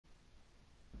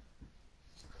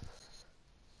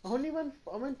Only one.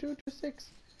 I went 2 to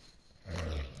 6.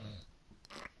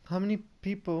 How many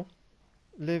people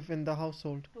live in the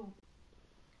household? Two.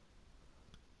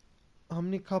 How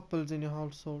many couples in your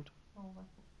household? No one.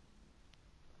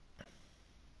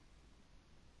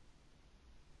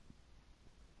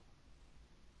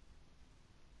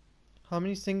 How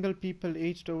many single people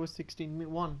aged over 16?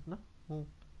 One, no? Oh.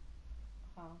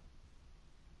 How?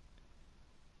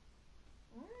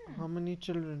 How many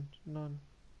children? None.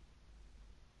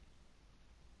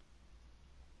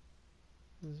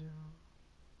 Zero.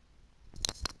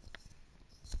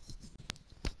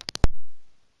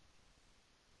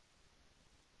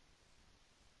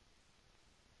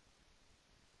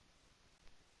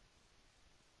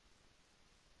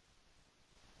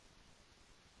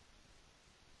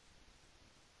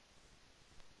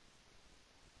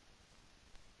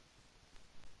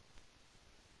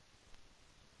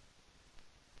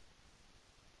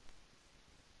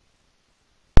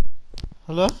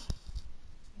 Hello?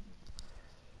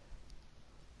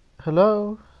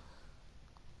 Hello?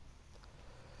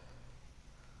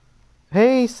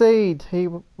 Hey, Said. Hey,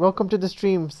 welcome to the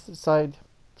stream, Said.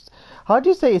 How do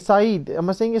you say it, Said? Am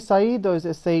I saying it Said or is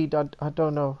it Said? I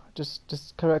don't know.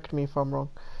 Just correct me if I'm wrong.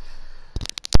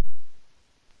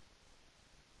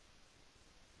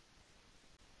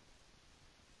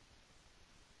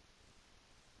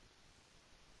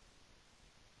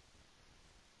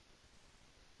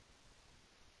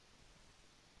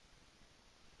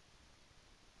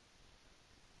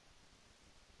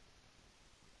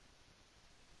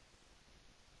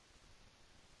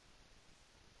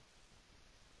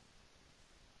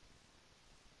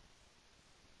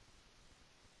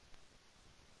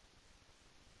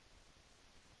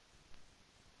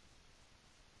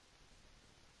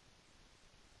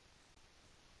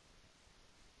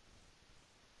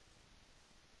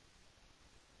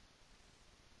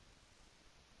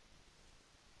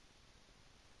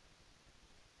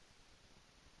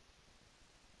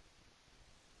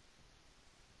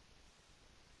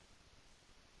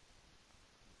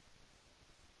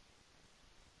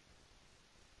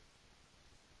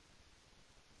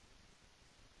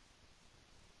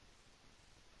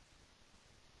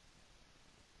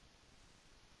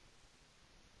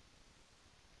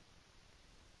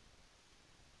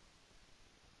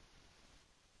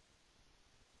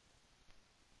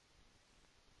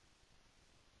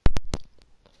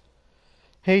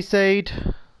 Hey,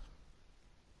 Said.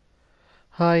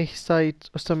 Hi, Said.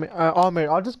 Amir.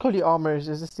 I'll just call you Amir. It's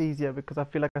just easier because I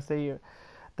feel like I say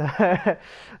the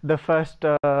the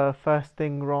first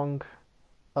thing wrong.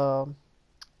 Um,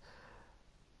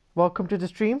 Welcome to the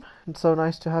stream. It's so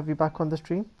nice to have you back on the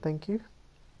stream. Thank you.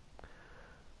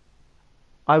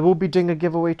 I will be doing a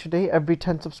giveaway today every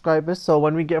 10 subscribers. So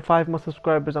when we get 5 more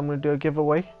subscribers, I'm going to do a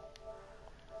giveaway.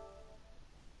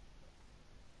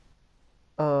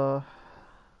 Uh,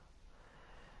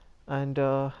 and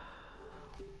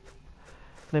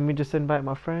let me just invite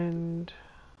my friend.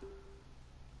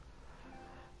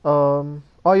 Oh,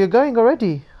 you're going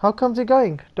already? How comes you're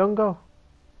going? Don't go.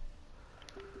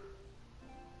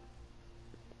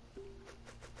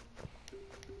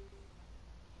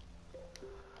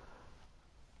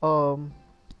 Um,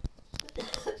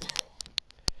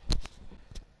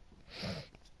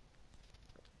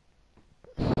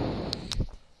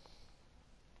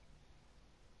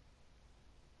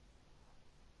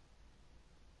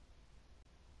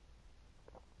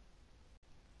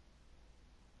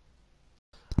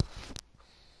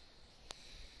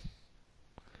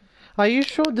 are you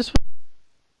sure this?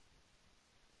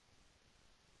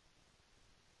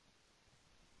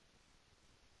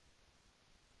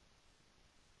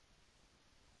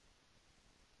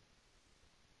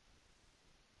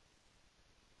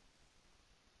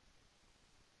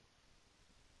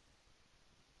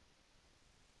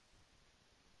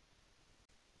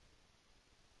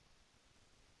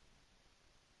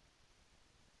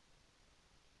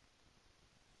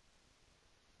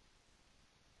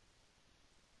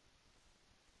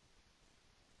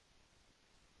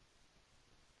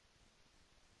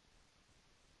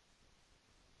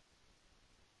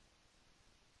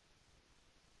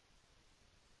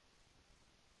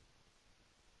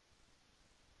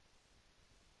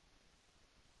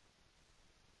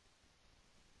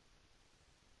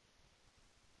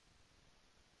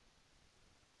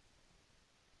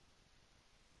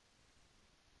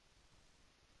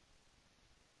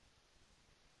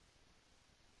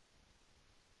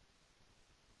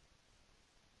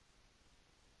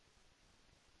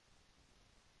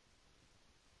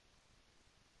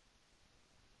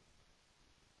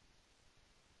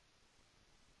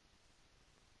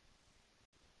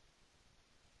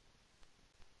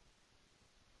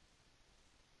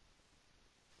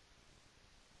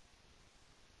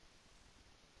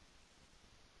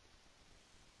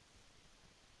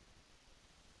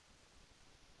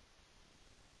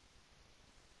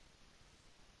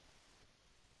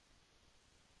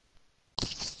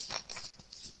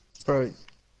 Bro,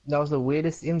 that was the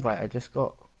weirdest invite I just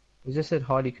got. It just said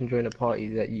Hardy can join a party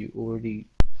that you already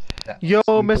that Yo, you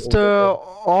can also Mr. join.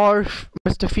 R,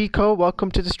 Mr. Fico, welcome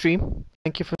to the stream.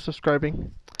 Thank you for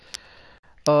subscribing.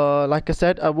 Like I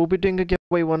said, I will be doing a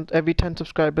giveaway one every 10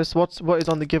 subscribers. What is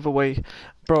on the giveaway?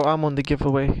 Bro, I'm on the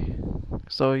giveaway.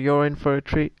 So you're in for a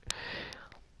treat.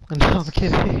 No, I'm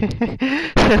kidding.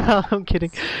 No, I'm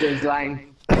kidding. There's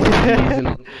lying. Obviously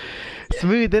using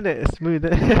Smooth, innit? Smooth,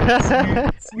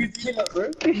 innit? smooth killer,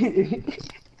 bro.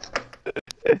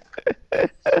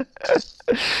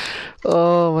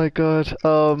 Oh my god.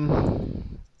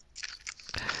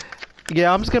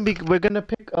 Yeah, I'm just gonna be. We're gonna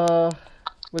pick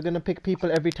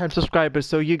people every 10 subscribers.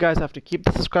 So you guys have to keep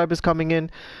the subscribers coming in.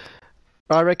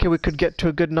 I reckon we could get to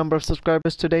a good number of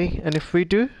subscribers today, and if we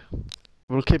do,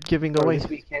 we'll keep giving Bro, away. this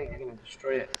weekend you're gonna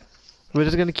destroy it. We're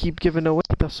just gonna keep giving away.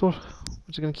 That's all. We're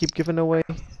just gonna keep giving away.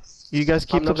 You guys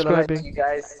keep I'm not gonna lie to subscribing. you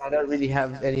guys, I don't really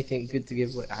have anything good to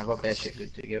give away. I got bad shit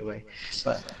good to give away,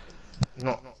 but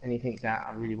not anything that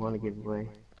I really want to give away.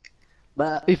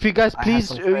 But If you guys I have please,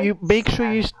 some you friends make sure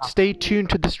you and stay tuned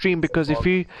to the stream, because if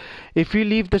you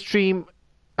leave the stream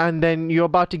and then you're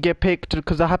about to get picked,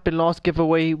 because that happened last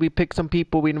giveaway, we picked some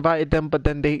people, we invited them, but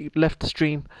then they left the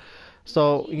stream.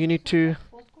 So you need to.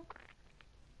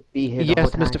 be here the whole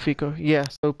Yes, Mr. time. Fico. Yeah.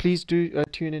 So please do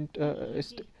tune in.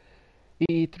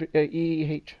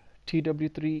 EE3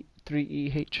 TW3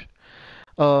 3EH.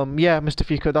 Yeah, Mr.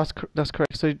 Fico. That's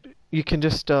correct. So you can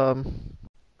just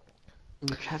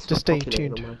stay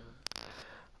tuned.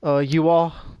 You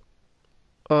are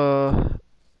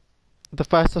the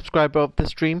first subscriber of the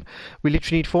stream. We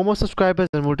literally need 4 more subscribers,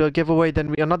 and we'll do a giveaway.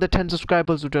 Then another 10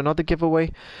 subscribers, we'll do another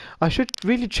giveaway. I should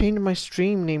really change my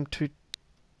stream name to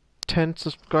 10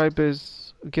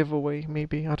 subscribers giveaway,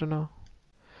 maybe. I don't know.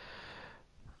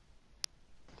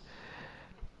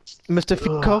 Mr.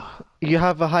 Fico, you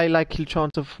have a high likely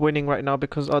chance of winning right now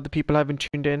because other people haven't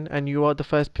tuned in, and you are the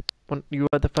first you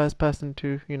are the first person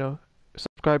to,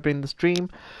 subscribe in the stream.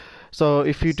 So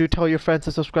if you do tell your friends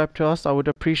to subscribe to us, I would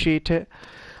appreciate it.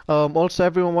 Also,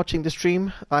 everyone watching the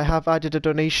stream, I have added a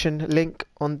donation link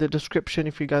on the description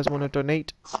if you guys want to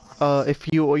donate.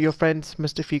 If you or your friends,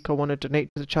 Mr. Fico, want to donate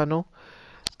to the channel,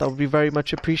 that would be very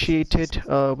much appreciated.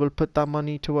 We'll put that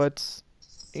money towards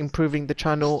improving the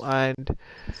channel, and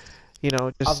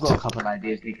I've just got a couple of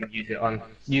ideas we can use it on.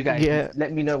 You guys, yeah.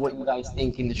 let me know what you guys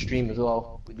think in the stream as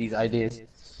well with these ideas.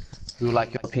 We would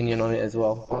like your opinion on it as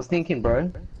well. I was thinking,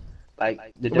 bro, like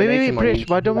the donation money. Prish,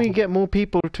 why don't we get more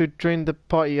people to join the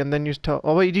party, and then you tell?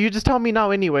 Oh wait, you just tell me now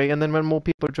anyway, and then when more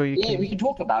people join, you Yeah, can. we can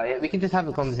talk about it. We can just have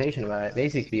a conversation about it.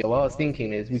 Basically, what I was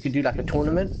thinking is we could do like a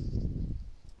tournament,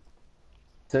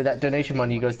 so that donation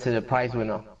money goes to the prize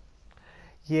winner.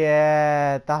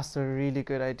 Yeah, that's a really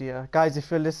good idea, guys. If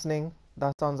you're listening,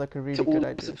 that sounds like a really To all good the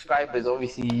idea. subscribers,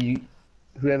 obviously,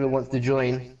 whoever wants to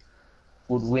join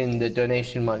would win the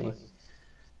donation money.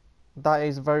 That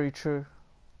is very true.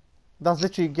 That's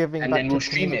literally giving And back then to we'll the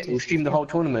stream it. community. We'll stream the whole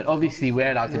tournament. Obviously,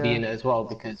 we're allowed to be Yeah. in it as well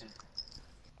because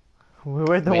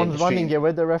We're the we're in ones the running stream. it.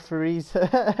 We're the referees.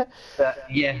 But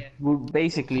yeah, well,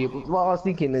 basically, what I was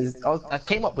thinking is I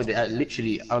came up with it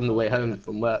literally on the way home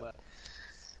from work.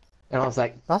 And I was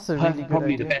like, That's a really good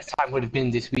probably the idea. best time would have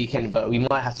been this weekend, but we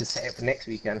might have to set it for next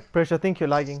weekend. Prish, I think you're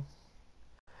lagging.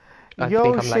 I Yo,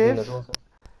 think I'm lagging as well.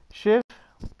 Shiv,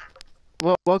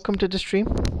 welcome to the stream.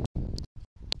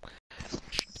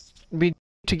 We need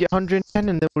to get 110,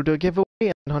 and then we'll do a giveaway,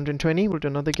 and 120, we'll do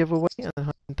another giveaway, and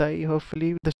 130,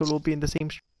 hopefully this will all be in the same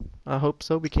stream. I hope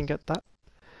so, we can get that.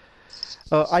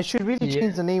 I should really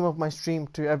change the name of my stream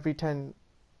to every 10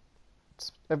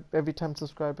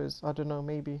 subscribers. I don't know,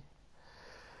 maybe.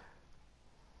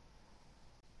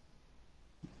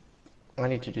 I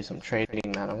need to do some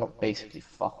trading, man. I've got basically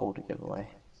fuck all to give away.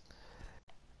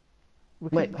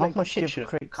 Wait, half my shit should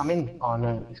come in. Oh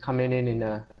no, it's coming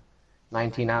in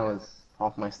 19 hours.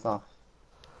 Half my stuff.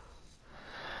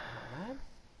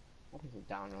 What is it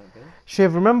download doing?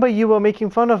 Shiv, remember you were making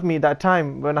fun of me that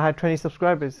time when I had 20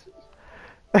 subscribers?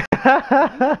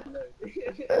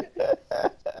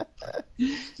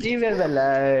 Leave him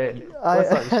alone.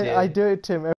 I do it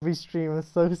to him every stream. It's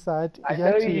so sad. I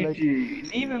know you do.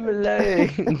 Leave him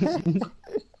alone.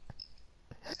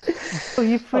 Oh,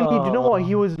 he funny. Do you know what?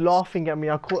 He was laughing at me.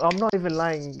 I'm not even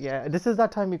lying. Yeah, this is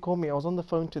that time he called me. I was on the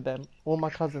phone to them, all my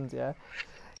cousins. Yeah,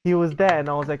 he was there, and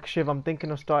I was like, Shiv, I'm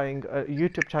thinking of starting a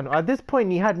YouTube channel. At this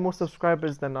point, he had more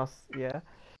subscribers than us. Yeah.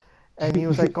 And he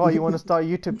was like, oh, you want to start a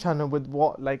YouTube channel with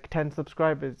what, like 10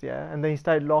 subscribers, yeah? And then he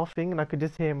started laughing, and I could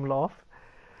just hear him laugh.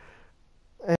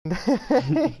 And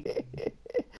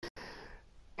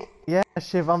Yeah,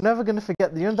 Shiv, I'm never gonna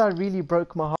forget. You know that really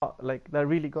broke my heart. Like that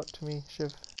really got to me,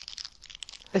 Shiv.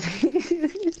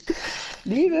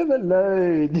 Leave him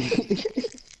alone.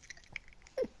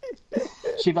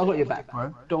 Shiv, I got your back,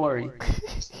 bro. Don't worry.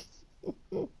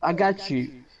 I got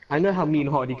you. I know how mean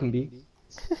Hardy can be.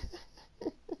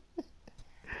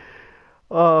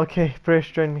 Oh, okay.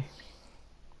 Prayesh, join me.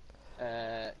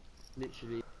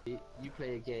 Literally, you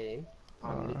play a game.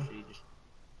 I'm Uh, literally just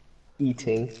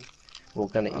eating. We're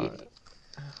gonna uh, eat.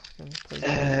 gonna play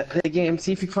game. Play a game.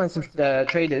 See if you find some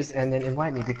traders, and then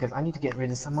invite me because I need to get rid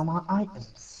of some of my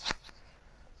items.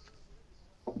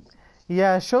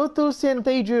 Yeah, show Tulsi and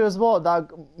Teju as well. That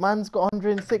man's got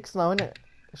 106 now, innit?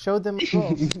 Show them as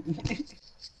well.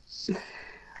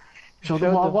 Show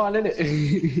them Show what I them. want,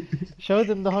 innit? Show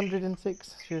them the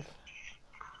 106, Shiv.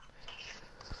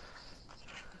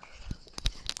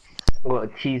 Got a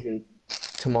cheese and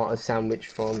tomato sandwich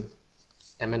from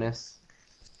M&S.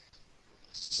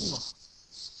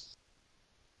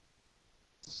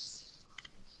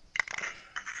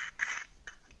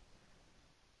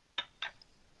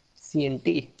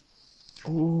 CNT.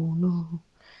 Oh no,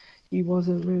 he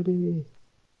wasn't ready.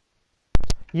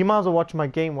 You might as well watch my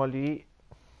game while you eat.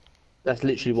 That's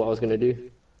literally what I was gonna do.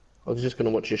 I was just gonna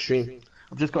watch your stream.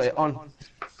 I've just got it on.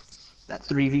 That's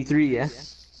 3v3, yeah?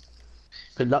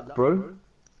 Good luck, bro.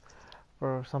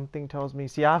 Or something tells me.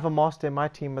 See, I have a master in my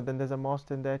team, but then there's a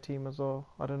master in their team as well.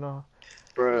 I don't know.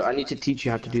 Bro, I need to teach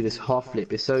you how to do this half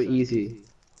flip. It's so easy.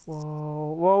 Whoa,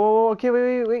 whoa, whoa, whoa. Okay,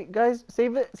 wait, guys.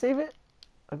 Save it, save it.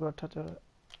 I got to touch it.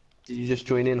 Did you just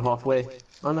join in halfway?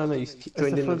 Oh no, you It's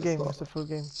joined a in full at the game. start. It's a full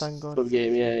game. Thank God. Full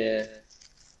game, yeah.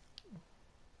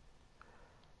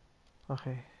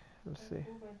 Okay, let's see.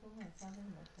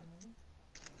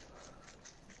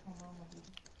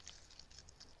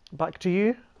 Back to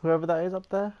you, whoever that is up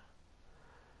there.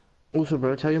 Also,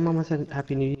 bro, tell your mum I said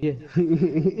Happy New Year.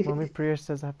 Mommy Priya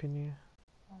says Happy New Year.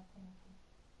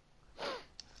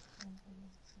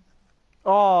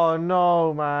 Oh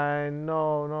no, man,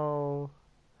 no.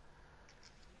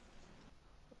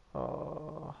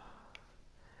 Oh.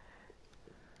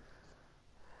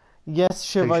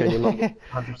 Yes, Have you Shiva. shown your mum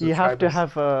 100 You have to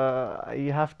subscribers? have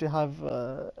you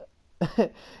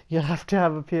have to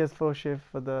have a PS4 Shiv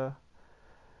for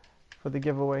the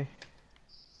giveaway,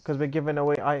 because we're giving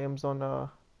away items on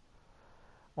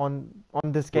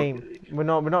this game. We're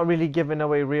not really giving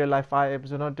away real life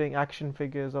items. We're not doing action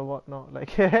figures or whatnot.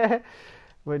 Like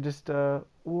we're just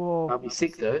whoa. I'll be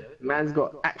sick though. Man's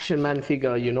got Action Man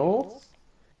figure, you know?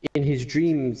 In his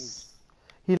dreams.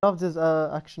 He loves his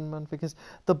action man figures.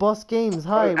 The Boss Games.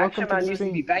 Bro, Hi, welcome Action to the Man used to be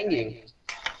stream. banging.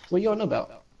 What are you on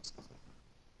about?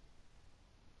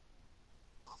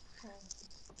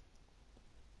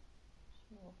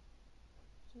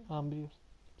 Um,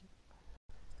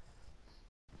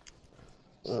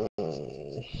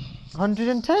 Mm.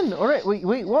 110. All right.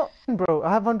 Wait. What, bro?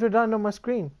 I have 109 on my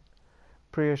screen.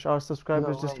 Priyash, our No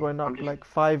subscribers just way. went up like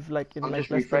five, like in I'm like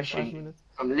just less than 5 refreshing. minutes.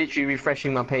 I'm literally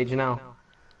refreshing my page now.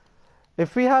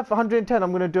 If we have 110,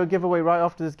 I'm gonna do a giveaway right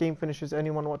after this game finishes.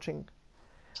 Anyone watching?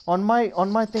 On my thing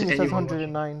To it says anyone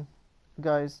watching. 109,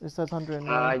 guys. It says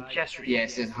 109. Yeah,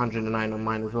 it says 109 on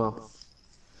mine as well.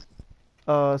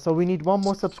 So we need one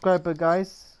more subscriber,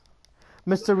 guys.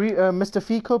 Mr.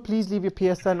 Fico, please leave your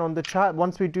PSN on the chat.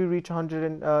 Once we do reach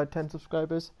 110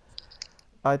 subscribers,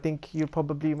 I think you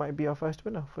probably might be our first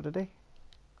winner for the day.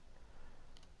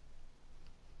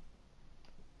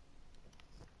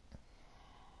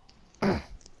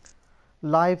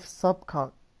 Live sub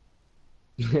count.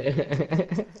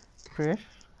 Priyesh,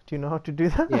 do you know how to do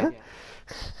that? Yeah.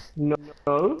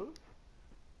 No.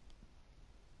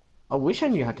 I wish I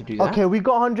knew how to do that. Okay, we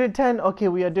got 110. Okay,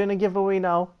 we are doing a giveaway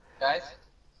now. Guys,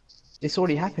 it's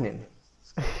already happening.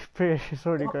 Priyesh, it's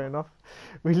already going off.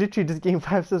 We literally just gained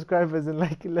 5 subscribers in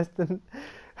like less than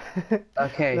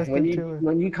Okay, less when than you 2 minutes.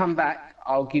 when you come back,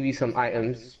 I'll give you some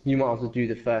items. You might as well do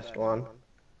the first one.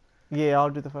 Yeah, I'll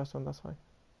do the first one. That's fine.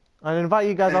 I'll invite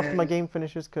you guys after my game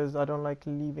finishes because I don't like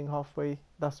leaving halfway.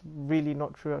 That's really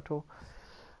not true at all.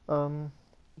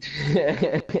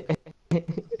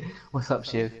 What's up,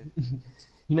 Shiv?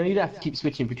 You know you don't have to keep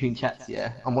switching between chats,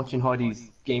 yeah? I'm watching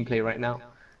Hardy's gameplay right now.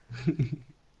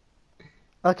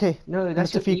 Okay, No,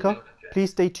 that's Mr. your Fico, email address. please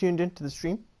stay tuned into the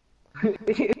stream.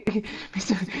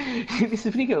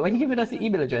 Mr. Fico, why are you giving us the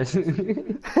email address?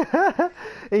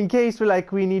 In case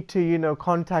we need to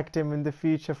contact him in the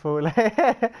future for like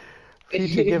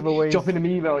future giveaways, Dropping him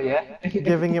an email, yeah?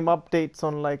 giving him updates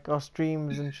on like our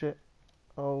streams and shit.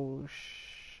 Oh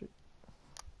shit.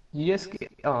 You just get,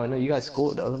 oh no, you guys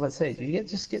scored. I was about to say, did you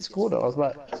just get scored? I was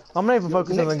like, I'm not even you're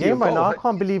focusing on next the to your game right now. I goal.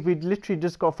 can't believe we literally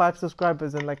just got 5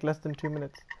 subscribers in like less than 2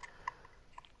 minutes.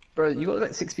 Bro, you got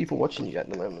like 6 people watching you at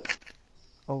the moment.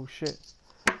 Oh shit.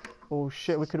 Oh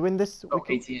shit. We could win this. We Oh,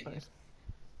 could. 88. Nice.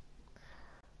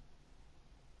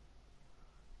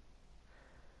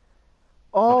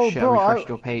 Oh Oh, shit, I bro, refreshed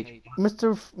your page.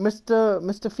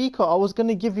 Mr. Fico, I was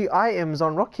gonna give you items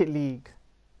on Rocket League.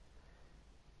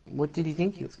 What did he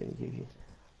think he was going to give you?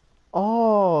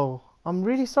 Oh, I'm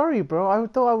really sorry, bro. I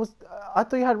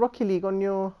thought you had Rocket League on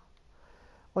your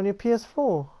PS4.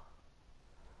 Oh,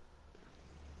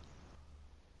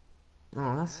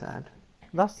 that's sad.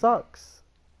 That sucks.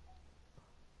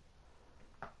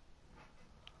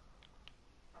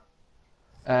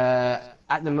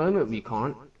 At the moment we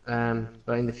can't,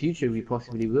 but in the future we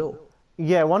possibly will.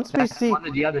 Yeah, once we That's see one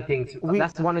of the other things. we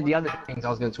That's one of the other things I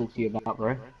was going to talk to you about,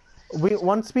 bro.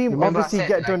 once we Remember I obviously said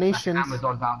get like an donations.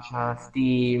 Amazon voucher,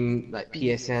 Steam, like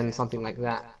PSN, something like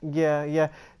that. Yeah, yeah.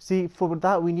 See, for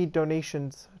that we need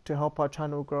donations to help our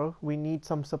channel grow. We need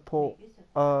some support.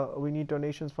 We need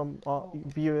donations from our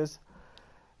viewers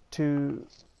to,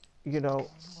 you know,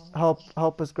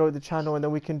 help us grow the channel, and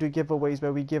then we can do giveaways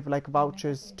where we give like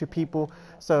vouchers to people.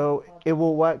 So it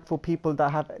will work for people that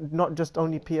have not just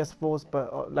only PS4s,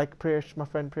 but like Priyash, my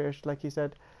friend Priyash, like he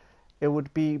said, it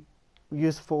would be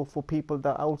useful for people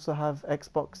that also have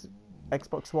Xbox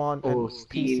One and Or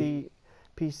Steam.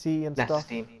 PC and That's stuff.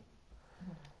 Steam.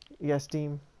 Yeah,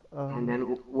 Steam. And then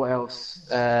what else?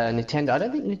 Nintendo. I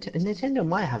don't think Nintendo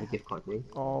might have a gift card thing.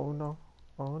 Oh no,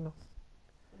 oh no.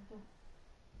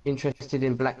 Interested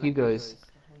in Black Hugos,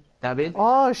 David?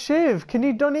 Oh, Shiv, can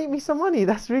you donate me some money?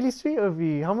 That's really sweet of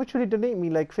you. How much will you donate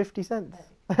me? Like 50 cents?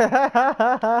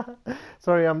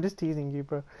 Sorry, I'm just teasing you,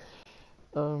 bro.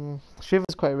 Shiv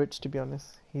is quite rich, to be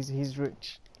honest. He's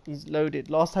rich. He's loaded.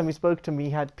 Last time he spoke to me,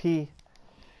 he had P.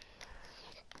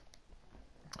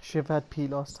 Shiv had P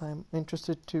last time.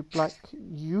 Interested to Black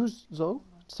Yuzo?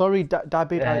 Sorry,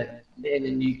 David. In a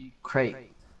new crate.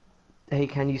 Hey,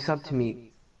 can you sub to me?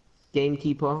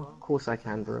 Gamekeeper? Of course I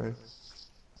can, bro.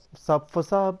 Sub for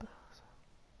sub.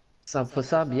 Sub for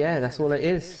sub, yeah, that's all it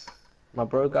is. My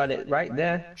bro got it right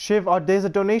there. Shiv, there's a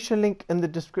donation link in the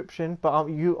description, but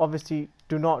you obviously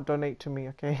do not donate to me,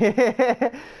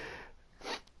 okay?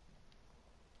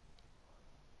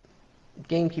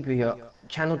 Gamekeeper, your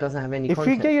channel doesn't have any If you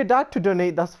get content. your dad to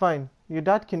donate, that's fine. You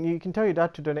can tell your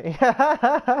dad to donate.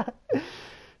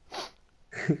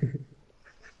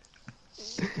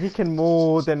 He can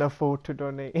more than afford to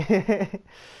donate.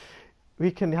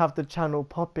 We can have the channel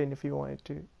pop in if you wanted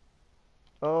to.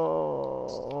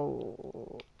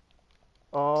 Oh,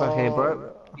 Okay,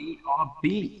 bro. oh.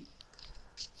 BRB.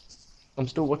 I'm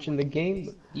still watching the game,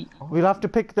 but BRB. We'll have to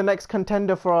pick the next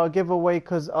contender for our giveaway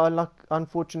because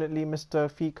unfortunately, Mr.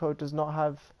 Fico does not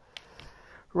have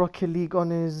Rocket League on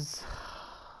his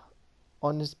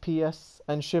PS.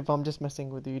 And Shiv, I'm just messing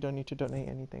with you. You don't need to donate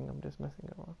anything. I'm just messing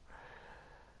around.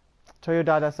 Tell your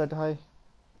dad I said hi.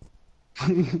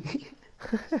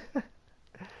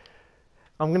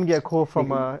 I'm gonna get a call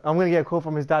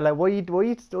from his dad. Like, what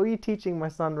are you teaching my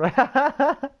son, right?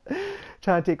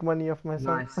 Trying to take money off my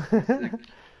son. Nice.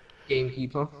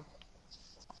 Gamekeeper.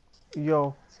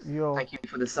 Yo, yo, Thank you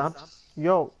for the sub.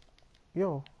 yo,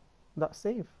 yo. That's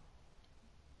safe.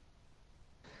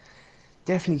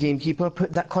 Definitely Gamekeeper.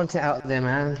 Put that content out there,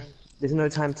 man. There's no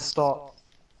time to start.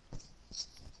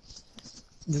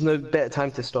 There's no better time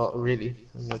to start, really.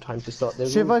 There's no time to start.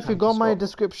 There's Shiva, always if you time go to on my start.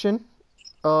 description,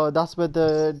 that's where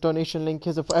the donation link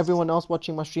is. For everyone else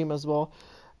watching my stream as well,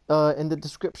 in the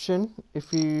description,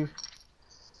 if you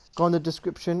go on the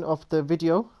description of the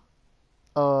video,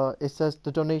 it says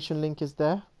the donation link is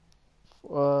there.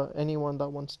 Anyone that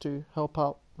wants to help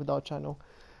out with our channel,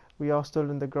 we are still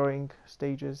in the growing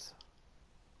stages.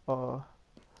 Bro,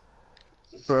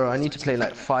 I need to play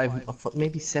like 5,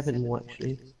 maybe 7 more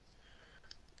actually.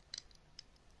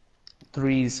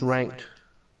 Threes ranked.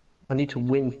 I need to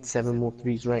win 7 more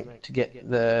threes ranked to get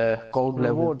the gold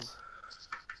level. Rewards.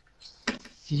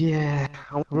 Yeah,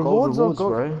 I want gold Rewards or rewards,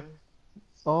 gold? bro.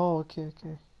 Oh, okay,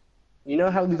 okay. You know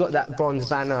how we got that bronze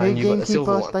banner Hey, and you got the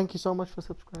silver gamekeepers, one? thank you so much for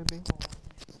subscribing.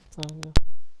 Yeah.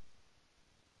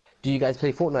 Do you guys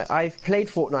play Fortnite? I've played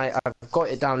Fortnite, I've got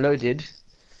it downloaded,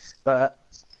 but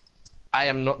I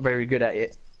am not very good at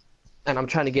it. And I'm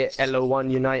trying to get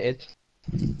LO1 United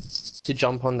to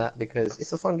jump on that because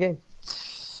it's a fun game.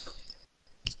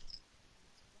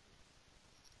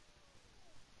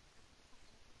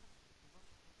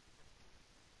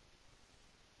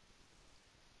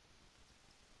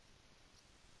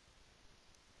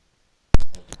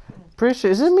 Pretty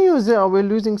sure, is it me or is it we're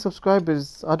losing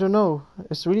subscribers? I don't know.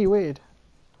 It's really weird.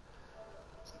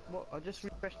 Well, I just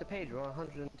refreshed the page. We're on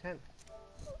 110.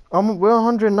 We're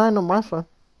 109 on my phone.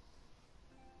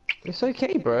 It's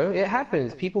okay, bro. It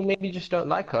happens. People maybe just don't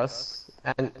like us,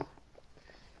 and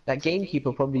that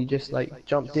gamekeeper probably just like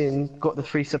jumped in, got the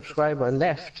free subscriber, and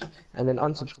left, and then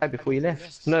unsubscribed before you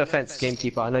left. No offense,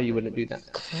 gamekeeper. I know you wouldn't do that,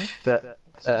 but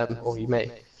or you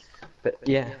may. But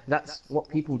yeah, that's what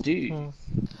people do.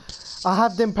 I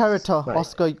have the Imperator, Right.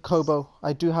 Oscar Kobo.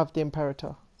 I do have the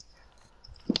Imperator.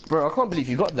 Bro, I can't believe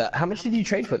you got that. How much did you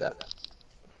trade for that?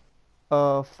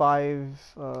 Five.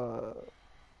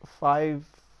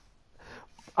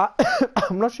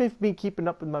 I'm not sure if you've been keeping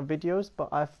up with my videos, but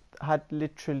I've had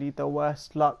literally the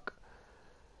worst luck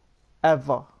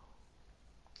ever.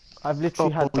 I've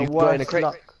literally had the you got it in a worst crate?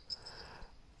 luck.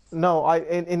 No,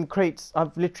 in crates.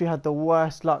 I've literally had the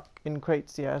worst luck in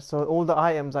crates. Yeah. So all the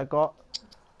items I got,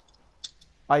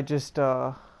 I just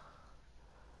Gave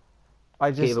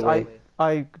away.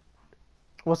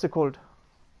 what's it called?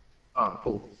 Oh,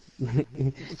 cool. Trade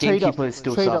up. Gamekeeper is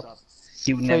still Trade sub. up.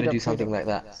 He would Trade never up, do trade something up. like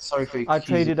that. Sorry for I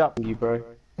traded up. you, bro.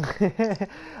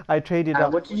 I traded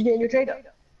up. What did you get in your trader?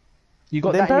 You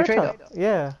got The that in your Imperator. trader?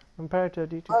 Yeah, Imperator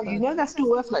D2. Oh, you know that's still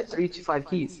worth like 3 to 5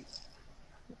 keys.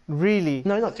 Really?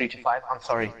 No, not 3 to 5. I'm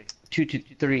sorry, 2 to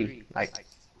 3, like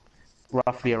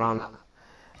roughly around that.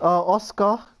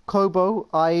 Oscar Kobo.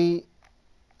 I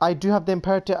do have the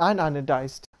Imperator and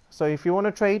anodized. So if you want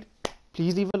to trade,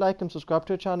 please leave a like and subscribe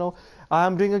to the channel. I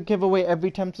am doing a giveaway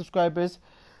every 10 subscribers.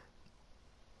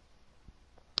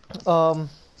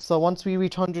 So once we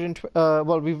reach 100,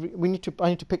 well, I need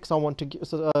to pick someone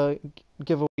to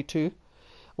give away to.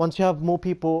 Once you have more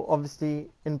people, obviously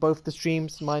in both the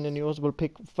streams, mine and yours, we'll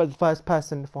pick for the first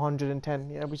person for 110.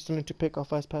 Yeah, we still need to pick our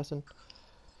first person.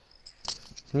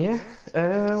 Yeah.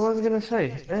 What was I gonna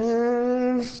say?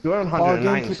 We're on Oh, 109,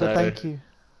 Gamekeeper, so thank you.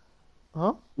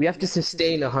 Huh? we have to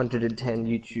sustain 110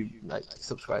 YouTube like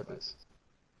subscribers.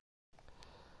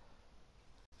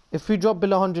 If we drop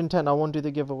below 110, I won't do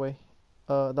the giveaway.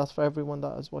 That's for everyone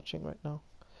that is watching right now.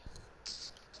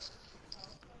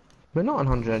 We're not on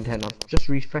 110. I've just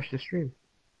refreshed the stream.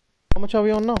 How much are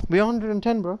we on now? We're on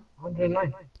 110, bro.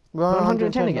 109. We're on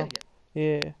 110 again. now.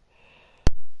 Yeah.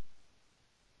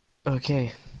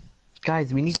 Okay.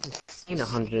 Guys, we need to sustain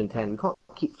 110. We can't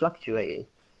keep fluctuating.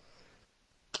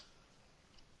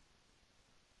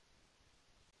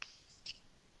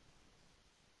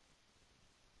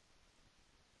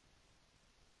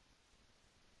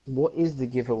 What is the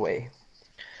giveaway?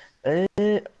 I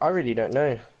really don't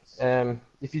know.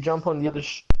 If you jump on the other.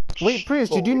 Wait, Prius,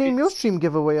 did you name your stream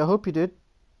giveaway? I hope you did.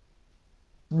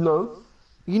 No.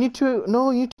 You need to. No,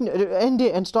 you need to end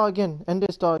it and start again. End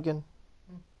it, start again.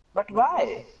 But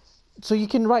why? So you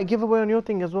can write giveaway on your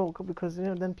thing as well, because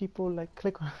then people like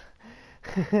click on.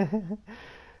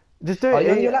 Just do it. Are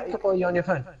you on your laptop or are you on your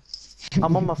phone?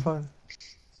 I'm on my phone.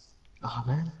 Oh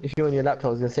man, if you're on your laptop, I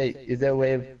was gonna say, is there a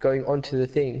way of going onto the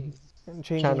thing And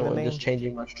changing channel the and name. just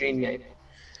changing my stream name?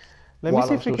 Let me while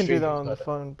see I'm if we still can do that streaming, on the but-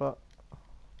 phone, but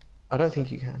I don't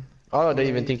think you can. Oh, I don't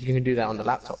even think you can do that on the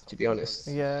laptop, to be honest.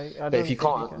 yeah, I But don't if you think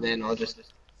we can't, can. then I'll just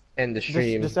end the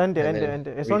stream. Just end it, and end it, then end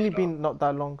it. It's only restart. been not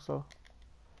that long, so.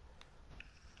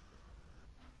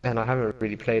 And I haven't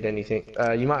really played anything.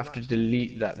 You might have to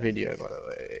delete that video, by the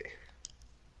way,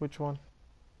 Which one?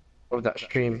 of that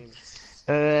stream.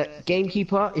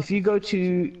 Gamekeeper, if you go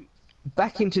to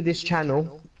back into this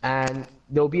channel, and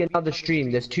there'll be another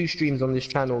stream. There's 2 streams on this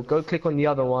channel. Go click on the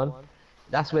other one.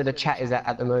 That's where the chat is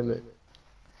at the moment.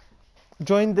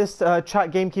 Join this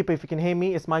chat, Gamekeeper, if you can hear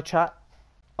me. It's my chat.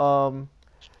 Join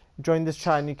this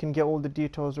chat and you can get all the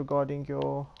details regarding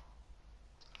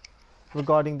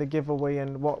the giveaway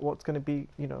and what's going to be,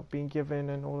 being given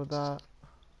and all of that.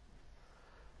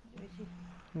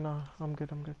 No, I'm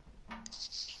good, I'm good.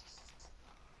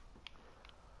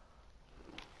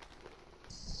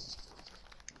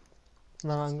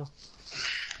 No.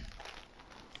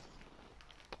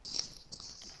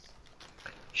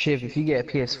 Shiv, if you get a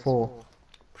PS4,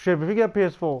 Shiv, if you get a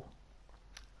PS4,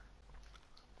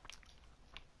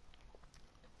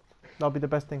 that'll be the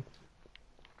best thing.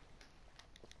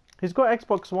 He's got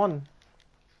Xbox One.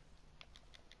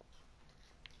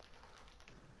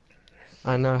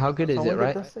 I know, how good is I it, wonder right?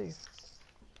 if that's safe.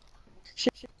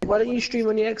 Shiv, why don't you stream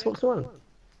on your Xbox One?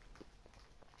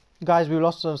 Guys, we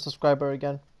lost a subscriber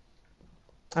again.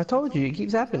 I told you, it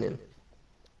keeps happening.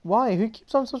 Why? Who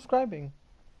keeps on subscribing?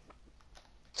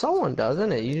 Someone does,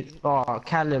 isn't it? Oh,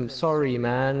 Callum, sorry,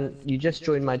 man. You just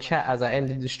joined my chat as I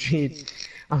ended the stream.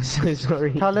 I'm so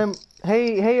sorry. Callum,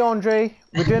 hey Andre,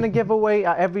 we're doing a giveaway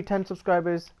at every 10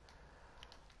 subscribers.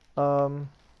 Um,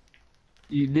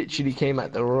 You literally came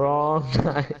at the wrong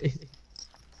time.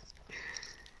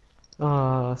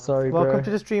 Ah, sorry, welcome bro. to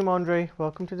the stream, Andre.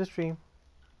 Welcome to the stream.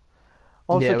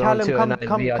 Also, Yeah, we're on Callum, come 209.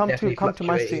 come We are come to definitely come to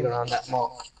my fluctuating stream. around that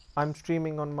mark. I'm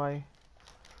streaming on my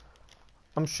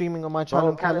I'm streaming on my Oh,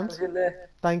 channel, Callum. Callum's in there.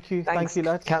 Thank Thanks, you,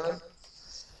 lads. Callum.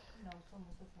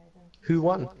 Who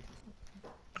won?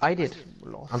 I did.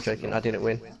 I'm Lost, joking. I lost, didn't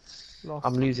win. I'm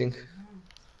lost. losing.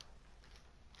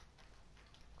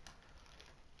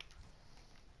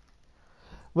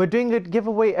 We're doing a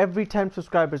giveaway every 10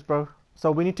 subscribers, bro.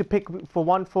 So we need to pick for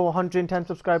 110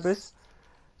 subscribers.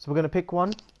 So we're gonna pick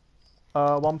one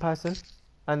person,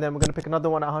 and then we're gonna pick another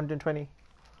one at 120.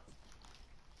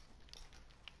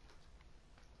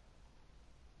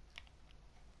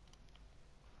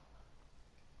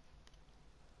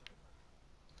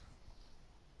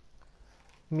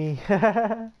 Me.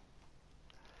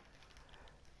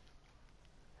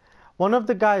 One of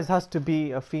the guys has to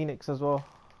be a phoenix as well.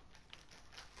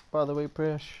 By the way,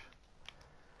 Prish.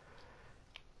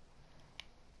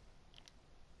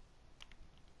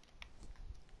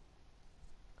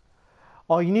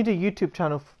 Oh, you need a YouTube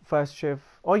channel first, Shiv.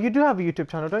 Oh, you do have a YouTube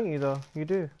channel, don't you, though? You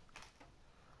do.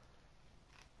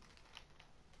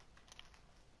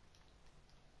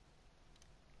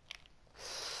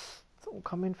 So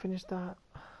come in, finish that.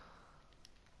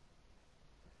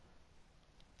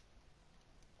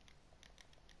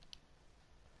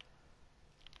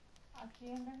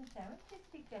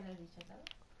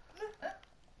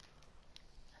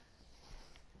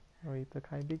 वही तो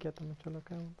खाई भी क्या तुम चलो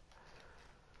क्या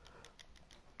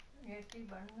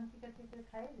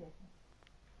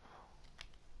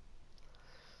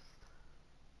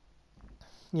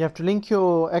You have to link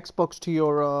your Xbox to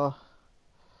your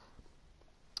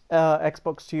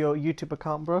Xbox to your YouTube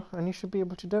account, bro, and you should be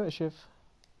able to do it, Shiv.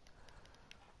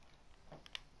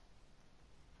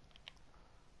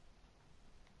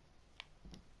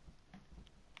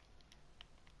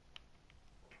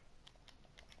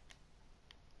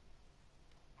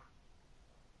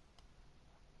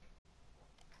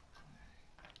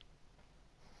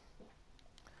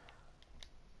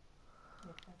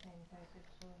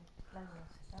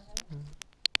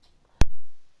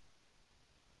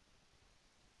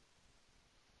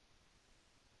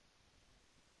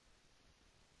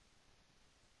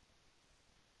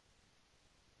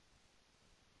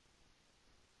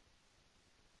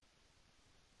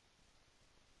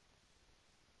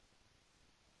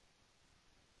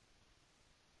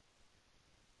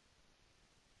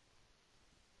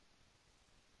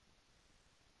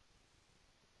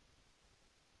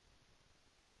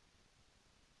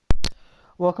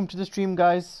 Welcome to the stream,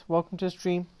 guys. Welcome to the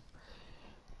stream.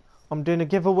 I'm doing a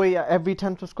giveaway at every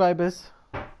 10 subscribers.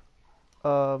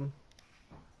 Um,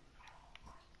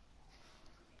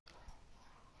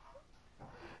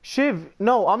 Shiv,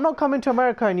 no, I'm not coming to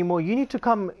America anymore. You need to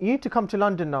come. You need to come to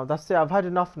London now. That's it. I've had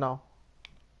enough now.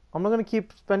 I'm not gonna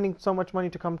keep spending so much money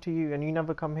to come to you, and you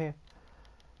never come here.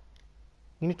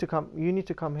 You need to come. You need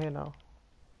to come here now.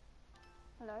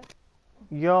 Hello.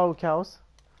 Yo, Kels.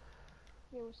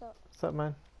 Yeah, what's up? What's up,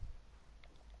 man?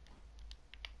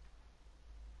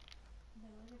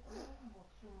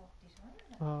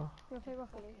 You wanna play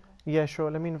Rocket League? Yeah,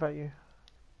 sure. Let me invite you.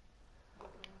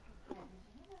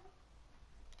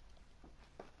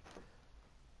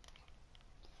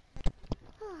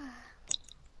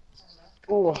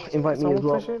 Oh, invite me as Someone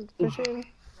well. fish it in.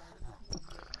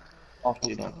 After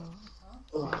you're done.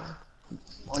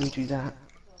 Why you do that?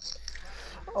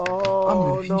 Oh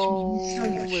I'm no,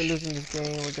 we're losing. losing this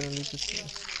game. We're gonna lose this game.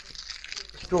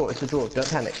 It's a draw. It's a draw. Don't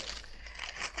panic.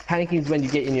 Panicking is when you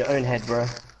get in your own head, bro.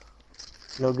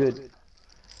 No good.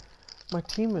 My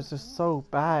team is just so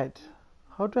bad.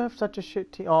 How do I have such a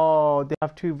shit team? Oh, they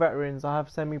have two veterans. I have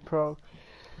semi-pro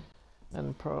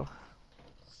and pro.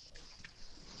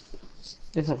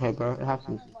 It's okay, bro. It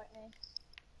happens. Invite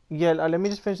me. Yeah, let me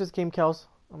just finish this game, Kels.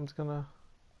 I'm just gonna.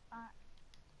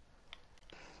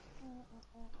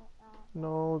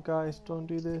 No, guys, don't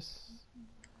do this.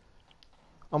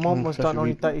 I'm almost Press done. the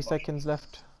Only replay 30 button. seconds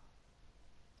left.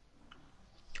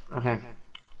 Okay.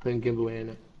 Then giveaway in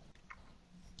it.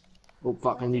 Oh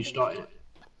fuck! And you started.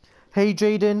 Hey,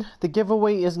 Jaden, the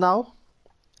giveaway is now.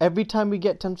 Every time we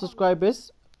get 10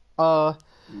 subscribers, we're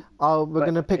But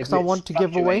gonna pick if it's someone to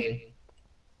give away. fluctuating,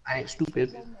 I ain't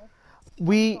stupid.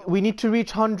 We need to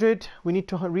reach 100. We need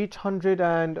to reach 100,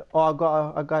 and oh,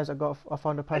 I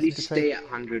found a At person to least trade. stay at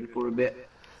 100 for a bit.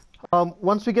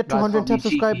 Once we get to Guys can't 110 be cheeky.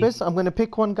 subscribers, I'm gonna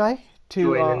pick one guy to.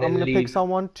 Join and I'm then gonna pick leave.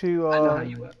 someone to I know how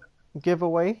you work. give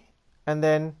away, and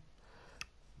then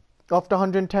after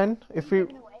 110, if we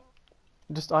Giving away.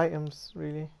 just items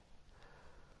really.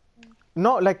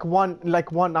 not like one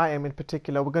item in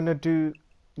particular. We're gonna do,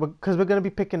 because we're gonna be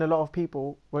picking a lot of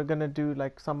people. We're gonna do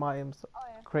like some items, Oh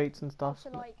yeah. crates and stuff. So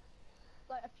like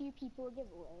a few people a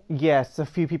giveaway. Yes, a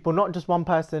few people, not just one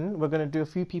person. We're gonna do a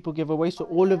few people giveaway. So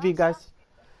Oh, yeah,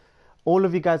 all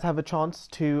of you guys have a chance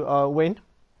to win.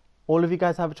 All of you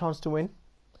guys have a chance to win.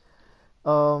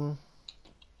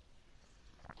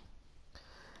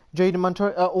 Jaden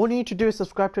Montour, all you need to do is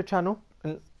subscribe to the channel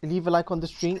and leave a like on the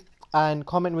stream and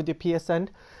comment with your PSN.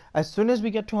 As soon as we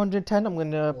get to 110, I'm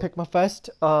gonna pick my first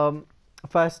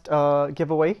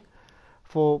giveaway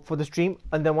for the stream,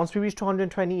 and then once we reach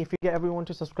 220, if you get everyone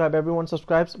to subscribe, everyone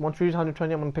subscribes. Once we reach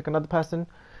 120, I'm gonna pick another person,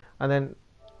 and then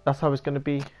that's how it's gonna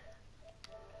be.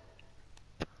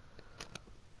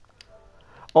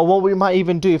 Or what we might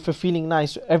even do, if we're feeling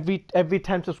nice, every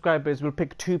 10 subscribers, we'll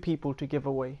pick 2 people to give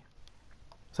away.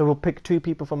 So we'll pick 2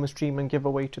 people from the stream and give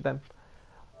away to them.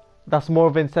 That's more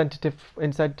of an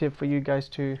incentive for you guys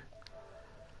to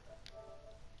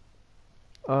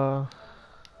let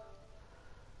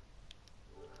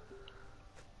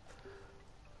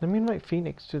me invite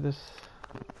Phoenix to this.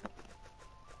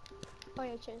 Oh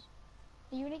yeah, cheers.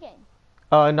 Are you in a game?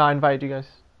 No, I invited you guys.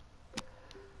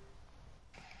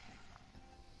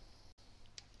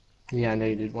 Yeah, I know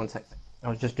you did. 1 sec. I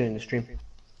was just doing the stream.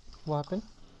 What happened?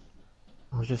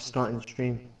 I was just starting the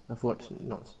stream. I forgot to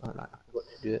not start that. I forgot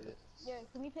to do it. Yeah,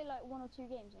 can we play like 1 or 2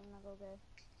 games and then I'll go?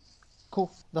 Cool,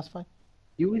 that's fine.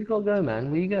 You always gotta go,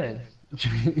 man. Where you going?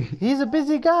 He's a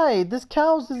busy guy. This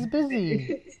cows is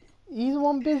busy. He's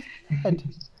one busy lad.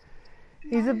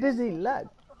 He's a busy lad.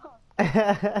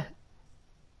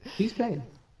 Who's playing?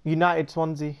 United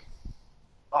Swansea.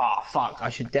 Oh, fuck. I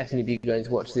should definitely be going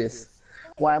to watch this.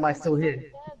 Why am I still here?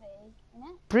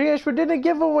 Priyesh, we did a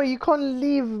giveaway. You can't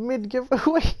leave mid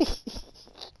giveaway.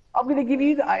 I'm gonna give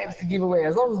you the items to give away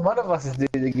as long as one of us is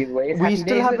doing the giveaway. We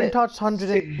still haven't touched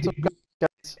 100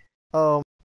 subscribers.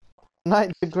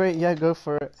 Night the Great, yeah, go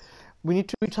for it. We need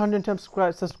to reach 110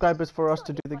 subscribers for us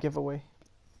to do the giveaway.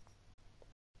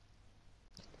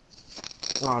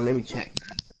 Oh, let me check.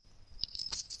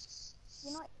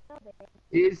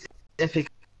 Is epic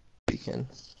weekend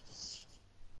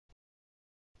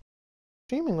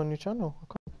Streaming on your channel? I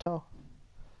can't tell.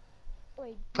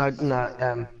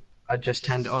 no, I just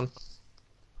turned it on.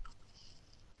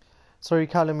 Sorry,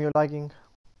 Callum, you're lagging.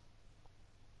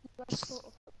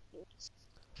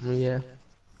 Yeah.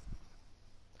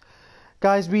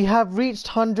 Guys, we have reached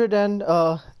 100 and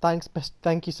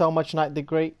thank you so much, Night the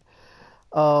Great.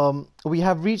 We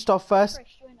have reached our first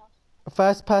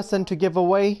person to give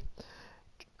away,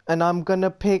 and I'm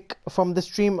gonna pick from the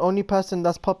stream only person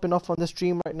that's popping off on the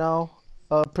stream right now.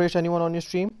 Prish, anyone on your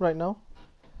stream right now?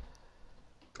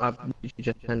 I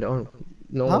just turned it on.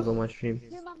 No Huh? one's on my stream.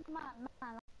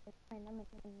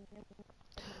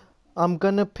 I'm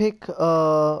gonna pick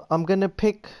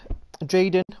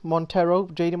Jaden Montero.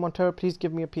 Jaden Montero, please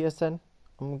give me a PSN.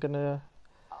 I'm gonna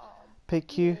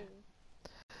pick you.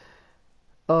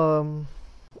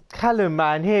 Callum,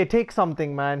 man, here, take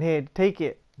something, man. Here, take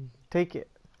it.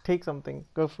 Take something.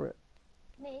 Go for it.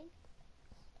 Me?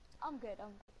 I'm good.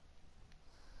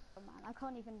 Oh, man, I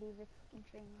can't even leave this fucking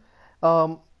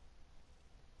stream.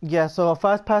 Yeah, so our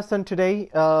first person today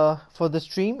for the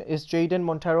stream is Jaden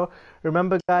Montero.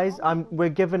 Remember, guys, we're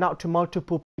giving out to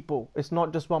multiple people. It's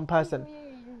not just one person.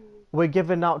 We're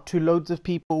giving out to loads of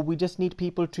people. We just need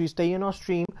people to stay in our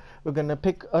stream. We're gonna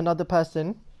pick another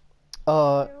person.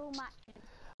 We're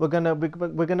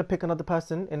gonna pick another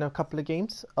person in a couple of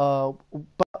games.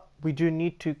 But we do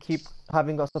need to keep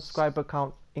having our subscriber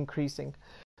count increasing.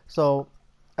 So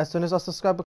as soon as our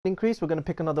subscriber count increase, we're gonna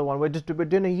pick another one. We're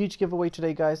doing a huge giveaway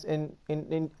today, guys, in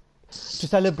to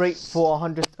celebrate for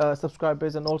 100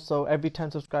 subscribers, and also every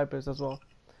 10 subscribers as well.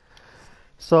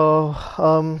 So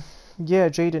yeah,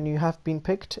 Jaden, you have been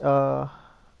picked.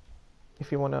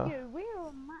 If you wanna. Dude,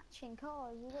 we're matching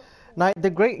cars. Night the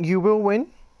Great, you will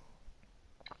win.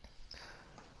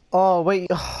 Oh wait.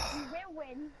 You will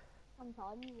win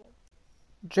sometime.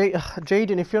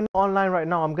 Jaden, if you're not online right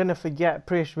now, I'm gonna forget.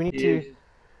 Prish, we need to.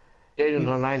 Jaden's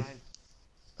online.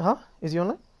 Huh? Is he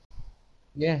online?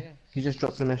 Yeah, he just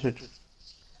dropped a message.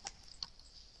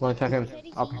 1 second.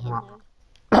 I'll pick him up.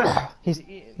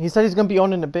 He said he's gonna be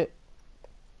on in a bit.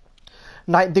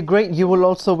 Night the Great, you will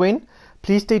also win.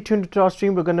 Please stay tuned to our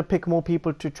stream. We're gonna pick more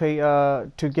people to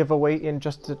to give away in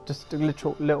just a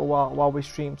little while we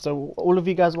stream. So all of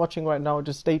you guys watching right now,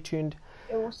 just stay tuned.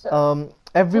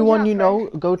 Everyone you know,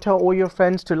 go tell all your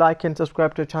friends to like and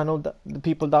subscribe to the channel. The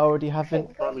people that already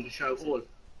haven't. Want me to show all?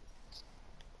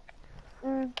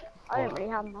 I don't really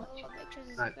have much.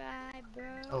 Like, subscribe,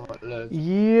 oh, bro. what, loads.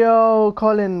 Yo,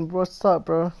 Colin, what's up,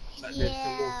 bro? Like, there's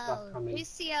some more stuff Yo, coming. who's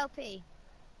CLP?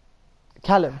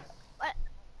 Callum. What?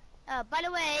 By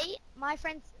the way, my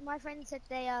friend said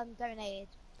they donated.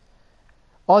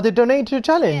 Oh, they donated to the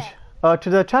challenge? Yeah. To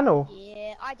the channel?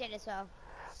 Yeah, I did as well.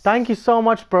 Thank you so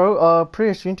much, bro.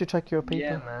 Prius, you need to check your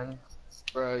Yeah, paper. man.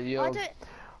 Bro, I yo. don't.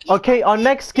 Yeah, Okay, our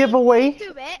next giveaway. They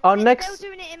do it. Our They were next.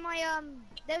 doing it in my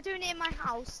They were doing it in my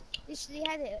house. Literally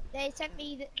had it. They sent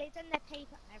me. They done their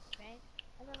paper and everything,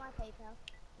 and then my PayPal.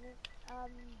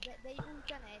 And then, they all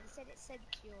done it. They said it sent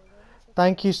to you. I'm not sure if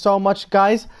Thank you got so much,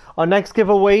 guys. Our next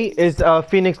giveaway is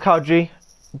Phoenix Kaudry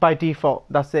by default.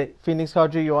 That's it. Phoenix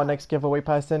Kaudry, you're our next giveaway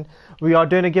person. We are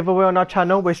doing a giveaway on our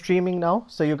channel. We're streaming now,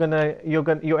 so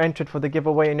you're entered for the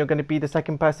giveaway, and you're gonna be the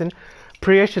second person.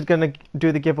 Priyesh is gonna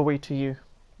do the giveaway to you.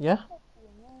 Yeah.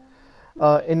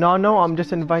 Inano, I'm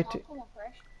just inviting.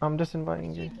 I'm just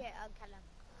inviting Did you you. get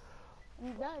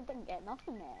Callum? No, I didn't get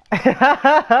nothing,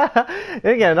 mate.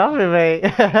 You get nothing, mate.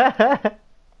 What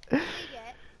did you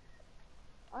get?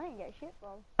 I didn't get shit,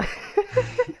 bro.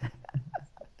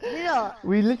 Yeah.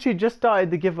 We literally just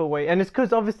started the giveaway, and it's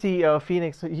because obviously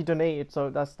Phoenix he donated, so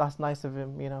that's nice of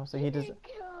him, you know. So he does.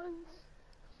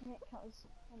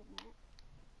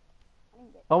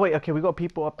 Oh wait, okay, we got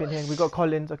people up in here. We got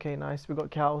Collins. Okay, nice. We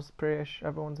got Cows, Priyesh.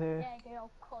 Everyone's here. Yeah, good old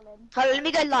Colin. Hold on, let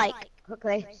me go like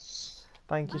quickly.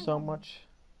 Thank you so much.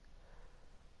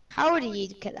 How old are you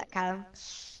to get that, Callum?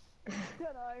 Don't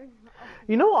know.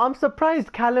 You know what? I'm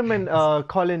surprised Callum and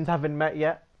Collins haven't met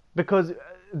yet, because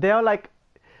they're like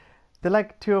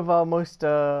two of our most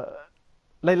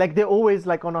like they're always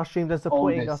like on our streams and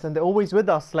supporting Oldest. us, and they're always with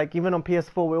us. Like even on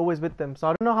PS4, we're always with them. So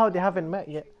I don't know how they haven't met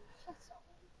yet.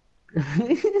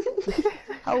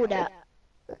 Hold up.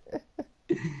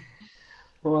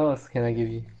 What else can I give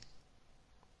you?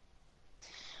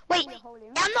 Wait,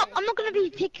 I'm not gonna be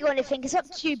picky or anything. It's up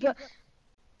to you, but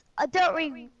I don't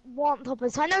really want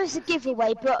poppers. I know it's a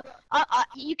giveaway, but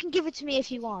you can give it to me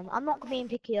if you want. I'm not being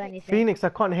picky or anything. Phoenix, I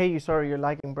can't hear you. Sorry, you're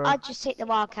lagging, bro. I'd just take the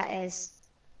Wildcat is.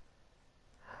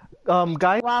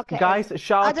 Guys, Wildcat is.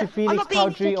 shout I out to don't- I'm Phoenix not being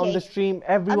Kaudry on the picky. stream. I'm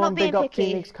Everyone not being big up picky.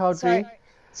 Phoenix Kaudry.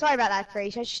 Sorry about that,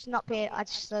 Preach. I should not be. I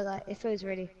just feel like it feels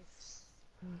really.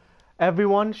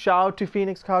 Everyone, shout out to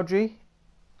Phoenix Kaudry.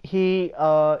 He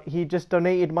just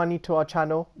donated money to our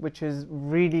channel, which is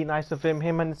really nice of him.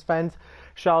 Him and his friends.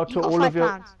 Shout out You to got all of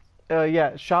your £5.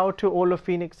 yeah. Shout out to all of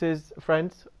Phoenix's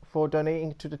friends for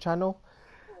donating to the channel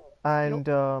and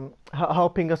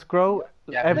helping us grow.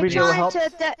 Yeah, Every We're little trying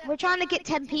helps. we're trying to get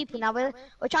 10 people now. We're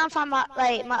trying to find my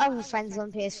other friends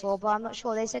on PS4, but I'm not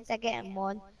sure. They said they're getting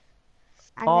one,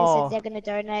 and they Oh. said they're gonna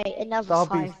donate another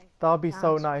That'll be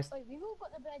so £5. nice. Wait, we've all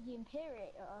got the bloody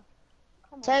Imperator.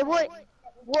 Come So on.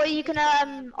 what are you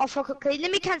gonna offer quickly?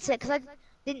 Let me cancel it because I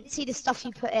didn't see the stuff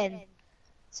you put in.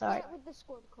 Sorry, Check with the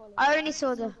squad, Colin. I only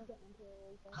saw the Get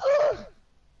Imperator.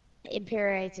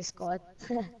 Imperator squad.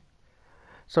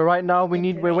 So right now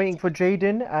we're waiting for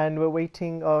Jaden, and we're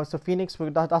waiting. So Phoenix,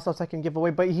 that's our second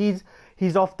giveaway, but he's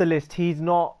off the list. He's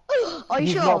not. Are you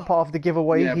He's sure? not part of the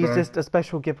giveaway. Yeah, he's bro. just a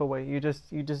special giveaway. You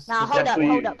just. Now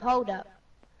hold up.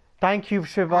 Thank you,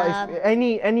 Shiva. If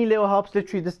any little helps,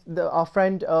 literally, our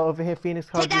friend over here, Phoenix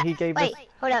Take Kaudry, that. he gave Wait, us.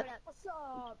 hold up. What's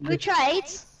up? Who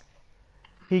trades?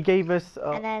 He gave us.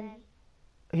 And then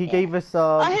He gave us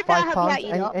I hope that helped you £5. out,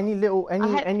 you lot. Any little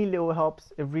hope- any little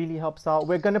helps. It really helps out.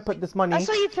 We're gonna put this money I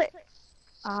saw you put.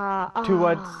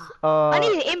 towards I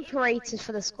need an Imperator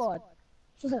for the squad.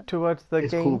 towards the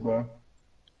It's game. cool, bro.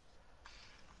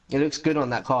 It looks good on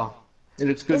that car. It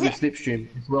looks good Is with it- Slipstream.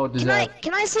 It's well Can I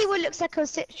deserved. see what it looks like on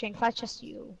Slipstream if I trust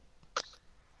you?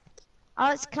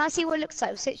 Can I see what it looks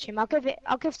like with Slipstream?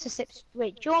 I'll give to Slipstream.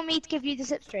 Wait, do you want me to give you the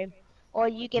Slipstream? Or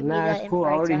you give me Nah, the it's cool.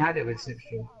 I already Imperator? had it with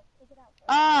Slipstream.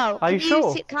 Oh, Are you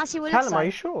sure? Can I see what it Callum, looks are like?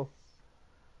 you sure?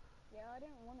 Yeah, I don't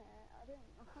want it.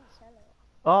 I can't sell it.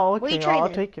 Oh, What are you okay. I'll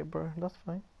trading? take it, bro. That's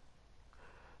fine.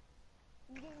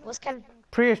 What's Kevin?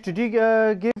 Priyesh, did you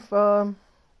give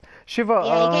Shiva?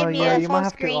 Yeah, he gave me yeah, a you full might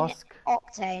have to screen ask.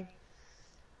 Octane.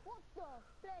 What the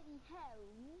bloody hell?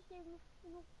 You gave me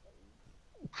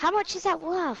nothing. How much is that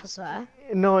worth, I swear?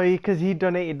 No, because he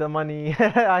donated the money.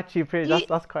 Actually, Priyesh, You-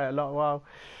 that's quite a lot. Wow.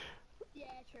 Yeah,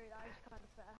 true. That is kind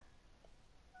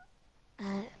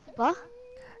of fair. What?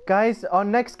 Guys, our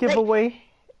next giveaway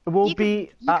will you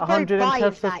be could at go 110 buy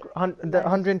that.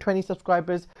 120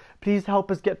 subscribers. Please help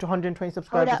us get to 120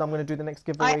 subscribers. up. I'm going to do the next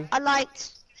giveaway. I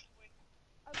liked.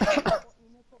 No problem.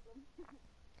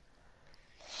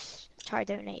 Try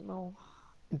to donate more.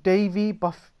 How much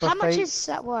Buffet. is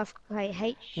that worth? Wait,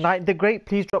 H. Night the Great,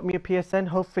 please drop me a PSN.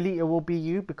 Hopefully it will be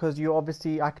you because you're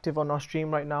obviously active on our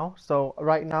stream right now. So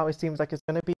right now it seems like it's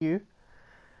gonna be you.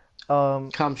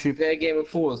 Come, should we play a game of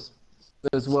fours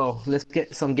as well? Let's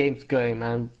get some games going,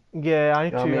 man. Yeah,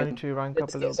 You know what I I need mean? to rank up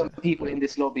Let's a get little some bit. people in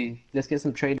this lobby. Let's get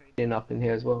some trading up in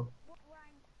here as well. What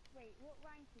rank? Wait, what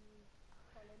rank are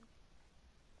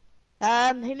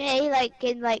you, Colin? Who me? Like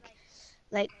in like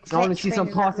I want to see veteran some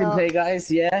and that passing lot. play,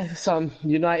 guys. Yeah, some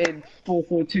United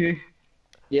 4-4-2.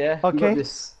 Yeah, we got Okay.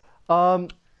 this. Um,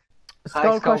 Hi,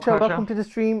 Skull Skull Crusher, welcome Crusher. to the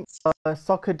stream.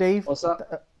 Soccer Dave, What's up?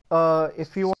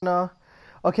 if you wanna,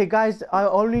 okay, guys,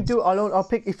 I'll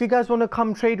pick. If you guys wanna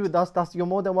come trade with us, you're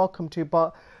more than welcome to.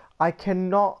 But I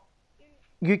cannot,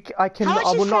 How I much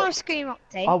will is for not, a screen I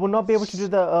update? will not be able to do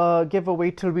the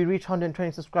giveaway till we reach 120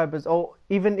 subscribers, or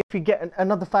even if we get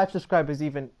another 5 subscribers,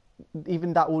 even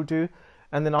that will do,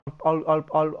 and then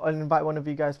I'll invite one of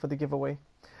you guys for the giveaway.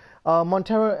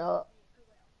 Montero,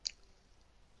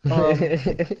 um,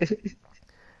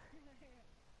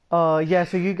 yeah,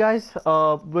 so you guys,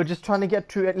 we're just trying to get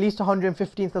to at least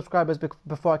 115 subscribers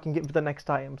before I can get to the next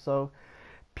item. So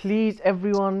please,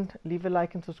 everyone, leave a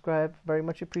like and subscribe. Very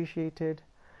much appreciated.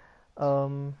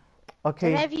 Um, Do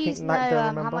any okay, of you Night there, know how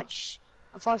remember? much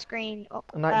a full screen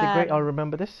Night the Great, I'll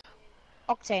remember this.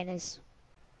 octane is?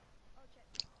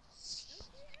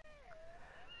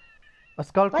 A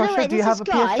Skull By the Crusher, way, do you there's have this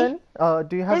a guy. PSN?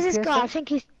 Do you have There's a this guy. I PSN? think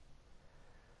he's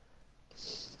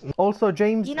Also,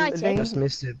 James, United. Just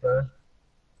missed it, bro.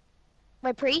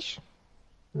 My preach.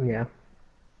 Yeah.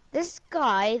 This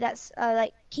guy that's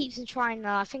like keeps on trying.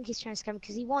 I think he's trying to scam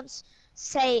because he wants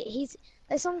say he's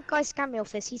there's some guy scam me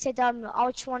off this. He said I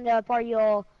just want to borrow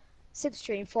your sub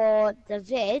stream for the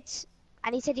vid,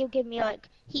 and he said he'll give me like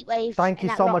heatwave thank you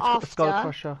and that so lot much, Skull after.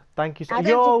 Crusher. Thank you so. I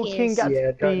don't think Yo, he King is.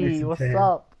 Yeah, don't Gatsby, listen to what's him.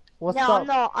 up? What's No, I'm up?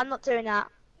 not. I'm not doing that.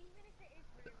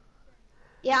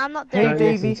 Yeah, I'm not Hey, doing Don't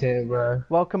it. listen Davey, to him, bro.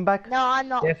 welcome back. No, I'm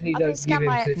not. Definitely I've been don't give scammed him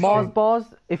by tips, Mars stream. Bars,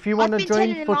 if you want I've to been join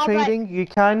telling him for I was like, trading, you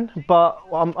can, but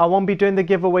I won't be doing the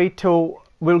giveaway till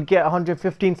we'll get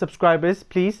 115 subscribers,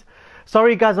 please.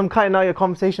 Sorry, guys, I'm cutting out your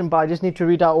conversation, but I just need to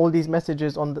read out all these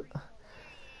messages on the.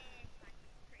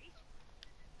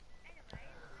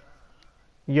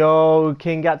 Yo,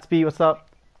 King Gatsby, what's up?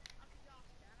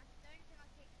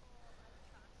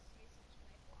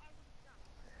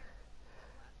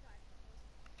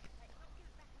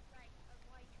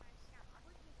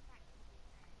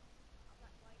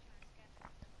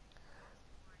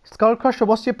 Skull Crusher,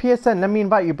 what's your PSN? Let me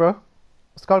invite you, bro.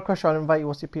 Skull Crusher, I'll invite you.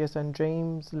 What's your PSN?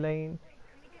 James Lane.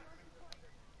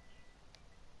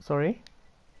 Sorry?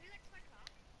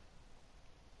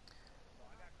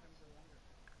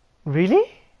 Really?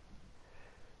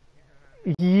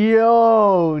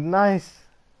 Yo, nice.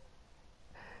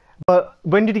 But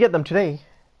when did you get them? Today?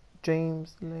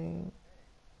 James Lane.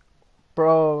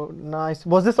 Bro, nice.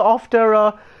 Was this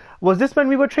when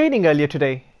we were trading earlier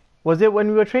today? Was it when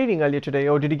we were trading earlier today,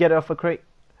 or did you get it off a crate?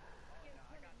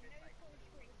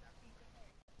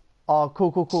 Oh, cool,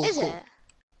 is cool. it?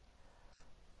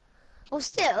 Well,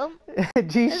 still,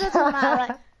 G it doesn't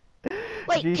matter. Like,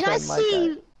 wait, can I G-Shan, my guy.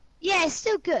 see? Yeah, it's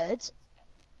still good.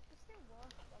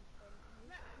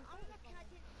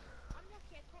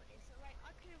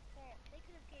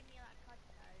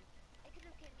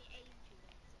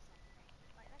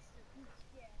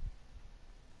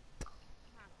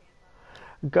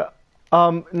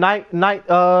 Night,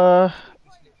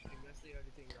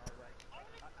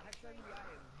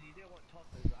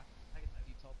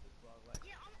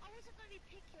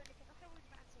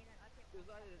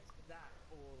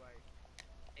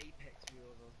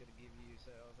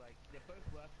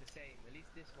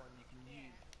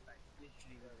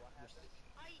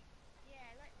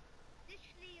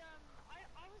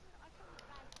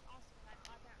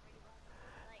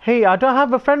 Hey, I don't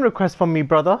have a friend request from me,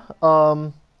 brother.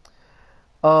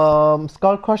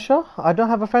 Skull Crusher, I don't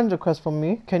have a friend request from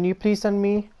me. Can you please send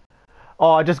me?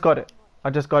 Oh, I just got it.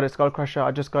 Skull Crusher.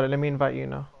 I just got it. Let me invite you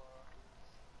now.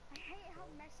 I hate how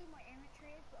messy my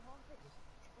inventory is, but half of it's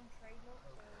on trade lock,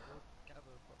 so...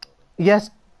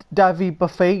 Yes, Davi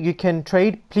Buffet, you can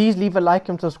trade. Please leave a like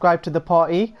and subscribe to the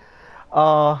party.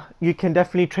 You can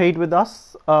definitely trade with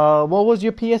us. What was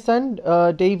your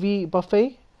PSN, Davy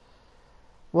Buffet?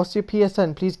 What's your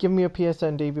PSN? Please give me your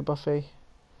PSN, Davy Buffet.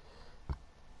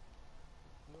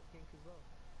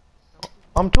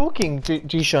 I'm talking,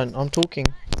 Jishan. I'm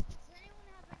talking.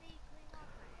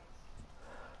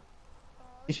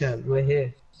 Ishan, we're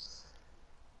here.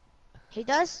 He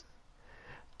does.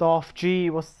 Dolph G,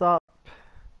 what's up?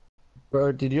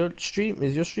 Bro, is your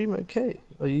stream okay?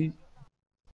 Are you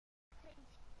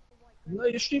No,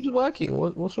 your stream's working.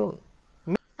 What's wrong?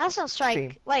 That's not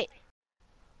Stream. strike. Wait,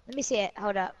 let me see it.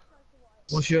 Hold up.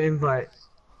 What's your invite?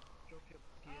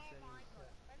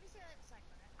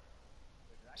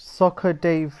 Soccer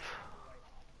Dave.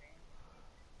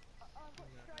 I've got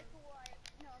Striker White.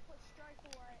 No, I've got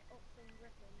Striker White, Oxen,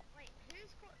 Griffin. Wait,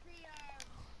 who's got the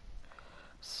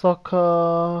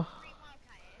Soccer. green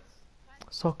marker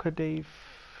is? Soccer Dave.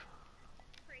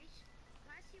 Priest,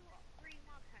 can I see what green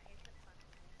marker is looks like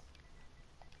on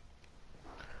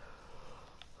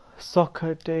this?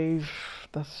 Soccer Dave.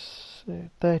 That's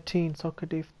 13. Soccer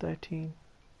Dave 13.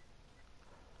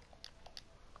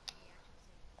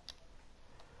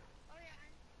 Oh yeah,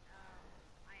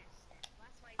 I understand.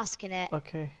 That's why. Asking it.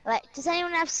 Okay. Like, does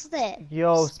anyone have slip?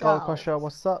 Yo, Skull Skull. Crusher,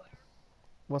 what's up?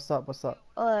 What's up? What's up?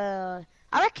 I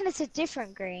reckon it's a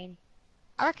different green.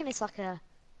 I reckon it's like a.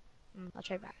 I'll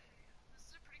try back.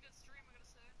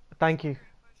 Thank you.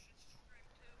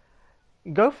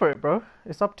 Go for it, bro.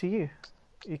 It's up to you.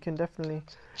 You can definitely.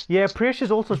 Yeah, Priyesh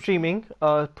is also streaming.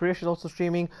 Priyesh is also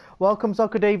streaming. Welcome,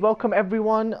 Soccer Dave. Welcome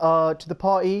everyone. To the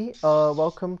party.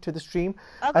 Welcome to the stream.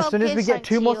 I'll As go soon as we piss get on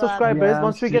 2 to more you, subscribers, Yeah,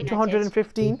 once we get to United.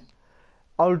 115,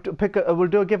 we'll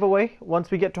do a giveaway. Once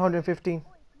we get to 115.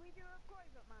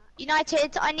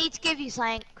 United, I need to give you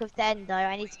something with the endo.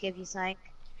 I need to give you something.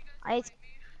 I need to,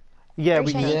 Yeah,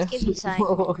 we Appreciate can. it. Yeah. Give you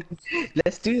something.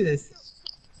 Let's do this.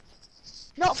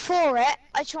 not for it.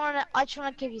 I just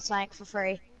wanna give you something for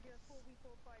free.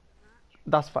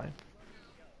 That's fine.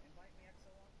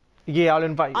 Yeah, I'll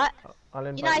invite you. I'll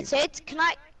invite you. United, can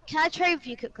I trade with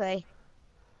you quickly?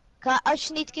 I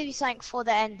just need to give you something for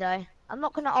the endo. I'm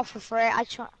not gonna offer for it.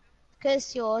 Because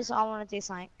it's yours. I wanna do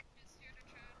something.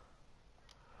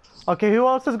 Okay, who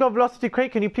else has got Velocity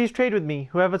Crate? Can you please trade with me?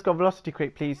 Whoever's got Velocity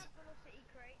Crate, please.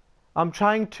 I'm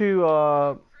trying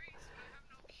to,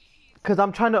 because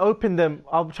I'm trying to open them.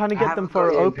 I'm trying to get them for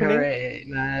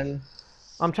opening. Man.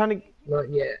 I'm trying to, Not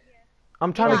yet.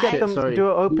 I'm trying to get them to do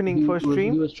an opening for a Who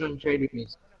stream. was trying to trade with me?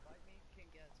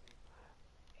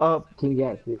 King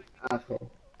Gatsby. Okay.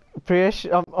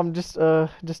 Priyesh, I'm just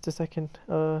a second.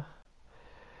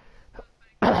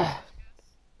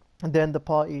 Then the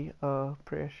party,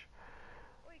 Priyesh.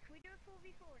 Wait, can we do a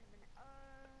 4v4 in a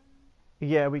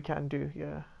minute? Yeah, we can do,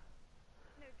 yeah.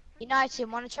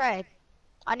 United, wanna trade?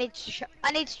 I need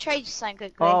to trade you something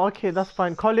quickly. Oh, okay, that's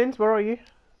fine. Collins, where are you?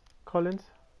 Collins,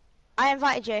 I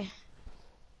invited you.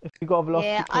 if you got a Velocity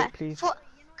Yeah, Crate, please.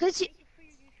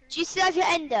 Do you still have your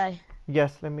endo?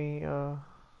 Yes, let me, I'm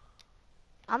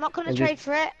not gonna And trade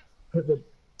for it. Put the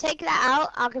Take that out.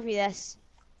 I'll give you this.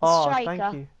 Oh, Striker.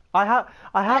 thank you. I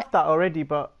have that already,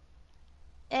 but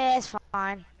Yeah, it's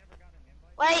fine.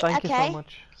 Wait, thank you okay. so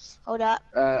much. Hold up.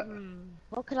 uh,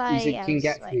 What could I is it King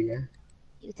else? Gatsby? Wait, Yeah.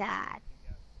 you dad.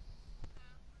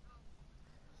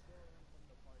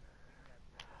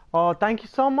 Oh, thank you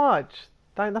so much.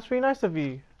 That's really nice of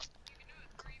you.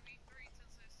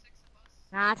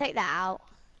 Nah, take that out.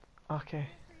 Okay.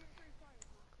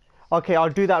 Okay, I'll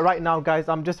do that right now, guys.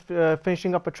 I'm just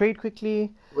finishing up a trade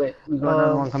quickly. Wait, we've got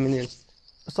another one coming in.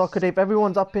 Soccer Dave,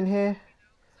 everyone's up in here.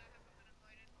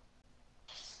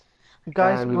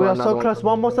 Guys, And we we got are another so one close. coming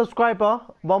One in. more subscriber.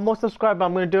 One more subscriber.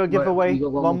 I'm gonna do a giveaway. we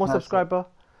got one One more more person. subscriber.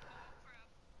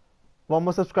 One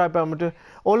more subscriber. I'm gonna do.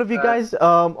 All of you guys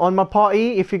on my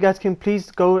party, if you guys can please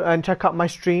go and check out my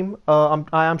stream.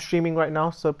 I am streaming right now,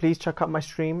 so please check out my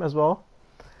stream as well.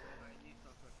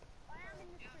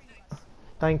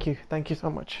 Thank you. Thank you so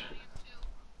much.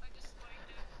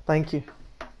 Thank you.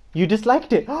 You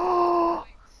disliked it.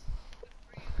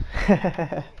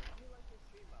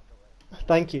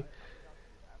 Thank you.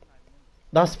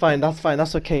 That's fine. That's fine.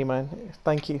 That's okay, man.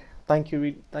 Thank you. Thank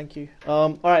you. Thank you.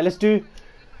 All right. Let's do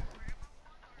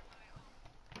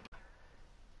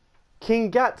King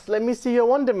Gats. Let me see your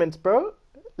wonderments, bro.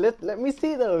 Let me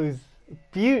see those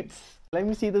buttes. Let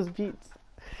me see those buttes.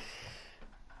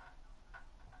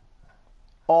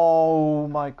 Oh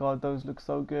my god, those look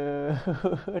so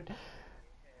good.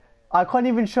 I can't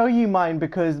even show you mine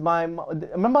because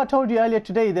remember I told you earlier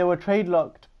today they were trade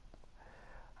locked.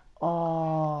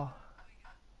 Oh.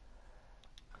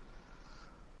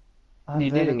 And You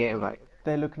didn't get invited.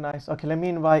 they look nice. Okay, let me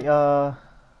invite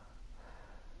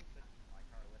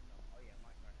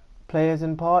players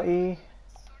in party.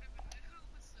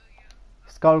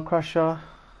 Skull Crusher.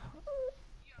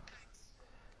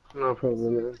 No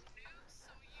problem. Man.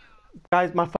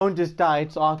 Guys, my phone just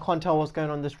died, so I can't tell what's going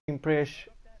on the stream. Priyesh,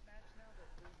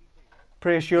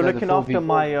 you're Yeah, the looking after 4v4.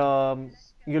 my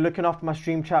you're looking after my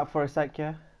stream chat for a sec,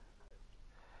 yeah?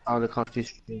 Oh, the coffee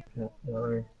stream. No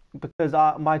worry. Because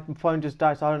my phone just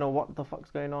died, so I don't know what the fuck's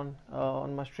going on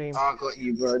my stream. I got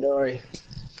you, bro. Don't worry.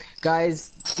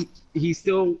 Guys,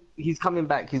 he's coming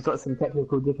back. He's got some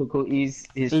technical difficulties.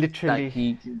 His like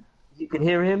Literally. you can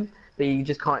hear him, but you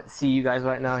just can't see you guys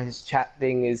right now. His chat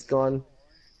thing is gone.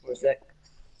 For a sec.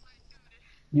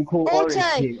 You call Auto.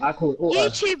 orange team. I call auto.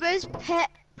 YouTubers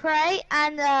pray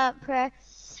and pray.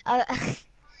 Uh,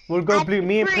 We'll go and blue.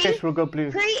 Me and Pre- Prish will go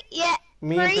blue. yeah.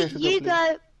 Me and Pre, Prish will go you blue.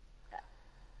 go.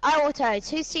 I auto.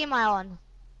 Whose team am I on?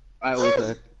 I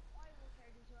auto.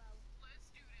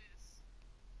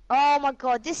 Oh my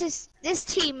god, this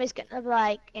team is gonna be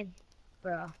like in,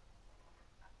 bro.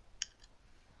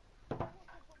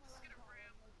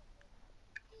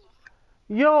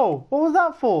 Yo, what was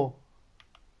that for?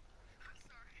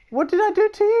 What did I do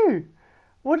to you?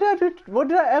 What did I do? What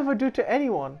did I ever do to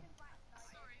anyone?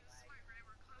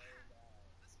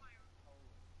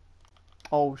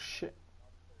 Oh shit.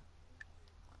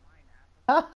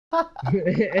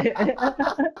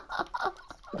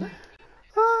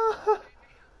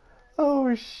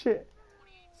 Oh shit.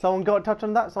 Someone got a touch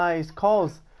on that. Nice.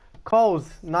 Calls.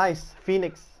 Nice.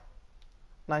 Phoenix.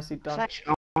 Nicely done. I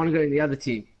want to go in the other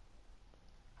team.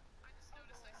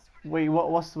 Wait,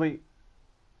 wait.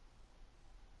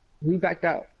 We backed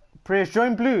out. Prish,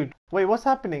 join blue. Wait, what's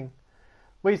happening?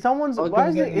 Wait, someone's. I was Why gonna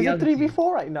is go it? in the Is it other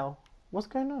 3v4 right now? What's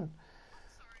going on?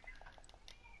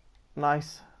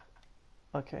 Nice.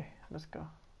 Okay, let's go.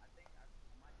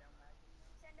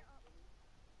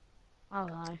 Oh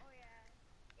no.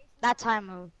 That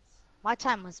time, my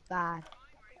time was bad.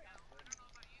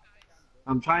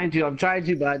 I'm trying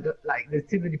to, but like there's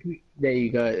too many people. There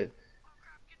you go.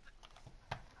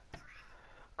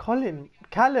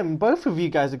 Callum, both of you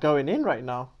guys are going in right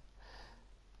now.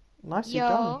 Nicely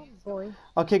done. Yo, boy.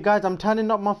 Okay, guys, I'm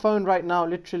turning up my phone right now.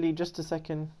 Literally, just a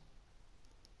second.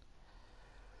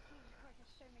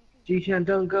 Jishan,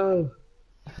 don't go.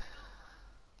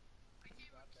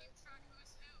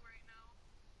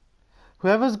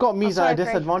 Whoever's got me is at a sorry, Craig.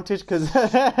 disadvantage because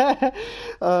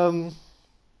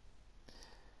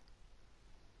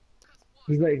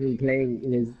He's not even playing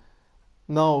in his.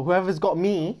 no, whoever's got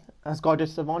me has got a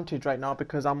disadvantage right now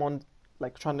because I'm on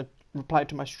like trying to reply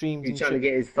to my streams He's and trying to shit.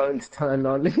 get his phone to turn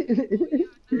on.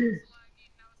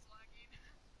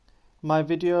 My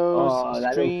videos, Oh, that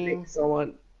little stream, flick,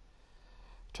 someone.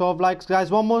 12 likes,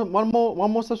 guys. One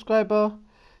more subscriber.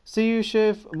 See you,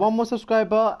 Shiv. One more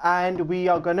subscriber, and we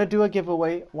are gonna do a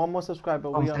giveaway. One more subscriber.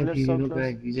 Oh, We are thank you. so You're not close.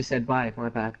 going. You just said bye. My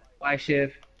bad. Bye,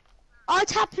 Shiv. I'd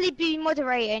happily be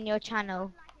moderating your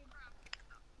channel.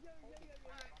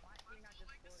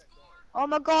 Oh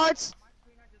my god.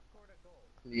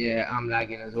 Yeah, I'm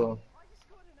lagging as well.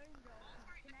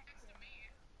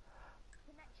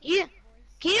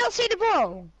 Can you not see the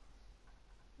ball?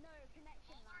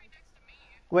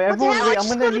 Wait, What the everyone, hell? wait. I I'm just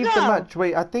gonna got a leave the goal. match.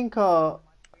 Wait, I think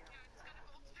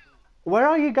where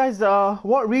are you guys?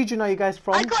 What region are you guys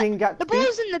from? I got King the Gatsby?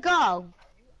 ball's in the goal.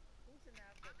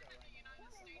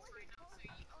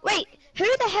 Wait, who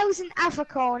the hell's in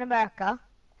Africa or in America?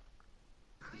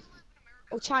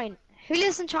 Or China? Who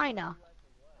lives in China?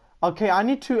 Okay, I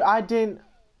need to add in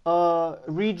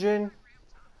region.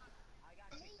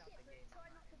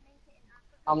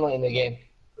 I'm not in the game.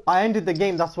 I ended the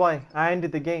game. That's why I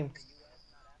ended the game.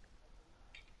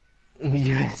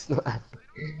 US, not.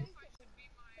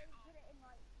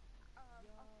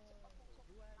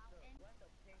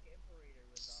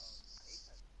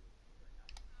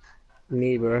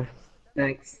 Me, bro.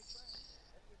 Thanks.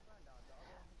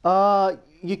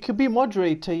 You could be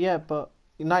moderator, yeah, but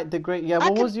Night the Great. Yeah, I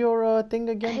what can- was your thing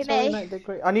again? Hey, Sorry, me. Night the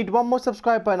Great. I need one more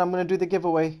subscriber, and I'm gonna do the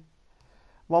giveaway.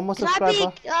 One more Can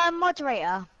subscriber. I be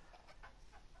moderator?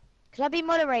 Can I be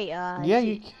moderator? Yeah,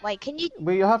 you. Wait, can you?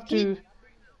 But you have Can you- to.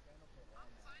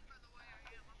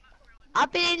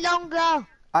 I've been in longer.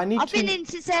 I need I've to. been in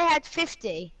since I had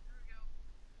 50.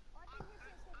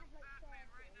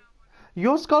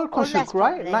 You're Skull Or Crusher, less,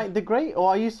 right? probably. Night the Great, or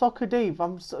are you Soccer Dave?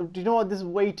 Do you know what? There's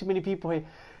way too many people here.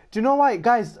 Do you know why,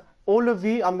 guys? All of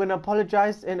you, I'm gonna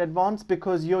apologize in advance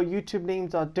because your YouTube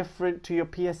names are different to your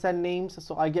PSN names,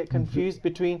 so I get confused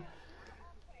between.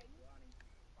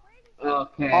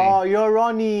 Okay. Oh, you're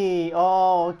Ronnie.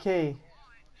 Oh, okay.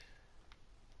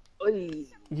 Oi.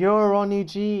 You're Ronnie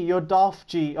G. You're Darth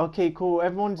G. Okay, cool.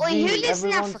 Everyone's Wait, G. who lives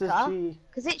in Everyone's Africa? G.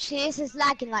 Because literally this is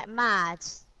lagging like mad.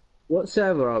 What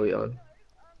server are we on?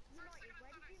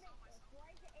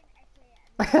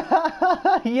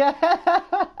 Yeah.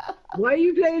 Why are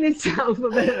you playing in South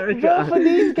America? Go for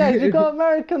these guys. You got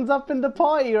Americans up in the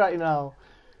party right now.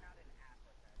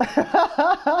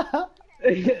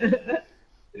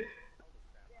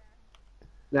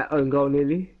 That own goal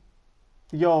nearly.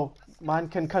 Yo, man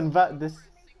can convert this.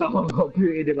 Someone got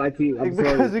booted in my team. I'm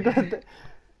Because sorry. we got the...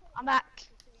 I'm back.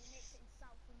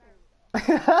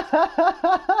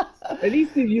 At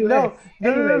least the US. No,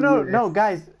 no, no, no, Anyway, no, US. no,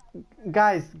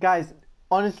 guys.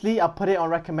 Honestly, I put it on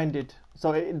recommended,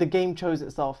 so the game chose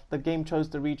itself. The game chose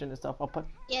the region itself. I'll put.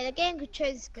 Yeah, the game could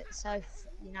choose South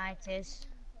United.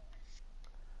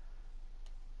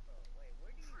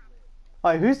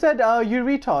 Alright, who said you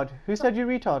retard? Who said you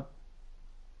retard?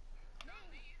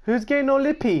 Who's getting no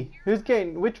lippy? Who's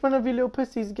getting? Which one of you little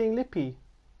pussies getting lippy?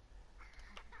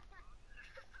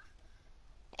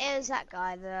 It was that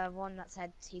guy, the one that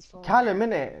said he's from Callum,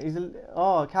 America. innit?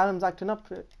 Oh, Callum's acting up.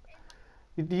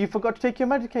 You forgot to take your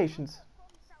medications.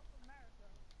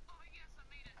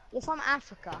 You're from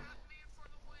Africa.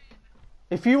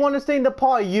 If you want to stay in the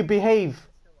party, you behave.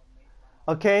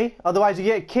 Okay? Otherwise, you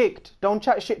get kicked. Don't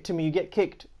chat shit to me. You get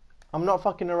kicked. I'm not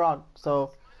fucking around.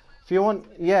 So, if you want,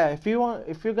 yeah, if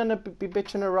you're gonna be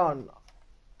bitching around,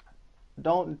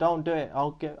 don't do it.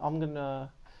 I'm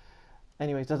gonna.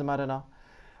 Anyways, doesn't matter now.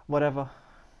 Whatever.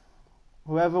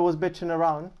 Whoever was bitching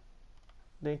around,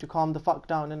 they need to calm the fuck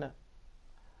down, innit?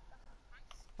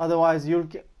 Otherwise, you'll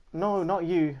get. No, not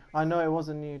you. I know it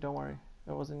wasn't you. Don't worry.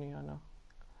 It wasn't you. I know.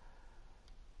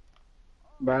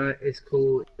 But it's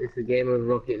cool. It's a game of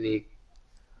Rocket League.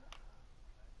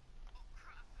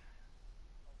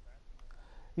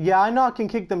 Yeah, I know I can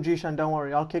kick them, Jishan. Don't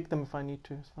worry. I'll kick them if I need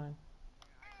to. It's fine.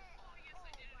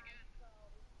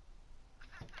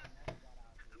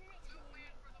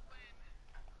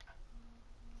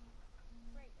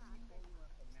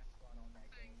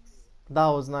 That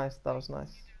was nice. That was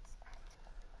nice.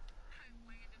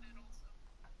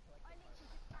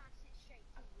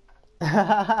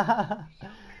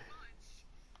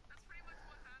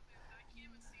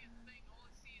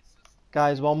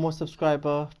 Guys, one more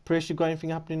subscriber. Prish, you got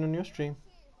anything happening on your stream?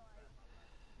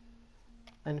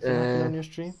 Anything happening on your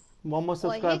stream? One more Boy, who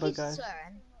subscriber, keeps guys.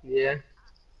 swearing? Yeah.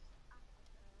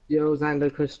 Yo,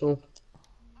 Xander Crystal.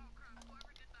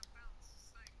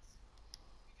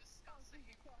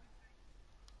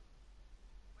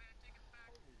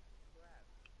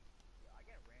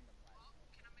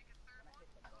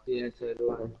 Yeah, so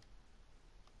do I.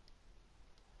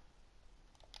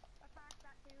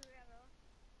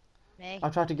 Me. I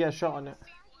tried to get a shot on it.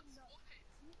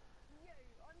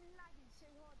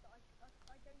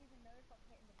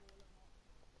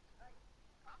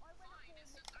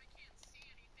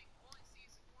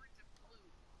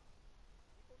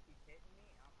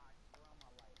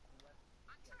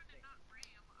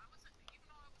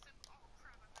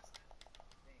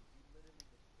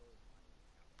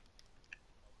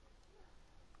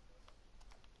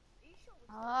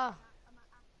 Oh,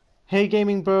 Hey,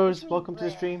 gaming bros, me welcome to the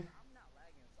bleh. stream.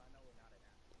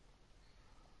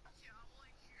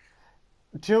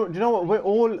 Do you know what?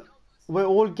 We're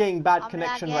all getting bad I'm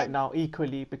connection right lagging. now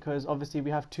equally because obviously we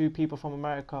have two people from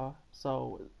America,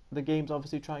 so the game's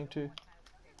obviously trying to.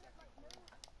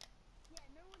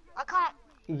 I can't.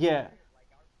 Yeah.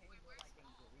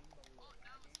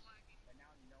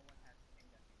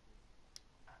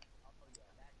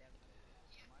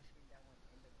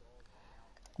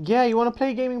 Yeah, you want to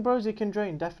play gaming bros? You can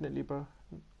join, definitely, bro.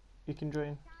 You can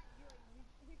join.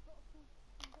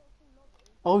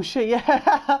 Oh shit,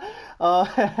 yeah.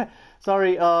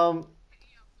 Sorry. When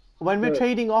we're Look,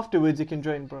 trading afterwards, you can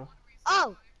join, bro.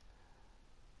 Oh,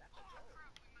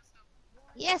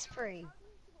 yes, Pre.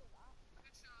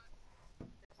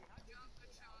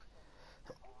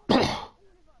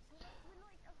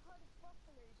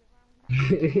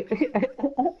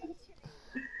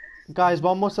 Guys,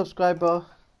 one more subscriber,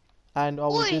 and I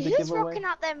will do Oi, the who's giveaway. rocking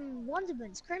out them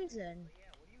Wonderments Crimson?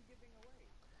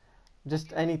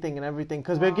 Just anything and everything,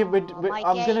 because we're My game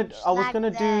I was gonna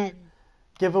lagged do then.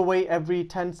 giveaway every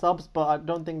 10 subs, but I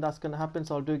don't think that's gonna happen.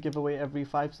 So I'll do giveaway every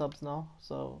 5 subs now.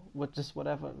 So with just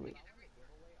whatever. No,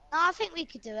 I think we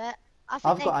could do it. I think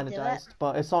I've they got could do it. energized,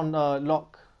 but it's on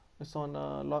lock. It's on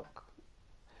lock.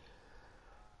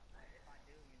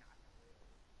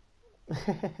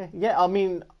 Yeah, I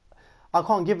mean, I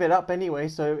can't give it up anyway,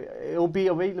 so it'll be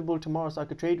available tomorrow, so I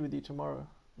could trade with you tomorrow.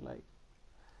 Like,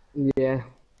 yeah.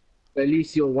 At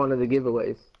least you're one of the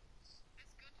giveaways.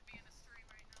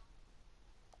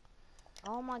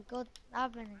 Oh my god,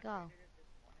 I'm gonna go.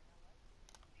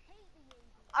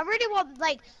 I really want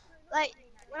like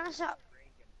when I start.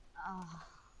 Oh,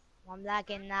 I'm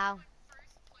lagging now.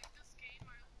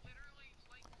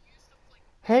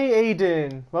 hey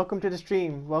Aiden, welcome to the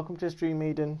stream. Welcome to the stream,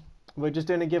 Aiden. We're just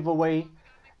doing a giveaway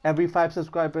every 5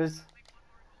 subscribers.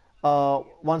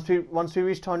 Once we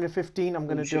reach 215, I'm Oh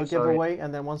gonna do a shit, sorry. giveaway,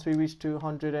 and then once we reach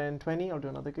 220, I'll do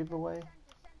another giveaway.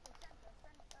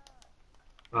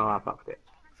 Oh, I fucked it.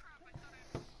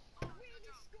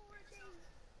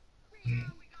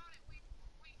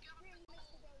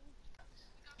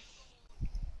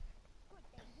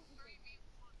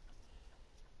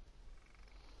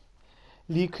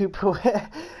 Lee Cooper.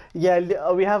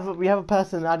 Yeah, we have a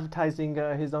person advertising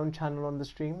his own channel on the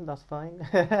stream. That's fine.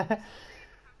 Yeah, come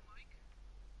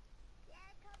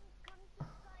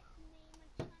subscribe to me,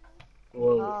 my channel.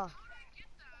 Whoa. Oh,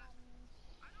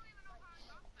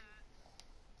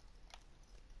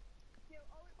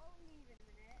 I'll leave in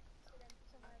a minute, so then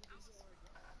someone else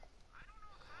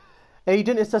can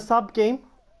join. Aiden, it's a sub game.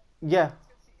 Yeah,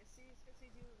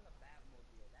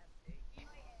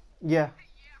 yeah,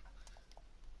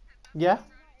 yeah. Invited, I'm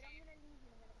gonna leave in a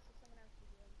minute so someone else can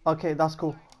join. Okay, that's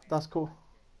cool. That's cool.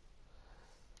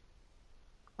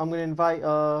 I'm gonna invite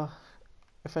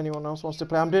if anyone else wants to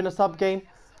play. I'm doing a sub game.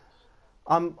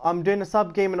 I'm doing a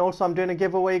sub game and also I'm doing a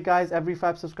giveaway, guys. Every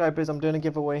 5 subscribers, I'm doing a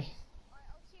giveaway. Alright,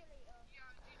 I'll see you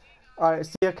later. All right,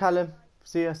 see ya, Callum.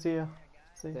 See ya, see ya.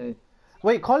 See ya. Okay.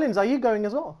 Wait, Collins, are you going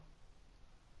as well?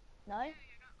 no.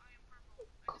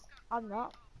 I'm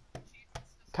not.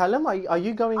 Callum, are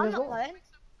you going I'm as not well? going.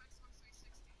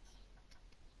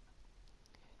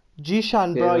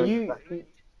 Jishan, Yeah, bro, no,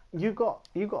 you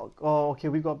got. Oh, okay,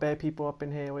 we got bare people up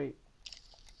in here. Wait.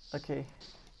 Okay.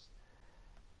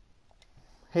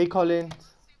 Hey, Collins.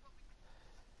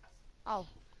 Oh.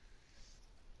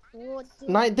 What do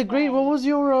Night the Great, what play? was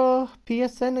your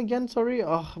PSN again? Sorry.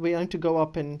 Oh, wait, I need to go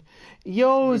up and.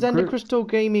 Yo, the Xender group. Crystal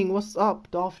Gaming, what's up?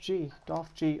 Darth G.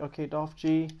 Darth G. Okay, Darth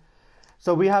G.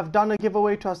 So we have done a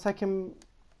giveaway to our second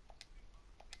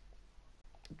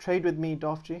trade with me,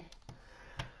 Darth G.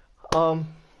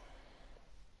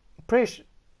 Prish,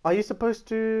 are you supposed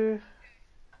to?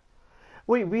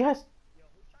 Wait, we have.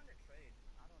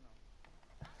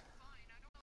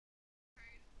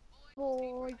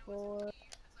 Boy.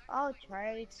 I'll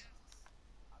trade.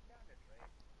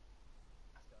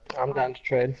 I'm down to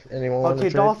trade. Anyone want to Okay,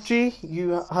 trade? Darth G,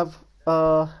 you have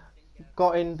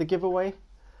gotten the giveaway. What do you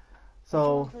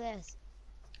So want for this?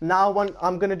 now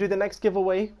I'm gonna do the next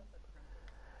giveaway,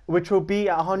 which will be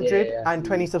at Yeah,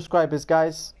 120 subscribers,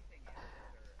 guys.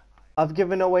 I've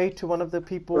given away to one of the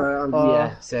people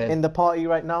yeah, same. in the party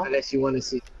right now. Unless you want to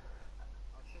see.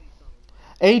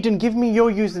 Aiden, give me your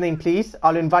username, please.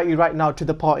 I'll invite you right now to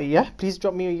the party, yeah? Please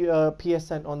drop me a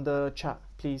PSN on the chat,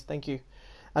 please. Thank you.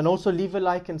 And also leave a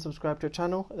like and subscribe to our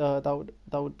channel.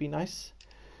 That would be nice.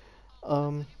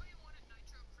 Um,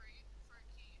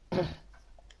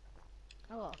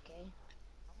 Oh, okay.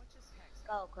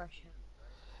 Skull Crusher.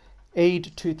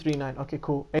 Aid239. Okay,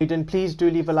 cool. Aiden, please do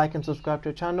leave a like and subscribe to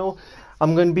our channel.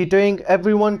 I'm going to be doing,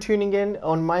 everyone tuning in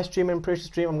on my stream and Precious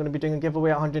stream, I'm going to be doing a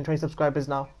giveaway at 120 subscribers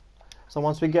now. So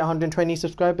once we get 120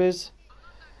 subscribers,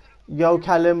 yo,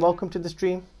 Callum, welcome to the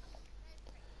stream.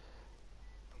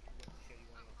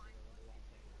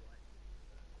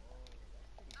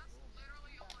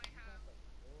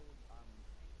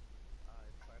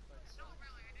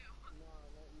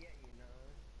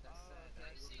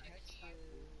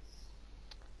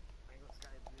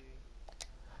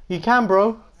 You can,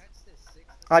 bro.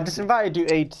 I just invited you,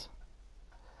 Aid.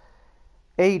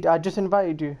 Aid, I just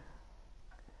invited you.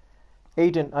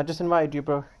 Aiden, I just invited you,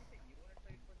 bro.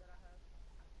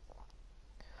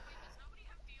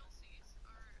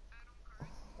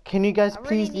 Can you guys I really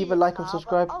please leave need a a like and car, but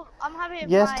subscribe? oh, I'm having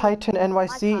Yes, my Titan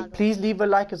NYC, car please going. leave a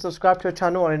like and subscribe to our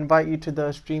channel. I'll invite you to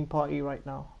the stream party right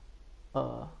now.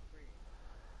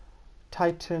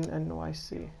 Titan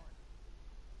NYC.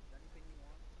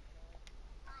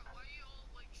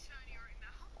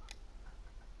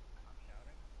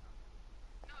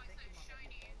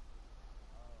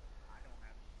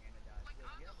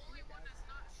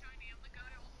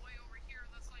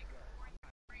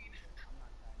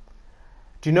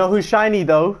 Do you know who's shiny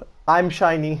though? I'm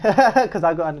shiny because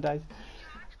I got anodized.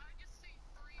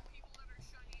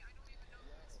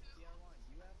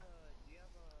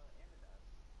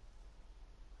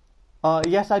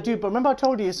 Yes, I do. But remember, I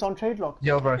told you it's on trade lock.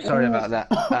 Yo, bro, sorry Ooh, about that.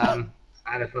 I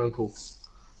had a phone call.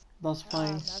 that's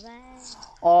fine. Oh, bye-bye.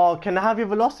 Oh, can I have your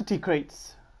velocity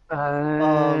crates?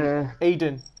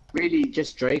 Aiden. Really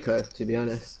just Draco, to be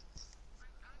honest.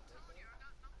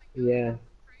 Yeah.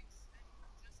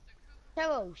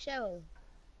 Show.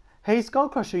 Hey,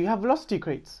 Skullcrusher, you have velocity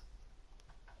crates.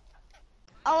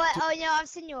 Oh, wait, oh, no, I've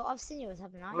seen yours,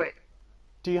 haven't I? Wait,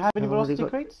 Do you have any I've already velocity got.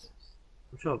 crates?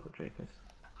 I'm sure I've got Dracos.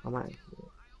 I might.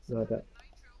 No, I don't.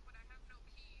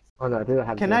 Oh no, I do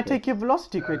have Can I Dracos. take your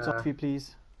velocity crates off you,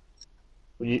 please?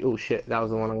 Would you, oh shit, that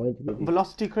was the one I wanted to give you.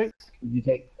 Velocity crates? Would you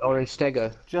take Orange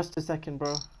Stego? Just a second,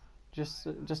 bro. Just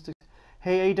a...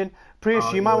 Hey, Aiden. Prish, Oh,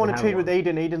 you you might want already to have trade with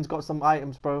one. Aiden. Aiden's got some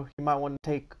items, bro. You might want to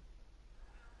take.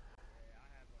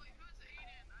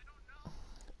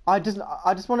 I just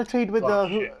want to trade with Oh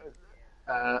who? shit.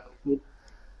 Would,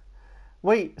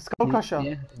 Wait, Skullcrusher.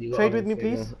 yeah, you got Trade with Orange me, Stego.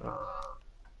 please.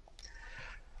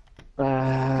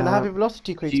 Can I have Uh, your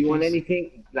velocity do crates, you want please?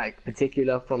 anything like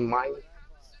particular from mine?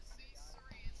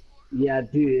 Yeah, I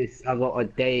do. I got a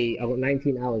day. I got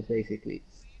 19 hours basically.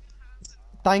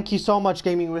 Thank you so much,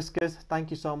 Gaming Whiskers.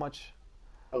 Thank you so much.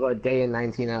 I got a day and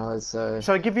 19 hours. So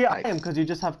Shall I give you an like item because you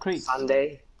just have crates?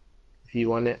 Sunday, if you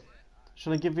want it.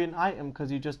 Shall I give you an item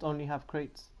because you just only have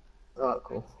crates? Oh,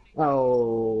 cool.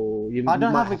 Oh, I you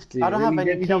don't might have have I to. don't have any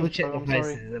Let me double keys, check bro. the I'm sorry.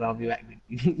 prices and I'll be back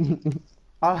with you.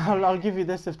 I'll I'll give you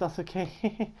this if that's okay.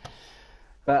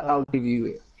 But uh, I'll give you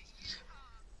it.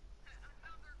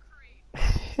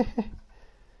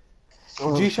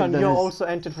 Oh, for Jishan, you're those. also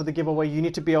entered for the giveaway. You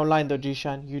need to be online though,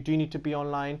 Jishan. You do need to be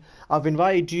online. I've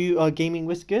invited you, Gaming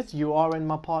Whiskers. You are in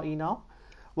my party now.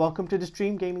 Welcome to the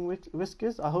stream, Gaming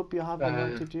Whiskers. I hope you have Uh,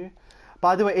 invited you.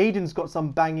 By the way, Aiden's got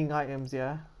some banging items,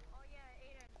 yeah?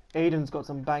 Aiden's got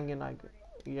some banging items.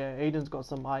 Yeah, Aiden's got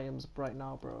some items right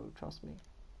now, bro. Trust me.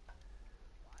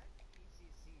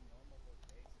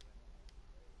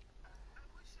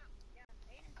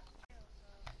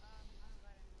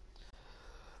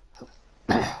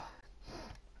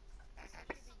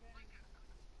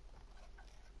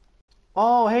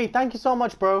 Oh, hey, thank you so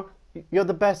much, bro. You're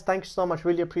the best. Thank you so much.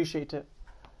 Really appreciate it.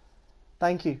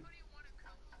 Thank you.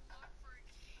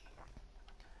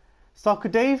 Soccer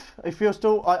Dave, if you're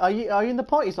still, are you in the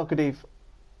party, Soccer Dave?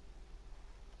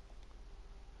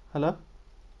 Hello?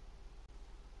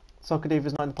 Soccer Dave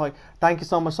is not in the party. Thank you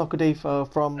so much, Soccer Dave,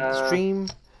 from the uh, stream.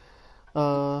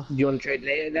 do you want to trade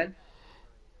later then?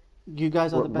 You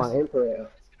guys are the What, my best. Imperator?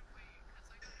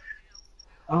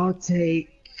 I'll take.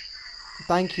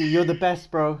 Thank you. You're the best,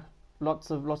 bro.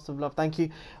 Lots of love. Thank you.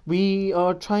 We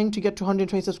are trying to get to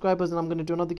 120 subscribers, and I'm gonna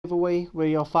do another giveaway.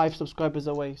 We are 5 subscribers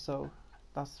away, so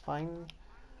that's fine.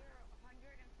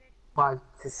 5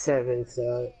 to 7,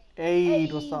 so.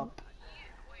 Aid, what's Hey, up?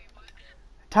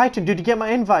 Titan, did you get my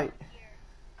invite?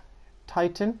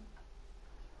 Titan?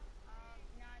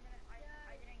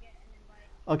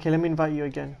 Okay, let me invite you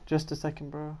again. Just a second,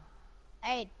 bro.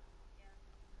 hey,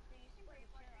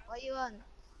 what you on?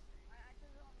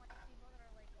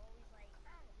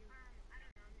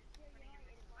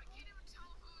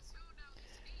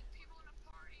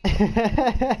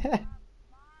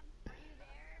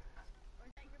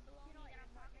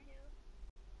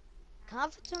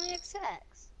 Can't for 20XX.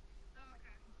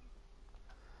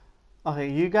 Okay,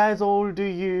 you guys all do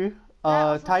you. No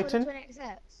offer for the Titan?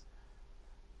 20XX.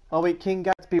 Oh wait, King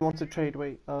Gatsby wants to trade.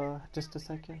 Wait, just a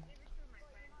second.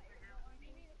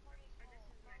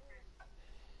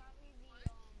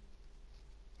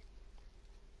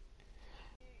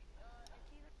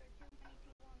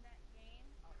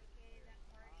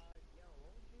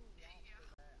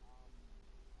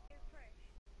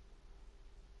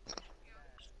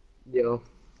 Yo.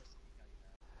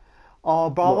 Oh,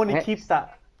 bro, I What, want to keep X?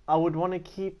 that. I would want to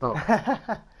keep. Oh.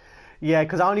 Yeah,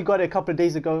 because I only got it a couple of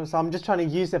days ago, so I'm just trying to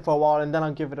use it for a while and then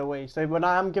I'll give it away. So when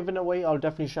I am giving it away, I'll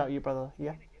definitely shout you, brother.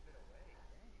 Yeah.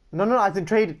 No, no, as in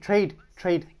trade.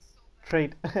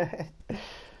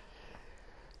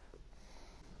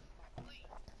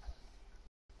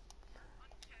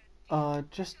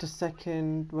 Just a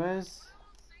second. Where's?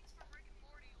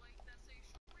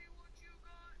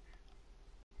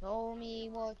 Show me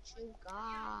what you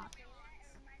got.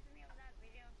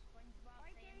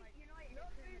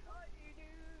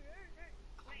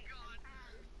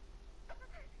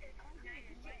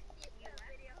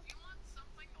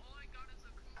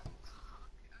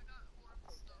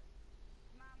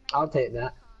 I'll take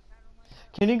that.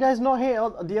 Can you guys not hear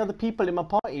the other people in my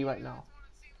party right now?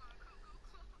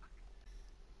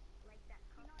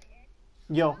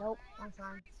 Yo. Nope, I'm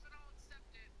fine.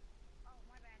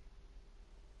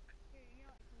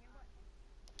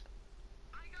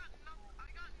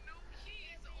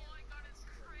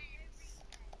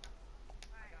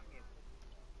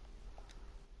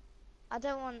 I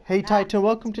don't want Hey that. Titan,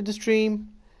 welcome to the stream.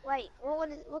 Wait,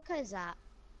 what colour is that?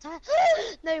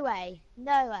 No way.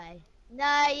 No way.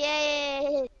 No,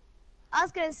 yeah. I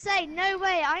was gonna say, no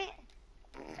way.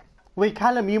 Wait,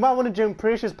 Callum, you might want to join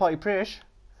Prish's party, Prish.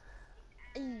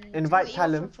 So Invite what are you offering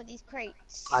Callum. for these I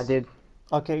crates? did.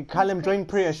 Okay, These Callum, join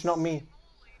Prish, not crates. me.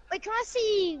 Wait, can I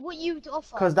see what you'd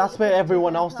offer? Because What that's where you're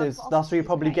everyone gonna else put is. offer That's for where you these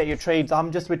probably get your crates? trades.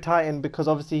 I'm just with Titan because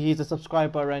obviously he's a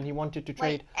subscriber and he wanted to Wait,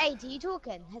 trade. Aid, are you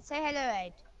talking? Say hello,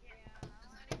 Aid.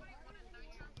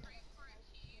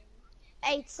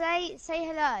 Aid, say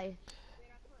hello.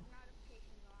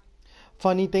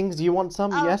 Funny things, you want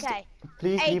some? Oh, Yes. okay.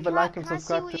 Please Aid, leave a like and can I see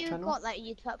subscribe what to the you've channel. got that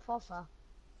you'd put for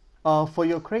offer? For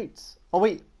your crates. Oh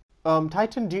wait,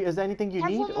 Titan, is there anything you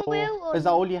Have need one more or wheel or is that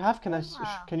all you have? Can you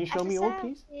at show for me all, sale?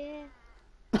 please? Yeah.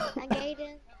 And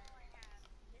Gaiden.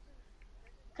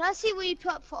 Can I see what you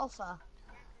put up for offer?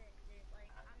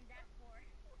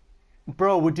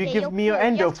 Bro, would you Yeah, give you're me your poor. You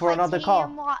endo have for another car?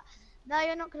 titanium what? No,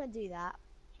 you're not gonna do that.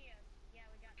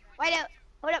 Wait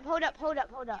up. Hold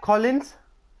up. Collins?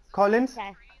 Collins?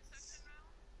 Okay.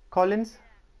 Collins?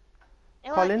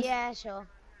 You know what? Collins? Yeah, sure.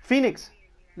 Phoenix,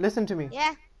 listen to me.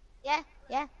 Yeah.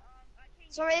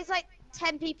 Sorry, there's like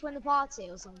 10 people in the party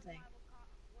or something.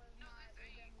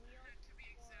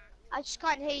 I just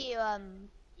can't hear you,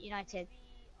 United.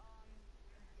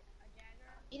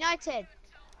 United.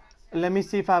 Let me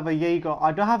see if I have a Jaeger.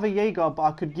 I don't have a Jaeger, but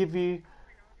I could give you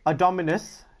a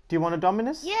Dominus. Do you want a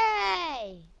Dominus?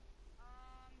 Yay!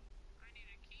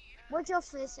 What'd your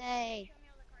offer say?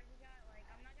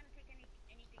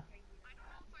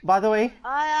 By the way,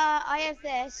 I have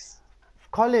this.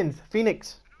 Collins,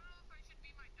 Phoenix.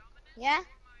 Yeah?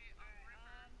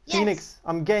 Phoenix,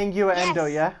 I'm getting you an Yes. endo,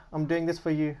 yeah? I'm doing this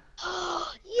for you.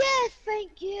 Yeah,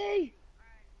 thank you.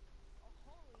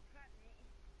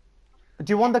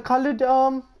 Do you want the colored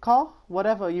car?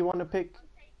 Whatever you want to pick.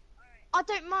 I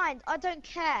don't mind. I don't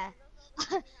care.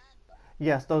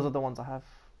 Yes, those are the ones I have.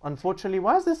 Unfortunately,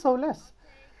 why is this so less?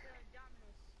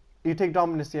 You take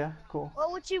Dominus, yeah? Cool.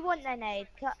 What would you want then, Abe?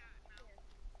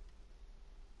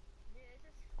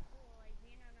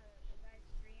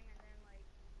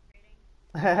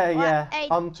 Yeah. Hey,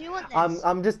 do you want this?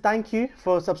 I'm just thank you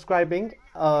for subscribing.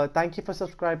 Thank you for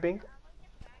subscribing.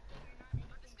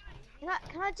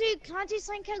 Can I do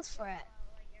something else for it?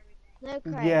 No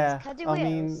crates. Yeah, Can I do I wheels?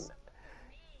 mean,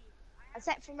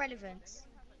 Except from relevance.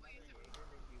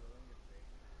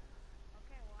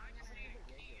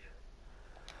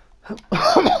 Can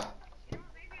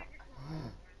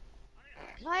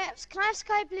I have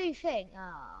sky blue thing?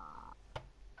 Ah.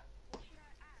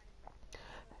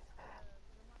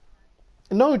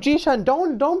 no, Jishan,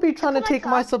 don't be trying to at my take my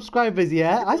car. subscribers,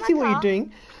 yeah? Look I at my see what you're car.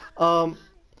 doing.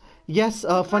 Yes, at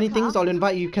my funny things, car. I'll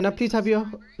invite you. Can I please have your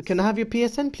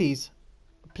PSN, please?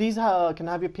 Please, can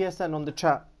I have your PSN on the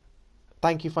chat?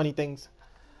 Thank you, funny things.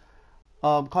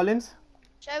 Collins?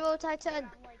 Show all Titan.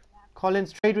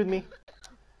 Collins, trade with me.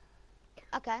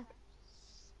 Okay.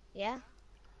 Yeah.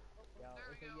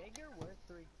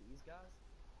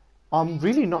 I'm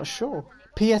really not sure.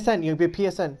 PSN, you'll be a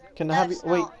PSN. Can I No, have you? it's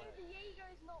Wait, not.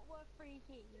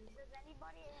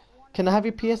 can I have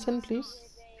your PSN, please?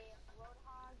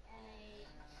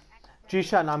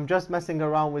 Jishan, I'm just messing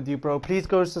around with you, bro. Please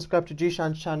go subscribe to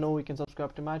Jishan's channel. You can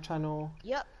subscribe to my channel.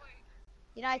 Yep.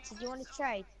 United, you want to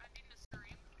trade?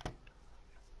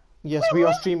 Yes, we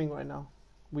are streaming right now.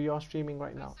 We are streaming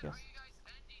right now, yes.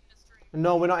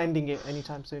 No, we're not ending it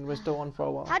anytime soon. We're still on for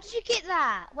a while. How did you get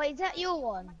that? Wait, is that your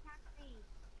one?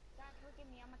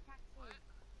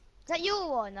 Is that your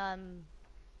one?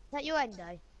 Is that your endo?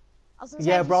 I was gonna say,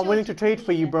 Yeah, if bro, it's I'm willing yours, to you can trade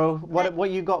for keep you, it. bro.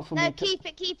 What you got for No, me? keep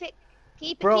it. Keep it.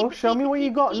 Bro, keep it, show keep me it, what you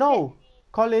keep got. it, No,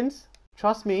 Collins,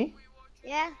 trust me.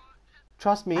 Yeah.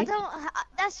 Trust I me. don't.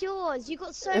 That's yours. You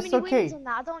got so It's many wins okay. on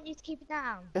that. I don't want you to keep it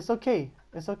down. It's okay.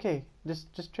 It's okay.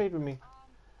 Just trade with me.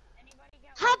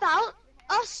 How about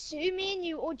us two, me and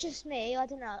you, or just me? I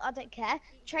don't know. I don't care.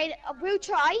 Trade. We'll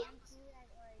try.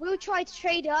 We'll try to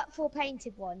trade up for a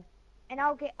painted one, and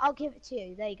I'll give it to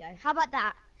you. There you go. How about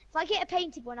that? If I get a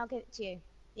painted one, I'll give it to you.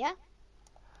 Yeah.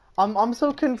 I'm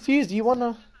so confused. You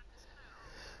wanna?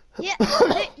 Yeah.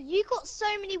 You got so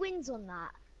many wins on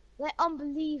that. They're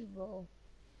unbelievable.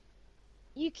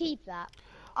 You keep that.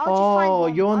 I'll just find Oh,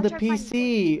 one. you're on I'll the try to find one.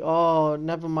 PC. Oh,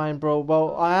 never mind, bro.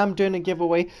 Well, I am doing a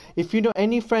giveaway. If you know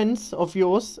any friends of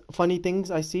yours, funny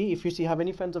things I see. If you have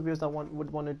any friends of yours that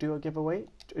would want to do a giveaway,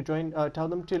 join. Tell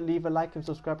them to leave a like and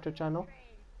subscribe to the channel.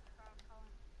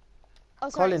 Oh,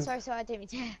 sorry, Collins. sorry, I didn't mean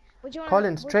to. Would you want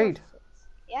Collins, trade.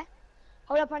 Yeah?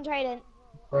 Hold up, I'm trading.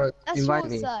 Alright, That's invite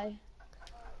yours, me. though.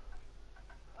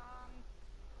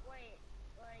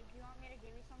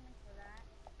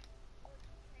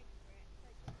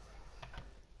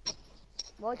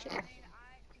 What you...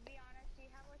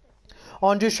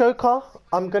 On your show car,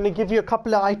 I'm gonna give you a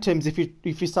couple of items if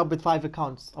you sub with 5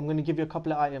 accounts. I'm gonna give you a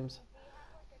couple of items.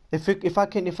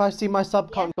 If I see my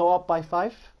sub count go up by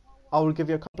 5, I will give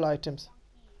you a couple of items.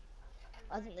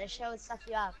 I think the show would stuff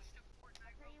you up.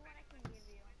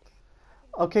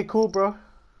 Okay, cool, bro.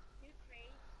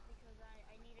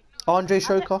 Andre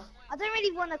Shoka. I don't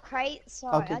really want a crate,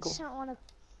 sorry. Okay, I cool. just don't want a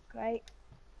crate.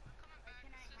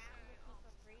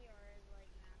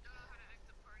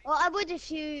 Well, I would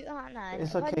if you... Oh, no.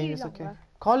 It's if I okay, knew it's okay. longer.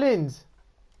 Collins.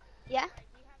 Yeah?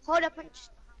 Hold up and...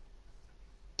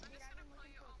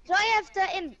 Do I have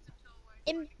the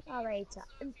Imperator?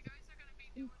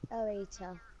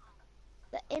 Imperator.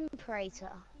 The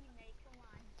Imperator.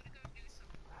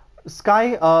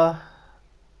 Sky,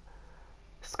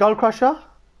 Skull Crusher,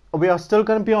 we are still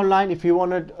going to be online. If you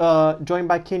want to join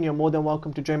back in, you're more than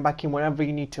welcome to join back in whenever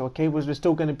you need to, okay? We're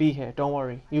still going to be here. Don't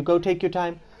worry. You go take your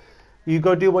time. You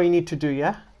go do what you need to do,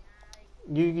 yeah?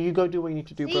 You go do what you need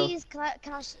to do, bro. Please, can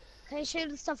I show you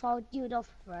the stuff you would offer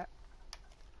for it?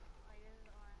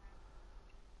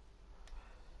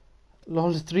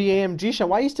 Lol, 3 a.m. Jishan,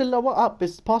 why are you still up?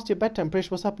 It's past your bedtime, Prish.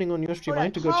 What's happening on your stream? I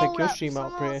need to go check your stream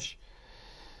out, Prish.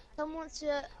 Someone wants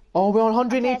to. Oh, we're on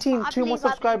Okay, 118. I Two more believe you,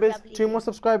 subscribers. I believe Two you. more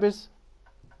subscribers.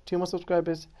 Two more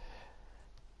subscribers.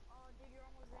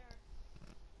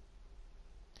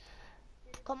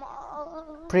 Come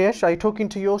on. Priyesh, are you talking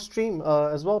to your stream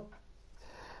as well?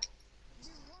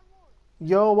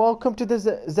 Yo, welcome to the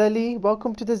Zelly.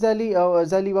 Welcome to the Zelly. Oh,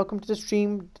 Zelly, welcome to the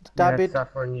stream. Yeah, David.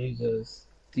 saffron users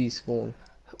despawn.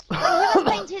 Wait, who has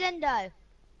painted endo?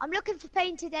 I'm looking for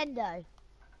painted endo.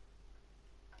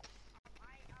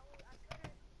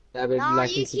 David, Nah,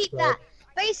 like you and keep subscribe. that.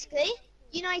 Basically,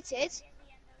 United.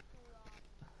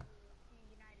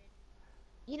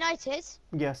 United.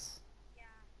 Yes.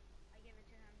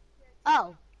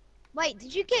 Oh, wait.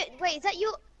 Did you get? Wait, is that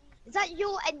your? Is that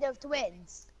your endo of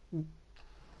twins?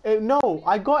 No,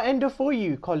 I got Ender for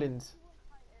you, Collins.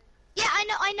 Yeah, I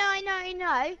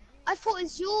know. I thought it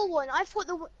was your one. I thought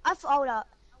hold up.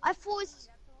 I thought it was.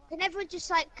 Can everyone just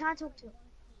like? Can I talk to him?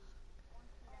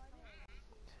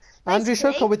 Andrew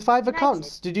Basically, Shoka with 5 United.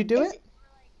 accounts. Did you do Is it?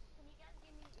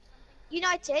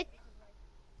 United.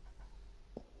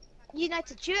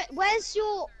 United. Where's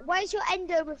your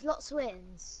endo with lots of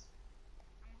wins?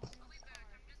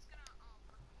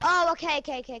 Oh, okay.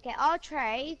 I'll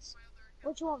trade.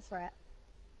 What do you want for it?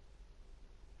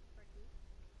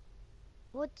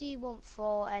 What do you want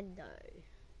for endo?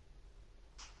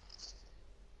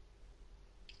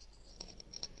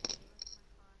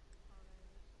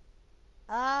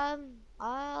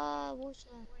 What's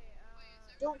that?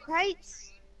 Do you want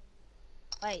crates?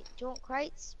 Wait, do you want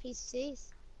crates?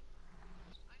 PCs?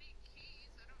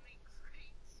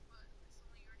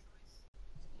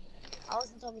 I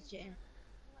wasn't talking to you.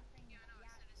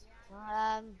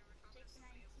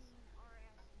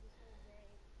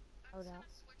 Hold up.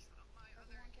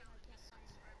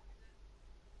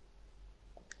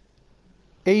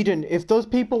 Aiden, if those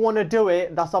people want to do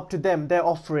it, that's up to them. They're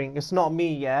offering. It's not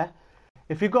me, yeah?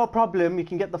 If you got a problem, you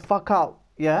can get the fuck out,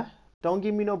 yeah? Don't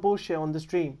give me no bullshit on the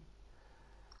stream.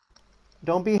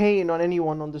 Don't be hating on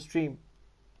anyone on the stream.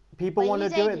 People Wait, want to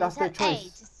who's do Aiden? it, that's Is their that Aid?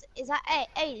 choice. Is that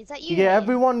Aid? Is that you? Yeah, Aid?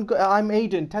 everyone, I'm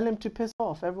Aiden. Tell him to piss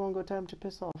off. Everyone go tell him to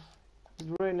piss off. He's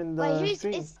ruining Wait, the who's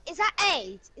stream. is that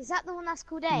Aid? Is that the one that's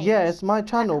called Aid? Yeah, it's my That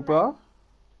channel, come in? bro.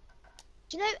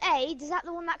 Do you know Aid? Is that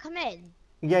the one that come in?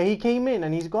 Yeah, he came in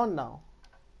and he's gone now.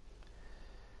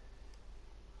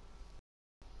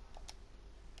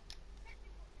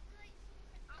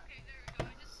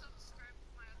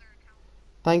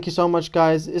 Thank you so much,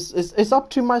 guys. It's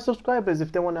up to my subscribers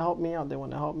if they want to help me out. They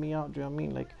want to help me out. Do you know what I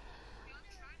mean? Like,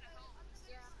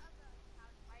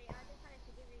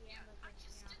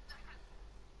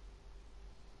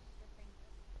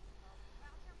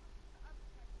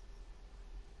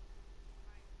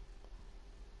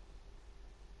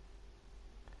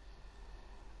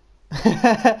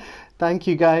 thank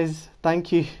you, guys.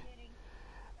 Thank you.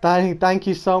 Thank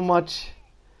you so much.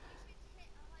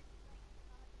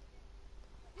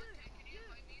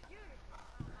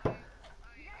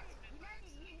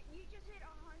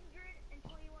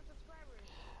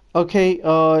 Okay,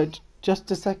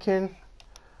 just a second.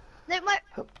 No,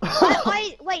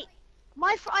 wait.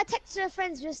 I texted her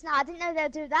friends just now. I didn't know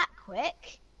they'd do that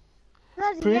quick.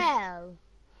 Bloody Prish? hell.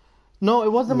 No,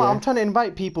 it wasn't my. Yeah. I'm trying to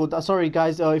invite people. Sorry,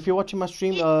 guys. If you're watching my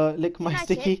stream, lick my United.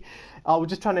 sticky. I was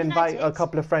just trying to invite a United.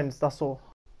 couple of friends. That's all.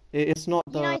 It's not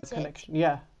the United. connection.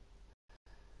 Yeah.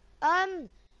 I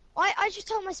just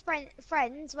told my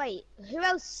friends. Wait, who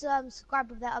else subscribed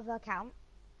with their other account?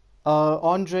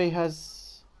 Andre has.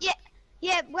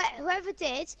 Yeah. Whoever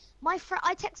did,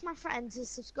 I text my friends to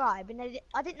subscribe, and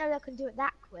I didn't know they can do it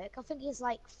that quick. I think there's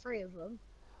like 3 of them.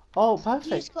 Oh, You perfect.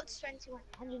 just got to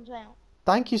 120.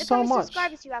 Thank you Look so how many much.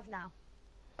 subscribers you have now.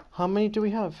 How many do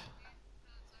we have?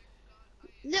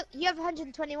 Look, you have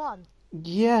 121.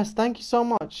 Yes, thank you so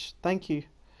much. Thank you.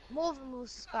 More of them will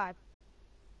subscribe.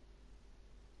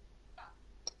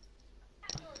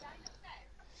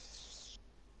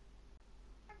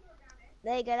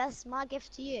 There you go, that's my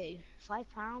gift to you.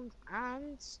 £5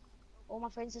 and all my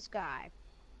friends subscribe.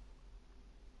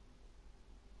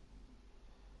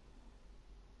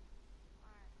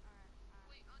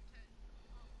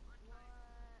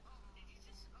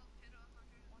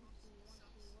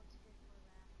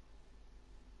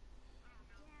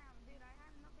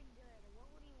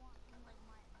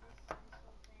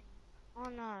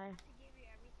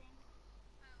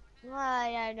 No,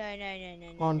 no, no, no, no, no,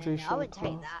 no, no, Andre no. I wouldn't take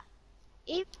Shoka. that.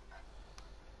 If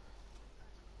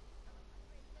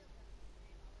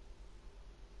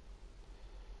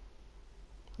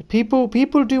People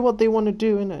do what they want to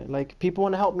do, innit? Like people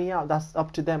want to help me out. That's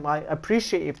up to them. I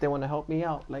appreciate if they want to help me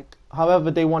out. Like however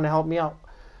they want to help me out.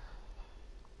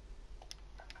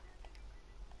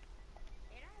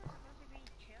 it was supposed to be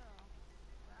chill,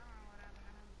 but I don't know what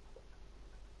happened.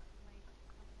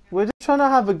 We're just trying to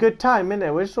have a good time,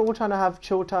 innit? We're just all trying to have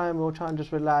chill time. We're all trying to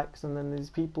just relax, and then these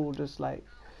people just like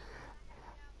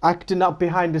acting up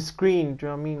behind the screen. Do you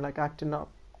know what I mean? Like acting up.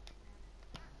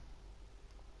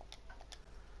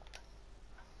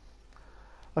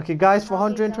 Okay, guys, for I'll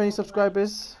give 120 them away.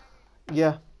 subscribers,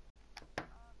 yeah, Do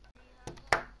you have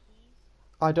keys?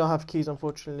 I don't have keys,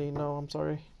 unfortunately. No, I'm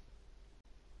sorry.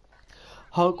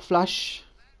 Hulk Flash.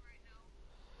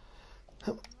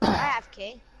 I have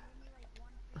key.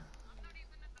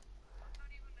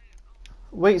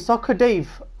 Wait, Soccer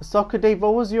Dave. Soccer Dave,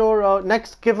 what was your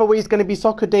next giveaway? Is going to be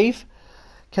Soccer Dave.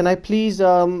 Can I please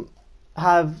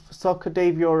have Soccer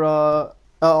Dave your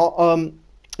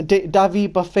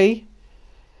Davi Buffet?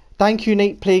 Thank you,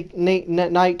 Night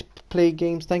Play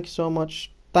Games. Thank you so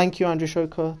much. Thank you, Andrew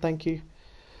Shoka. Thank you.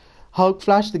 Hulk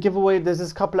Flash, the giveaway. There's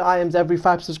this couple of items every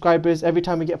 5 subscribers. Every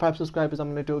time we get 5 subscribers, I'm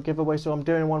gonna do a giveaway. So I'm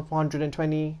doing one for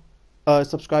 120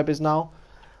 subscribers now.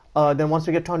 Then once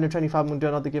we get to 125, I'm gonna do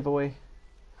another giveaway.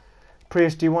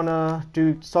 Prius, do you wanna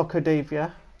do Soccer Dave? Yeah.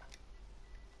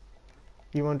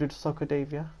 You wanna do the Soccer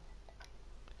Dave? Yeah.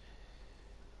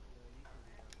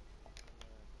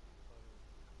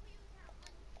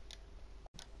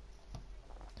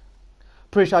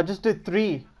 Prish, I just did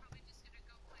 3.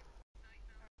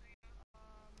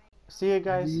 See you How do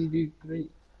guys. you do 3?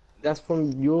 That's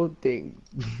from your thing.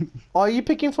 Are you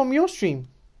picking from your stream?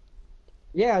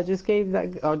 Yeah, I just gave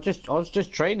that. I was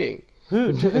just trading.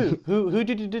 Who to who? Who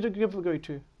did you did a giveaway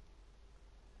to?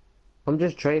 I'm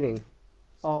just trading.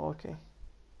 Oh, okay.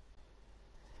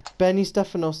 Benny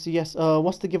Stefanos, yes.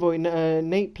 What's the giveaway?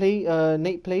 Nate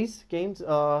plays games.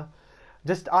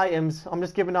 Just items. I'm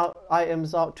just giving out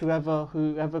items out to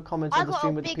whoever comments I on the got a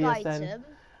stream with the big PSN. item.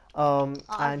 And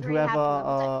I'm really whoever happy with.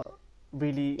 I was like,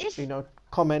 really if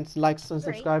comments, likes, and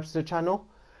free, subscribes to the channel.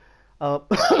 I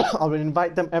will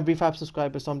invite them every 5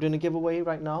 subscribers. So I'm doing a giveaway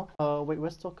right now. Wait,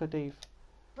 where's Soccer Dave?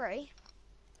 free.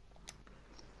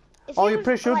 If Oh, you you're was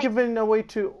Prish, you're like, giving away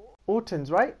to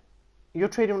Ortons, right? You're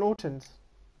trading on Ortons,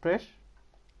 Prish?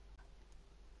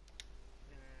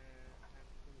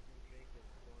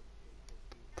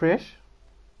 Prish?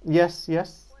 Yes,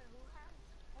 yes. wait, who has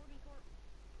 44?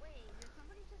 Wait, did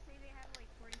somebody just say they have like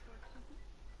 44 keys?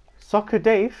 Soccer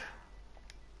Dave,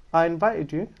 I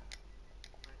invited you. I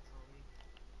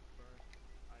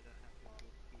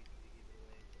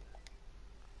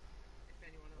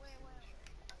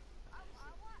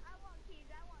want keys.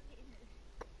 I want keys.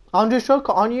 Andre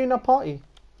Shoka, aren't you in a party?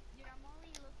 Dude, I'm only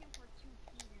looking for 2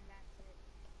 keys and that's it.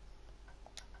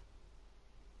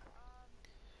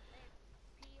 It's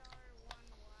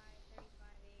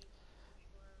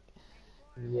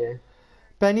PR1Y35894. Yeah,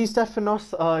 Benny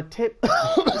Stefanos, tip.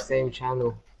 it's the same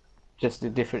channel, just a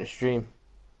different stream.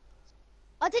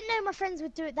 I didn't know my friends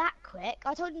would do it that quick.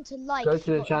 I told them to like Go if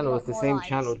to you the got a channel. lot It's the more same likes.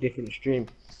 channel, different stream.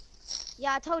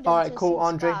 Yeah, I told them Alright, to cool, since the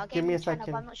Andre, start. I give gave me them a the channel, but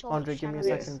second. I'm not sure Andre, which give me a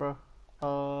channel it second, is.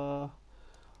 bro.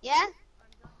 Yeah?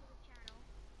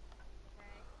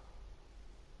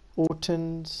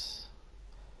 Ortons.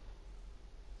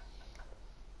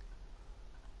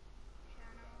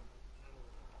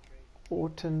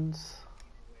 Ortons.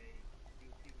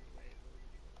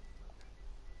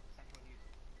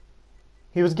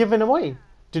 He was given away.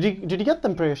 Did he get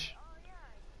them, Prish?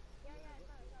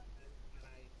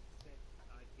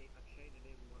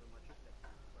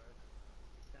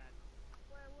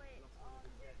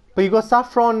 But you got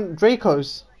Saffron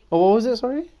Dracos. Oh, what was it,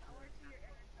 sorry?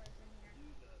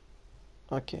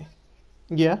 Okay.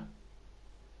 Yeah.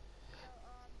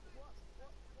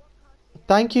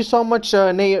 Thank you so much,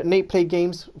 Nate Play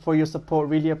Games, for your support.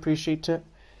 Really appreciate it.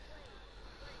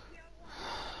 Can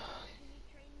you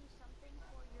train me something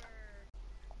for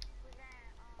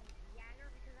that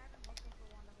Jagger? Because I've been looking for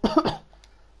one the whole day.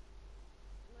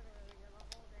 Literally the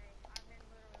whole day. I've been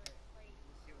literally like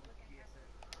looking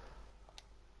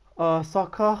at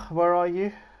Soccer, where are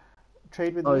you?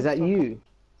 Trade with Oh, is me, that Soccer. you?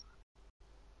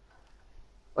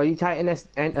 Are you Titan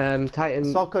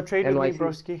Titan Soccer, trade with me, NYC?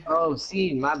 broski. Oh,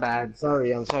 see, my bad.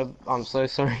 Sorry, I'm so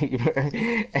sorry.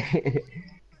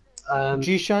 um,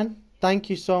 Jishan, thank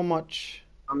you so much.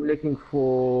 I'm looking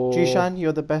for. Jishan,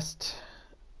 you're the best.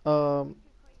 Um,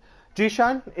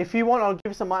 Jishan, if you want, I'll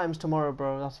give you some items tomorrow,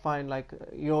 bro. That's fine. Like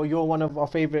you're one of our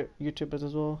favorite YouTubers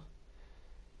as well.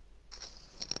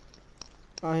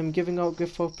 I'm giving out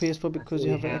gift for PS4 because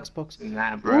you have an Xbox.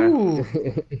 Nah, bro. Ooh.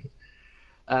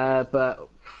 But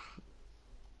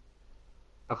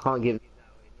I can't give.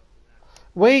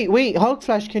 Wait, Hulk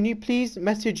Flash, can you please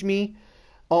message me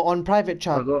on private I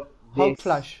chat? got Hulk this.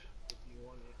 Flash.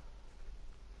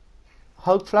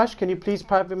 Hulk Flash, can you please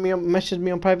message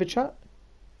me on private chat?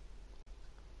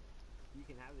 You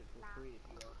can have it for free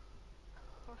if you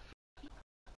want.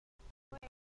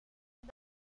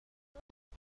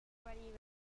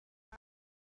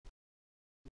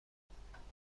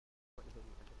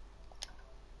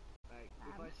 Like,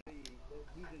 if I show you,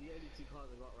 these are the only two cars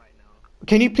I got right now.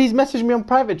 Can you please message me on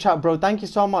private chat, bro? Thank you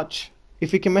so much.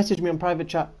 If you can message me on private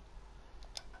chat.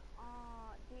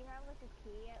 Do you have like a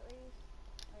key at least?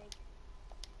 Like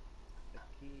A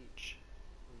key.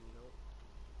 Nope.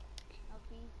 no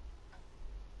key?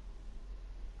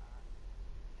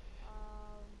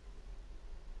 Um,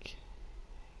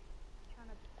 trying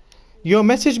to see. Yo,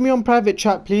 message me on private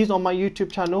chat, please, on my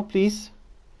YouTube channel, please.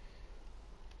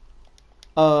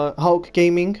 Hulk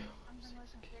Gaming. Something we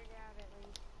can figure out at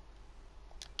least.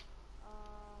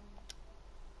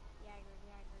 Jagger.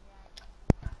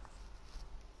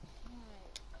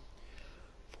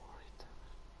 Alright.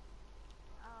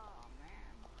 Oh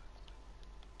man.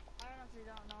 I honestly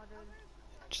don't know, dude.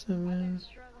 I've been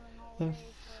struggling all day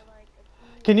for like a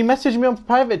key. Can you message me on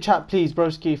private chat, please,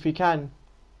 broski, if you can? Come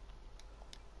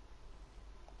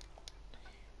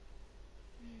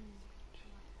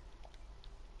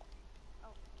on. Oh,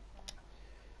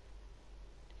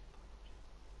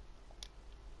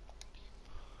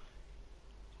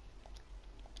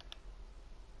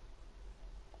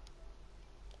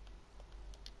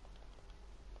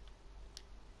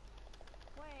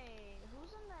 Wait,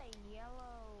 who's in that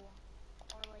yellow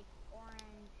or like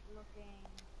orange looking?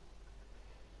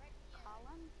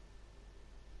 Colin?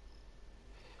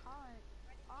 Colin.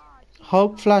 Oh, jeez,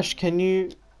 Hulk Flash,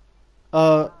 Colin.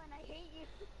 uh Colin, I hate you.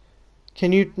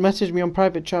 can you message me on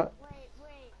private chat? Wait.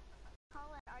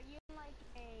 Colin, are you in like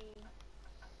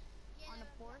on a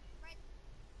Porsche?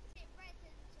 Is it red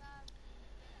and yellow?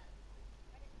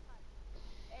 Red and white.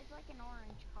 It's like an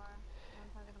orange car that I'm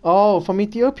talking about. Oh, from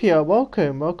Ethiopia.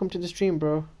 Welcome to the stream,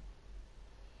 bro.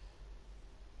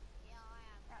 Yeah, I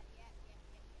am. Yeah, Yep.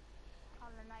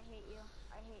 Colin, I hate you.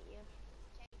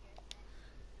 Change it then.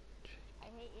 I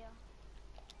hate you.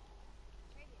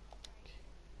 Trade it. Sorry.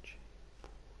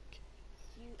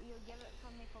 You give it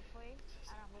from me for free?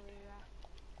 I don't believe that.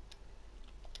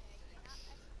 Joking. That's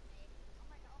not me.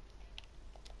 I'm an octane.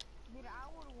 Dude, I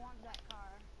would want that car.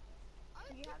 I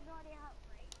would You give have it no idea how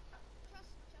free.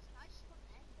 Trust me. I just want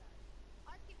the endo.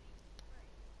 I'd give it for free.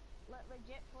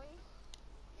 legit free?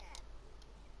 Yeah.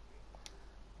 Legit free.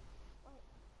 Wait,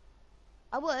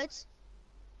 I would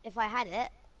if I had it.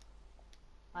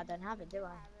 I don't have you it, do do I?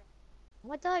 have it.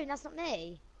 No, I don't. That's not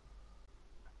me.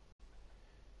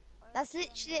 That's Then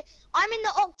literally. I'm in the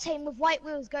octane with white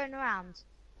wheels going around.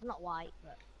 Well, not white,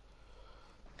 but.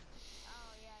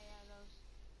 oh yeah, those.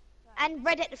 And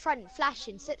red at the front,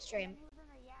 flashing, Then slipstream. who's in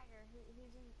the Jagger?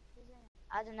 Who's in it?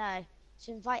 I don't know.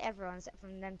 Should invite everyone except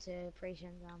from them to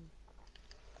appreciate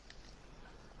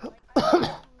Like I don't know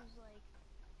who's like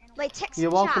in Wait, what text You're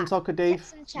in car. welcome, chat. Soccer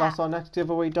Text Dave. in chat. That's our next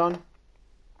giveaway done.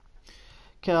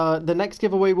 The next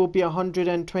giveaway will be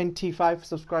 125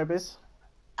 subscribers.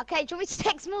 Okay, do you want me to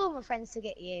text more of my friends to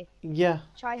get you? Yeah.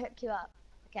 Try hook you up.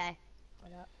 Okay.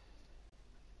 Hold up.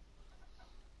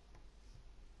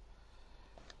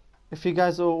 If you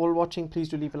guys are all watching, please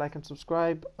do leave a like and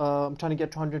subscribe. I'm trying to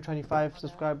get to 125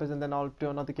 subscribers and then I'll do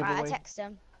another Right, I giveaway. text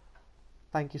them.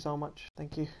 Thank you so much.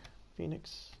 Thank you,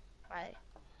 Phoenix. Right.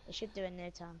 They should do it in no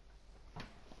time.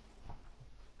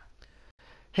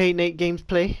 Hey, Nate Games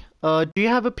Play. Do you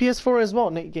have a PS4 as well,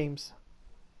 Nate Games?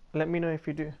 Let me know if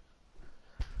you do.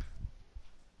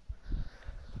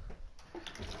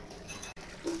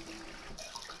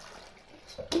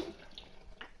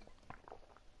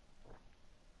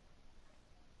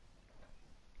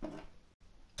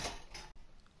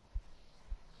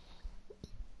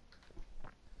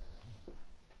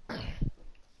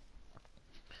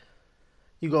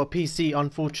 You got a PC,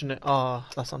 unfortunate. Ah,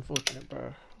 that's unfortunate,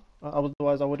 bro.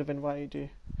 Otherwise, I would have invited you.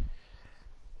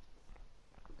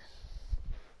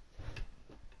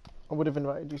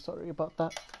 Sorry about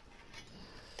that.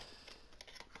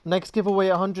 Next giveaway,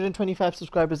 125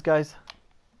 subscribers, guys.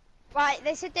 Right,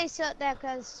 they said they sort their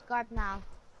subscribe now.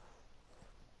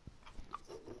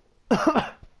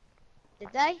 Did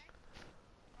they?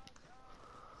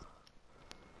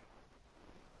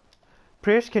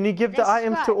 Prish, can you give the Let's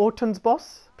items to subscribe. Orton's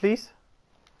boss, please?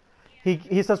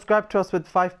 He subscribed to us with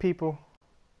 5 people.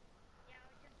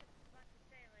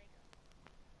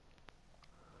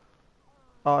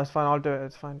 Oh, it's fine. I'll do it.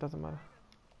 It's fine. Doesn't matter.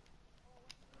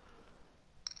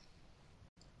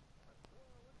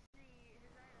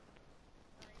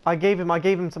 I gave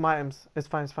him some items. It's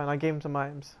fine. It's fine. I gave him some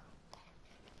items.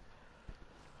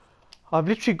 I've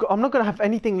literally I'm not gonna have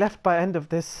anything left by end of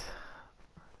this.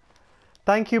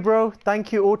 Thank you, bro.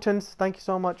 Thank you, Ortons. Thank you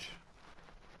so much.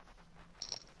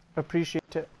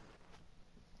 Appreciate it.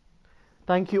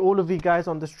 Thank you all of you guys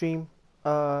on the stream,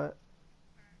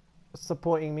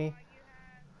 supporting me.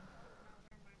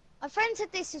 My friends said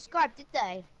they subscribed, did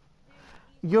they?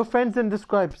 Your friends didn't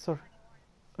subscribe, sorry.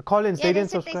 Collins, Yeah, they they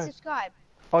didn't said they subscribe. subscribed.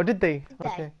 Oh, did they? Did they?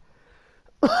 Okay.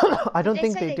 I don't They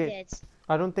think said they they did. did.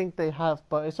 I don't think they have,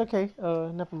 but it's okay.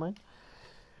 Never mind.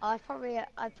 I don't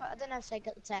know if they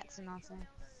got the text or not. So.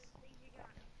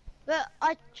 But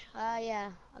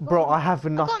yeah. Bro, I have I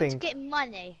got them to nothing. get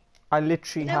money. I Do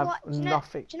literally you know have what?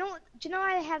 nothing. Do you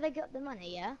know how they got the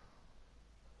money? Yeah.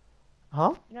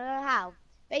 Huh? You know how?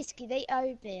 Basically, they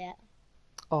owe it.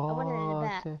 I want it in a Oh,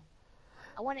 bet. okay.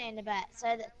 I want it in a bet. So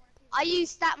that I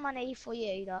used that money for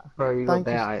you. Like, Bro, you got Thank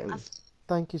you. bare items.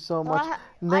 Thank you so well,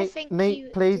 much. I think Nate you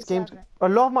plays games. deserve it. A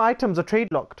lot of my items are trade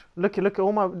locked. Look,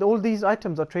 all these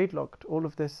items are trade locked. All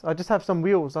of this. I just have some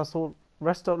wheels. That's all.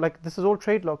 Rest of this is all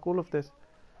trade lock. All of this.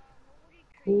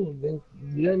 Cool, then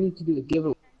you don't need to do a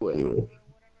giveaway.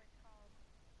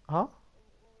 Huh?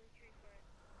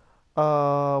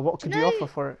 What Do could you you know? offer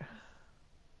for it?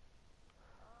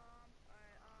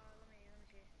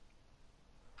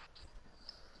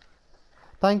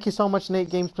 Thank you so much, Nate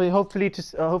Gamesplay.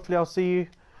 Hopefully I'll see you.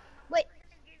 Wait.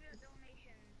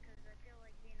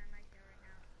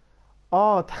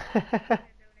 Oh,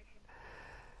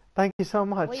 thank you so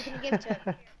much. What are you gonna give to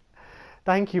him?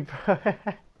 Thank you, bro.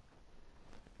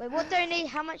 Wait, what donate?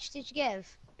 How much did you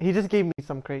give? He just gave me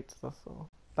some crates, that's all.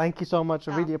 Thank you so much.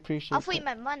 I Oh. really appreciate I thought you it.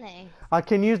 meant money. I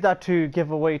can use that to give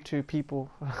away to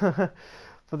people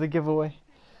for the giveaway.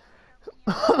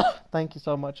 Thank you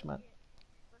so much, man.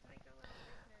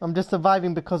 I'm just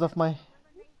surviving because of my.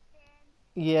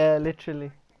 Yeah,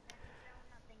 literally.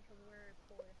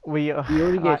 We. You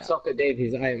already gave Soccer Dave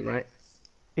his item, right?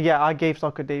 Yeah, I gave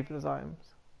Soccer Dave his items.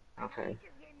 Okay.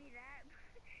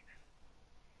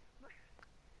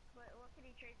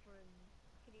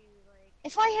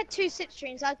 If I had 2 6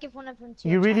 streams, I'd give one of them to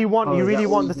You a really charity. want? Oh, You is really that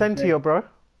all want you the can say? Centio, bro?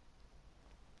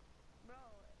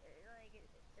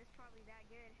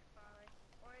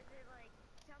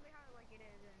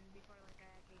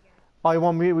 Oh, you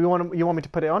want me? You want me to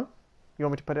put it on? You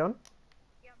want me to put it on?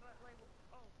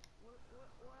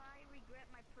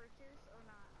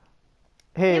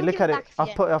 Here, He'll look give at it it. back if you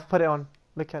don't. I've put it on.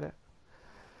 Look at it.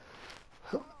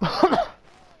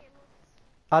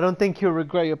 I don't think you'll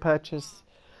regret your purchase.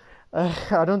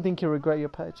 I don't think you'll regret your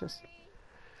purchase.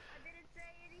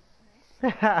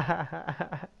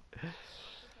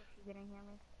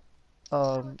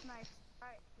 um,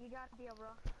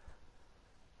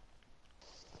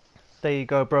 there you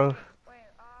go, bro. What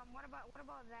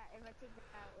about that? If I take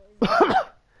that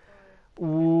out, Ooh.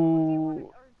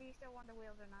 or do you still want the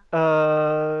wheels or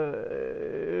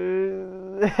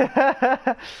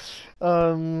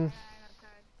not?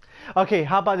 Okay,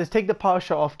 how about this? Take the power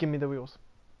shot off, give me the wheels.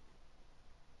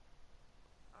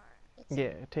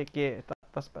 Yeah,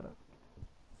 that's better.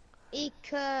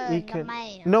 Econ, the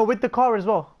man. No, with the car as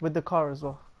well. With the car as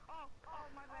well. Oh,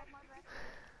 my bad.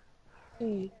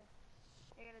 Hey.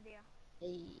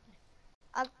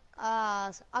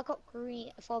 I got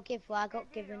green for giveaway. I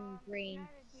got given green,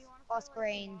 fast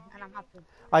green, and I'm happy.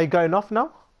 Are you going off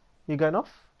now? You going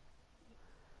off?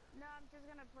 No, I'm just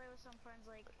gonna play with some friends.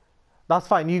 That's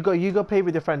fine. You go play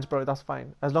with your friends, bro. That's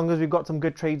fine. As long as we got some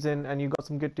good trades in and you got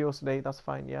some good deals today, that's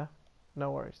fine. Yeah,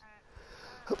 no worries.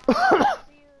 See you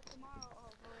tomorrow.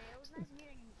 Hopefully, it was nice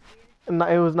meeting you, dude.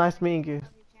 It was nice meeting you. Love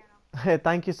your channel.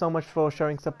 Thank you so much for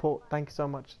showing support. Thank you so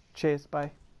much. Cheers.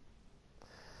 Bye.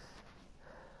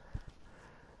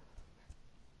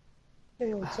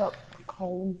 Hey, what's up,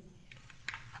 Colin?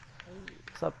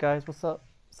 What's up, guys? What's up?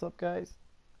 What's up, guys?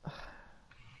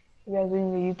 You guys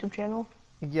in your YouTube channel?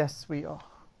 Yes, we are.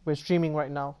 We're streaming right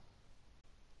now.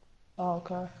 Oh,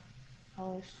 okay.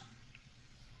 Nice.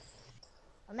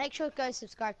 I'll make sure to go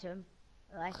subscribe to him.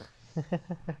 Alright.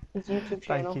 His YouTube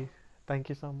channel. Thank you. Thank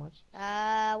you so much.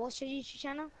 What's your YouTube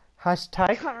channel? I Hashtag.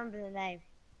 can't remember the name.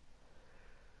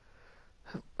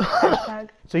 Hashtag.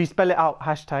 So you spell it out.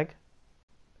 Hashtag.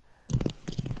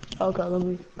 Okay, let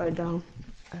me write it down.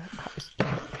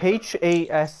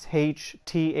 HASHTAG.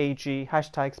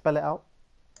 Hashtag. Spell it out.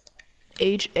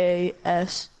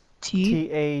 HAST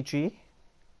TAG.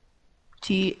 TH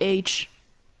TAG.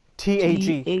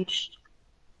 TH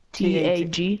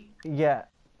TAG. TAG, Yeah.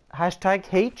 Hashtag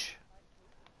H.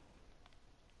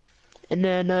 and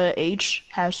then H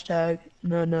hashtag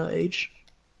no H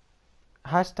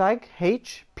Hashtag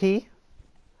HP.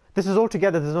 This is all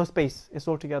together. There's no space. It's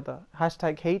all together.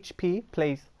 Hashtag HP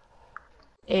plays.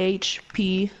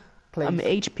 HP Plays.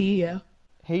 HP, yeah,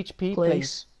 HP plays.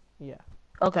 place. Yeah.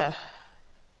 Okay.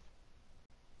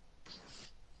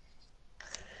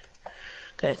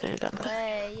 Okay, thank God.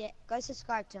 Yeah, go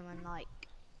subscribe to him and like.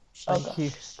 Thank you.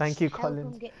 Thank you, Help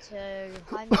Collins. him get to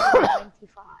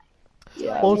 125.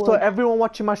 Yeah, Also, would. everyone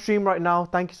watching my stream right now,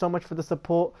 thank you so much for the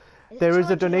support. There is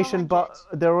a 200 or donation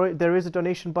 100? there is a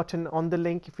donation button on the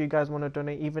link if you guys want to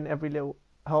donate. Even every little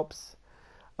helps.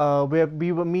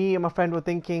 Me and my friend were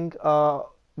thinking,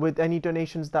 with any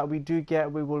donations that we do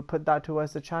get, we will put that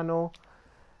towards the channel,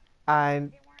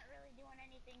 and They weren't really doing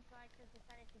anything, so I just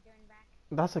decided to join back.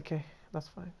 that's okay. That's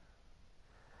fine.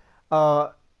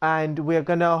 And we're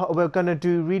gonna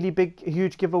do really big,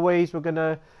 huge giveaways. We're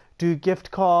gonna do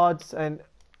gift cards and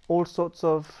all sorts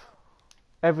of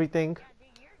everything. Yeah,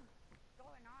 dude, you're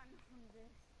going on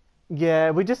this. Yeah,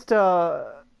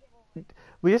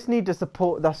 we just need the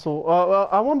support. That's all. Well,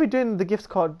 I won't be doing the gift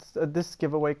cards this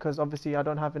giveaway because obviously I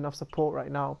don't have enough support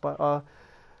right now. But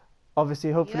obviously,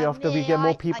 You hopefully have after we me, get more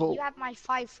like, people, you have my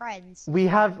 5 friends. we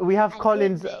have and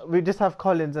Collins. me. We just have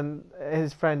Collins and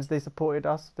his friends. They supported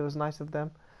us. It was nice of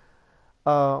them.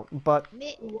 But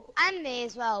Me and me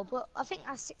as well, but I think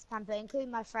that's £6, but including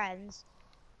my friends.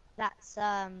 That's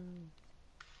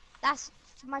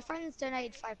my friends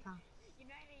donated £5.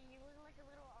 United, you look like a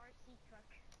little RC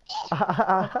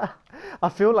truck. I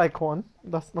feel like one.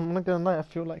 I'm not gonna lie. I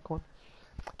feel like one.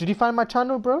 Did you find my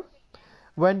channel, bro?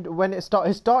 When it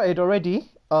started already.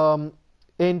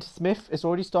 In Smith, it's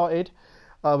already started.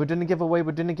 We're doing a giveaway.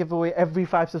 We're doing a giveaway every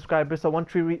 5 subscribers. So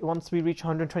once we reach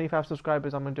 125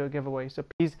 subscribers, I'm gonna do a giveaway. So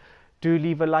please do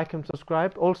leave a like and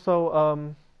subscribe.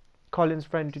 Also, Colin's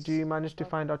friend, did you manage to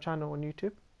find our channel on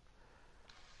YouTube?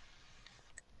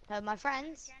 My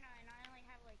friends. Jenna, and I only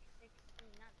have like 16,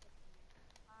 not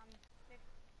 16.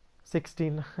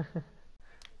 16, 50,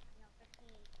 no, 50,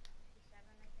 57,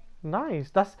 I think. Nice.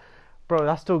 That's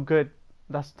still good.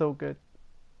 That's still good.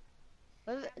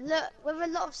 With a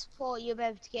lot of support, you'll be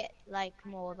able to get like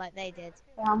more, like they did.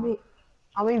 How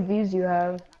many views you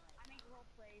have? I make role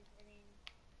plays, I mean,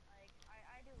 like,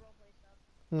 I do role play stuff.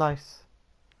 Nice.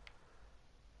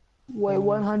 Wait,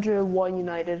 101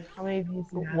 United. How many views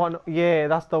you have? One. Yeah,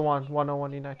 that's the one.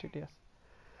 101 United. Yes.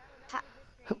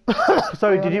 Ha-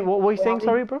 Sorry. Wait, What were you wait, saying? how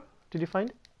Sorry, many- bro. Did you find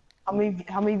it? How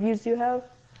many views do you have?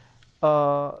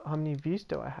 How many views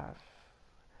do I have?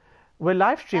 We're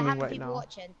live how streaming many right people now.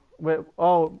 watching?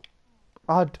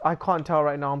 I can't tell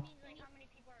right now. Means like how many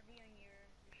people are viewing your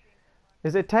stream so far.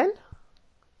 Is it 10?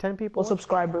 10 people? Well,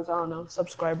 subscribers. I don't know.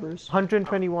 Subscribers.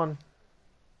 121.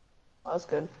 Oh, that's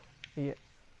good. Yeah.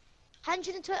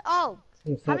 120. Oh,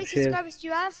 What's how up, many Chef? subscribers do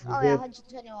you have? You Oh yeah, good?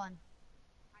 121.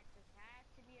 I just had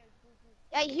to be a goo-goo.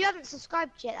 Yeah, you haven't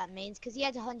subscribed yet. That means because he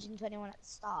had 121 at the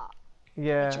start.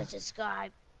 Yeah. You should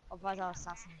subscribe, otherwise I'll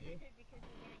assassinate you. Because you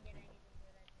didn't get anything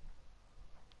good, I think.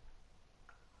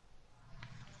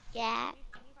 Yeah. You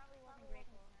probably wasn't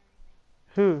grateful or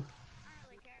anything. Who? I don't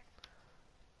really care.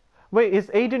 Wait, is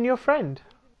Aiden your friend?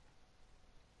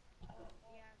 Yeah,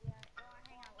 well, I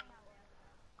hang out with him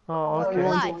more. Oh, In okay. real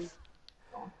Okay. life.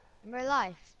 In real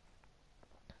life.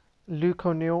 Luke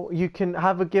O'Neill, you can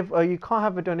have you can't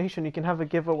have a donation, you can have a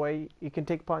giveaway. You can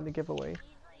take part in the giveaway.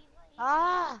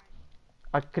 Ah.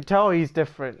 I could tell he's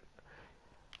different.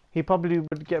 He probably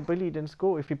would get bullied in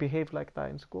school if he behaved like that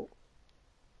in school.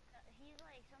 He's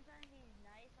like, sometimes he's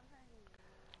nice, sometimes he's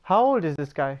rude. How old is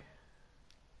this guy?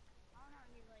 I don't know,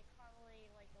 he's like probably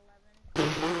like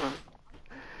 11.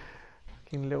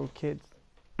 Fucking little kids.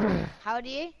 How old are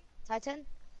you, Titan?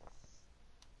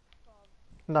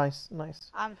 Nice,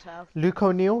 nice. I'm 12. Luke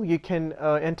O'Neill, you can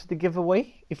enter the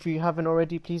giveaway. If you haven't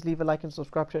already, please leave a like and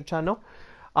subscribe to our channel.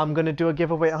 I'm going to do a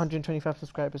giveaway at 125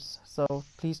 subscribers. So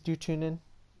please do tune in.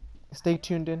 Stay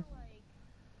tuned in. Like,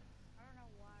 I don't know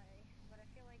why, but I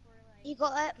feel like we're like, You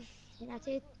got it.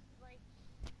 United. like,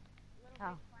 little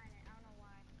Oh. big planet, I don't know why.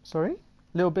 Sorry?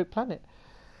 Little Big Planet.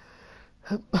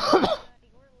 Like, we're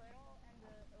little and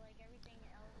like everything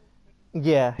else is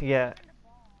Yeah, yeah.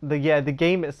 in the fall. The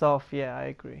game itself, yeah, I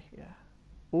agree. Yeah.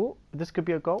 Oh, this could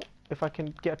be a goal if I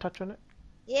can get a touch on it.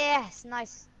 Yes,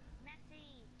 nice.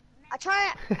 Messi, I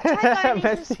tried going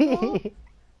into the school.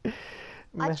 Messi.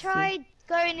 I Messi. tried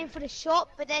going in for the shot,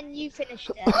 but then you finished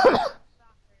it. soccer,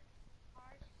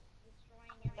 heart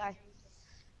destroying Go. everything.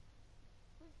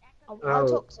 I'll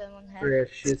talk to him on here. Priya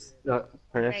shifts.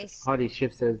 Grace. Hardy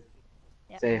shift says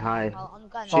Yep. say hi. I'm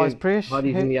gonna. Oh, is Shiv, Prish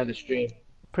Hardy's in here? the other stream.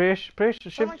 Prish,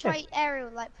 Shiv Someone here? try aerial,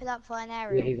 like put up for an Yeah,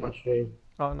 aerial. he's on stream.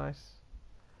 Oh, nice.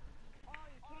 Oh,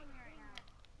 you're kidding me right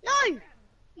now. No! You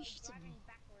I'm shouldn't. driving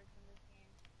backwards in this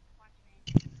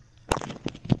game. Watch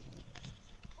me.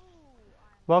 Ooh, I'm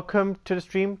Welcome to the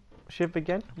stream, Shiv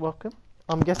again. Welcome.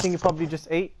 I'm guessing you probably just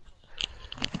ate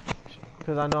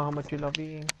because I know how much you love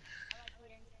eating. I like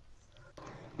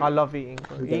eating. I love eating,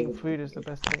 bro. He Eating doesn't. food is the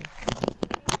best thing. I like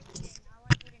eating. I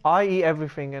like eating. I eat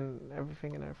everything and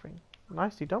everything and everything.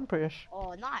 Nicely done, Prish.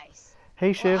 Oh, nice. Hey,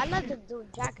 Well, Shiv. I love them doing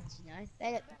dragons, you know.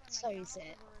 They look so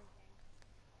sick.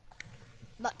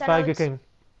 Burger McDonald's. King.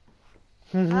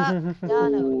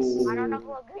 McDonald's. I don't know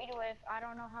who agreed with. I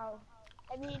don't know how.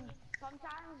 I mean,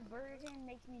 sometimes Burger King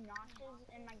makes me nauseous,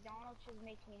 and McDonald's just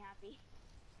makes me happy.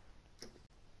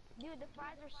 Dude, the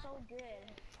fries are so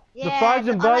good. Yeah, fries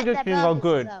in I like Burger their King are burgers as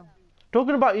good. well.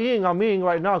 Talking about eating, I'm eating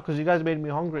right now because you guys made me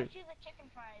hungry. Actually, the chicken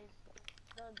fries.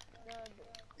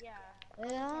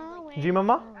 Yeah. Oh, G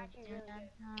Mama? Actually, really good.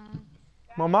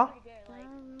 They're Mama? actually pretty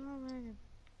good.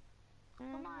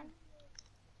 Like, come on.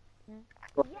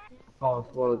 Oh,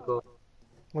 well, go.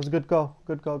 Was a good goal.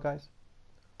 Good goal, guys.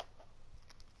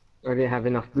 I didn't have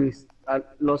enough boost. I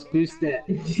lost boost there.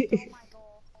 Stole my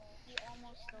goal. He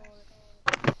almost stole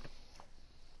it.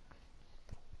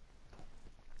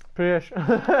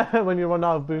 Priyesh, when you run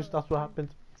out of boost, that's what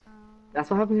happens. That's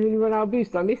what happens when you run out of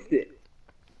boost. I missed it.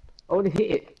 I would have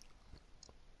hit it.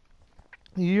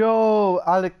 Yo,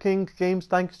 Alec King Games,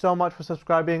 thank you so much for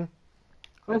subscribing.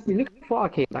 Honestly, look how far I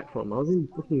came back from. I was in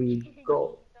fucking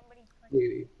goal.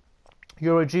 Really.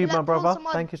 You're a G, my Look, call brother.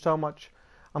 someone. Thank you so much.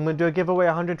 I'm going to do a giveaway,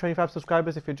 125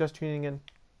 subscribers if you're just tuning in.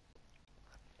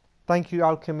 Thank you,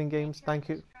 Alchemy Games. Thank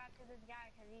you. Subscribe to this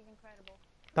guy because he's incredible.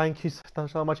 Thank you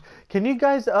so much. Can you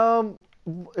guys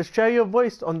share your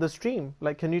voice on the stream?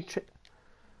 Like, can you...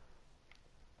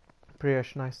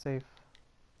 Priyesh, nice save.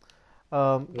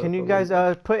 Can you guys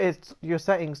put your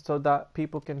settings so that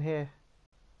people can hear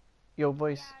your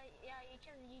voice? Yeah, you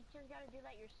just gotta do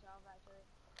that yourself, actually.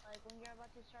 Like, when you're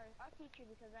about to start, I'll teach you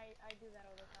because I do that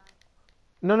all the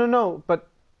time. No, but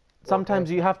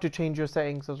sometimes you have to change your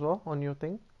settings as well on your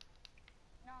thing.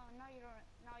 No, you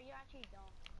don't. No, you actually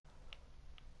don't.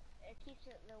 It keeps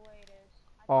it the way it is.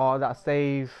 Oh, that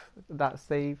save. That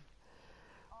save.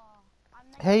 Oh,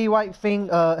 I'm next Hey,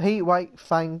 hey, White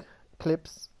Fang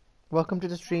Clips. Welcome to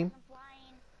the stream.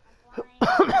 I'm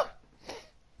flying.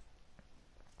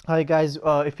 Hi, guys.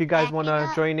 If you guys want to Backing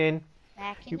up. join in,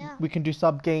 Backing up. we can do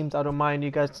sub games. I don't mind.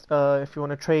 You guys, if you want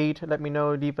to trade, let me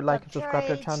know. Leave a like and subscribe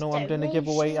to the Trades, channel. I'm doing a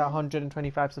giveaway at donation.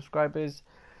 125 subscribers.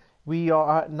 We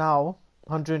are at now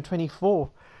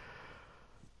 124.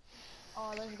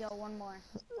 Oh, let's go one more.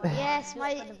 Yes,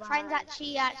 my For the friends vine.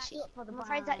 actually, For the my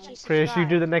friends vine. actually Chris, you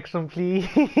do the subscribed. next one, please.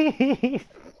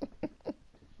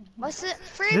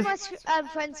 Three of my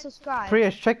friends subscribed.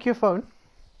 Priyesh, check your phone.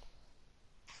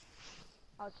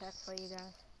 I'll check for you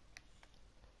guys.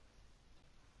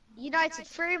 United,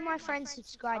 three of my friends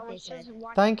subscribed, they said.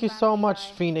 Thank you so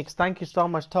much, Phoenix. Thank you so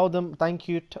much. Tell them thank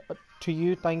you to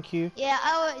you. Thank you. Yeah,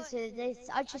 I always said this.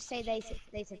 I just say they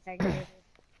said thank you.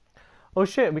 Oh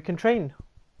shit, we can train.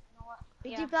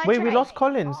 We Yeah. do blind Wait, we trade. lost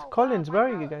Collins. Oh, Collins, wow, where my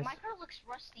are you car- guys? My car looks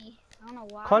rusty. I don't know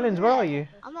why. Collins, where are you?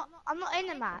 I'm not in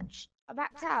the match. I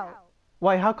backed out.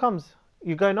 Why? How comes?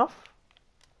 You going off?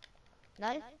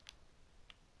 No.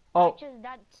 Oh,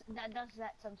 That does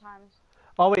that sometimes.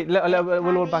 oh wait. We'll all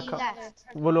Apparently back you up. left.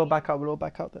 We'll all back out. We'll all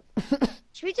back out then.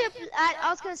 Should we do? I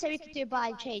was gonna say we could do a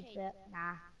blind trade, but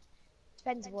nah.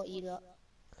 Depends on what you lot.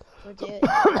 We'll do it.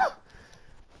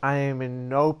 I am in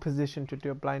no position to do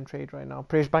a blind trade right now.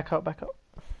 Praise, back up, back up.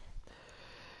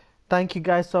 Thank you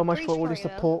guys so much Pretty for all sure the you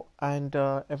will. support and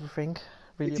everything.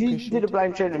 Really If you appreciate did a it.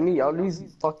 blind trade on me, I'll lose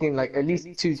fucking like at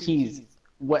least 2 keys,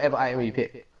 whatever item you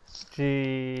pick.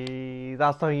 Gee,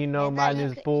 that's how you know Yeah, man no,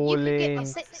 is you can get my balling.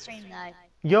 slipstream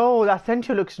though. Yo, that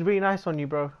Sentia looks really nice on you,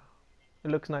 bro. It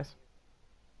looks nice.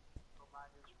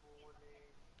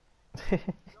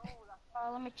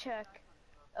 Let me check.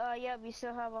 Yeah, we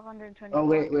still have 120. Oh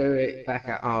wait, back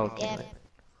out. Oh, okay. Yeah,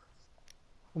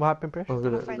 What happened, Prish? I was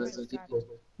gonna- friends subscribed.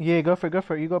 Yeah, go for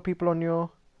it. You got people on your...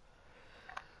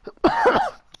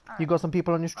 You got some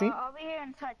people on your stream? I'll be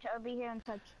here in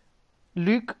touch.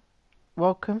 Luke,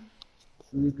 welcome.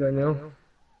 You go now.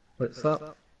 What's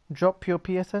up? Drop your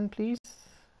PSN, please.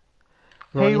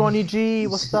 Hey, Ronnie G,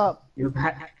 what's up? You're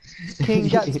back. King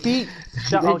Gatsby.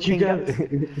 Shout out Where'd you King go?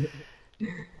 Gats.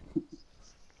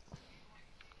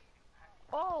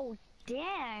 Oh,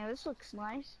 dang, this looks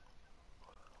nice.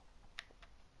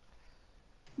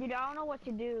 Dude, I don't know what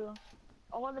to do.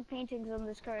 All the paintings on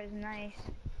this car is nice.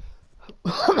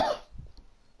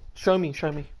 Show me,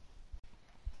 show me.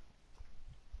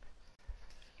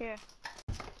 Here.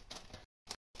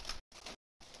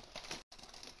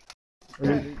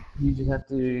 You just have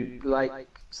to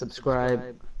like,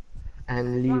 subscribe,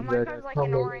 and My, leave my a car's like an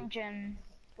comment orange and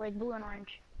like blue and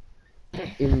orange.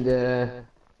 in the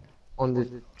on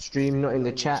the stream, not in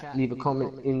the chat. Leave a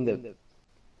comment in the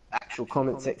actual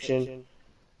comment section.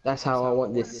 That's how I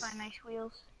want Trying to this. find nice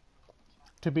wheels.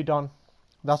 To be done.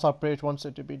 That's how British wants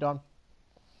it to be done.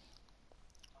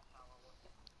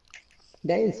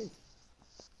 Guys.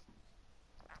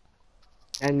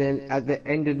 And then at the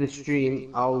end of the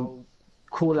stream, I'll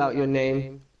call out your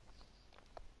name,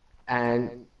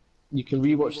 and you can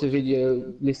rewatch the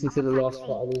video, listen to the last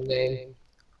part of the name,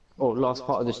 or last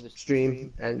part of the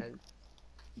stream, and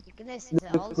You can listen to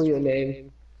the whole look for your stream.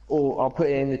 name, or I'll put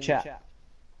it in the chat.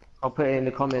 I'll put it in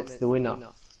the comments, the winner,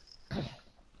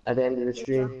 at the end of the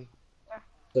stream.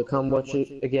 So come watch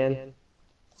it again.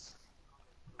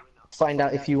 Find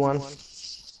out if you won.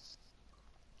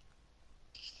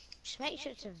 Just make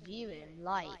sure to view it and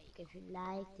like if you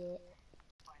liked it.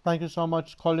 Thank you so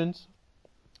much, Collins.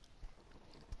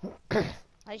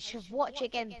 I should watch it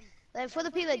again. Like, for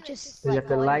the people that just So you have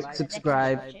to got like, into it, they can just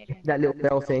subscribe, watch it again. that little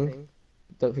bell thing.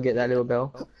 Don't forget that little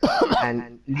bell.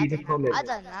 And leave a comment I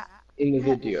done that. in the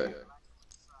video.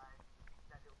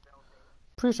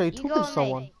 Appreciate you You talking go to on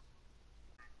someone.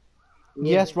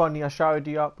 me. Yes, Ronnie, I shouted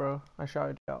you out, bro. I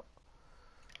shouted you out.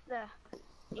 There.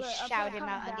 You Look, I put shout it him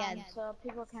out down again. so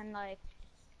people can like.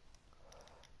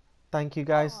 Thank you,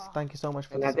 guys. Thank you so much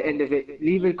for And this. at the end of it,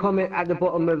 leave a comment at the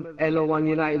bottom of LO1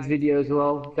 United's video as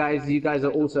well. Guys, you guys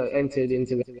are also entered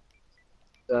into it.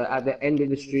 At the end of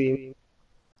the stream,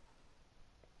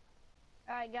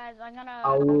 Alright, guys, I'm gonna.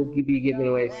 I will be giving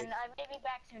away. And I may be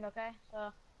back soon, okay?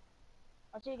 So.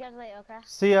 I'll see you guys later, okay?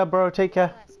 See ya, bro. Take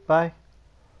care. Bye.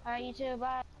 Alright, you too,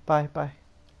 bye. Bye. Bye.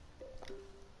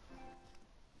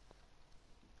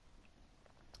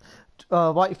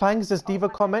 White Fangs, just leave a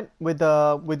comment with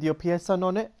your PSN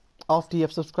on it after you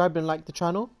have subscribed and liked the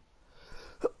channel.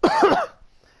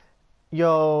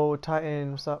 Yo,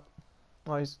 Titan, what's up?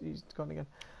 Oh, he's gone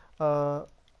again.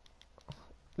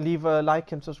 Leave a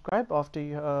like and subscribe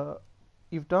after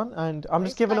you've done, and I'm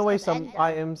just This giving guy's away got the some end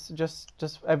items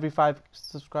just every 5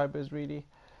 subscribers, really.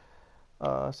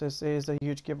 So this is a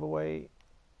huge giveaway.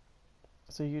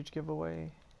 It's a huge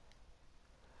giveaway.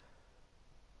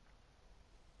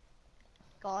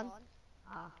 Gone.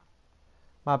 Ah,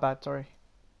 My bad, sorry.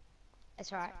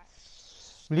 it's alright.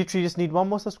 We literally just need one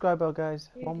more subscriber, guys.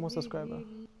 One more subscriber.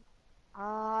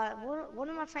 One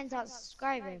of my friends aren't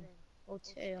subscribing. Or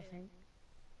 2, I think.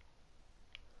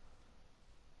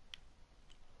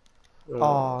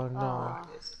 Oh no. Ah.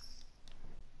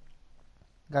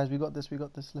 Guys, we got this, we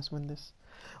got this. Let's win this.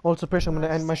 Also, Prish, I'm gonna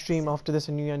end my stream after this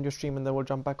and you end your stream and then we'll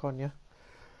jump back on, yeah?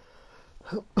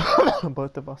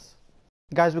 Both of us.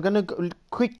 Guys, we're gonna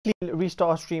quickly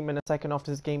restart our stream in a second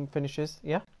after this game finishes,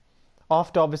 yeah?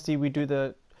 After, obviously, we do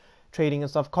the trading and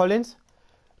stuff. Collins,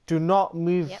 do not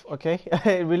move, Yep.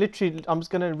 okay? We literally, I'm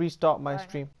just gonna restart my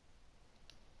stream.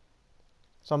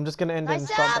 So I'm just gonna end it and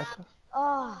start Nice back.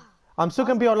 Oh. I'm still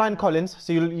gonna be online, Collins,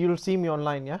 so you'll see me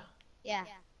online, yeah? Yeah.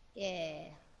 Yeah.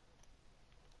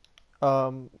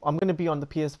 I'm gonna be on the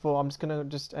PS4. I'm just gonna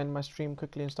end my stream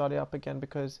quickly and start it up again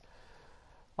because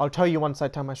I'll tell you once I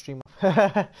turn my stream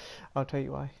off. I'll tell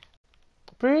you why.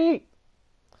 Free.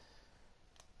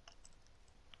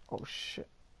 Oh shit.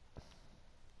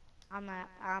 I'm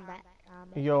back.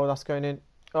 Yo, that's going in.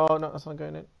 Oh no, that's not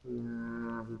going in.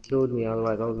 Nah, he killed me,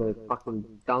 otherwise I was gonna fucking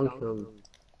dunk him.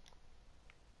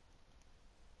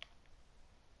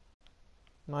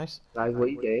 Nice. Guys,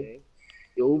 what you doing?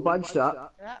 You're all bunched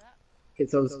up. Yep. Get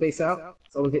some space out.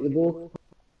 Someone hit the ball.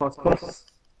 Pass.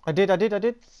 I did.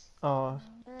 Oh,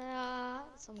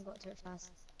 Someone got to it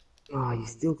first. Oh, you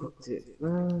still got to it.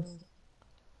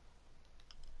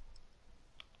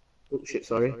 Oh shit,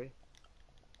 sorry.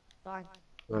 Fine.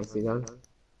 Nicely done.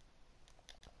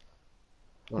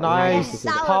 nice.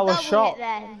 Sour Power double shot. it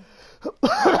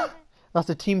then. That's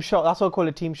a team shot. That's what I call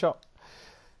a team shot.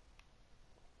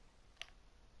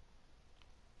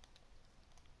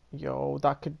 Yo,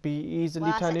 that could be easily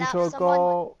Well, I turned said into that a someone-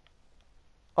 goal.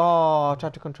 Oh, I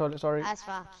tried to control it. Sorry. That's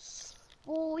far.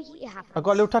 Oh, it happens. I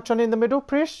got a little touch on it in the middle,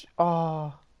 Prish.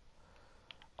 Oh.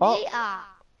 Oh. Yeah.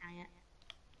 Dang it.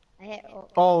 I hit.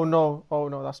 Oh no. Oh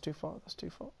no, that's too far. That's too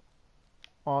far.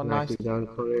 Oh, nice. Nicely done,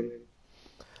 Colin.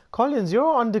 Collins,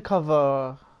 you're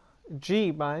undercover.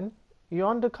 G, man. You're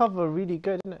undercover really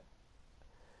good, isn't it?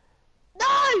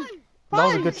 No! That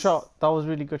was a good Bones! shot. That was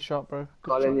really good shot, bro. Good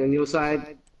Colin, shot. you're on your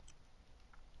side.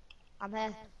 I'm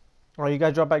here. Alright, you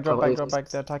guys drop back, drop Oh, back, it's- drop back.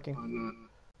 They're attacking. Oh, no.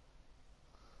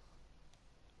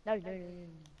 No.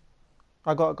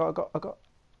 I got.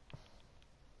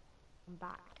 I'm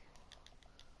back.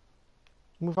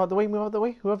 Move out the way, move out the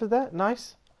way. Whoever's there,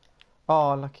 nice.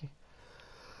 Oh, lucky.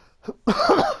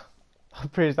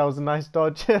 Praise, that was a nice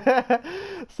dodge.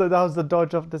 So that was the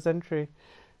dodge of the sentry.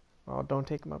 Oh, don't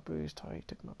take my boost. Oh, you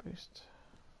took my boost.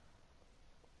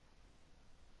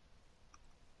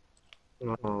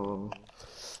 Oh.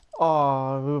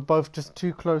 Oh, we were both just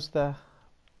too close there.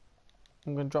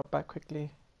 I'm gonna drop back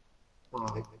quickly.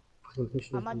 Oh.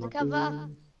 I'm undercover.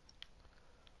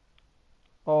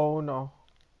 Oh no.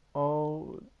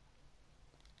 Oh.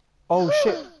 Oh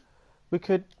shit. We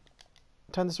could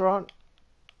turn this around.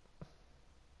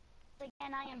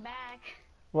 Again, I am back.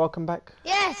 Welcome back.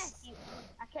 Yes!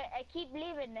 I keep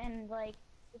leaving and like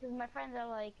because my friends are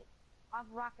like off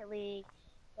Rocket League,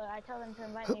 but I tell them to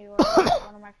invite me or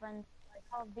one of my friends like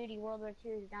Call of Duty World War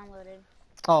II is downloaded.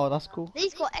 Oh, that's cool.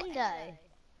 He's got Endo.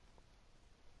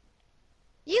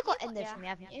 You got Endo Yeah. from me,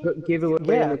 haven't you? Put giveaway in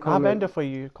Yeah, the I have comment. Ender for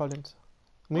you, Collins.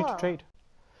 We need to Oh. trade.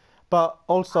 But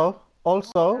also,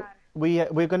 God.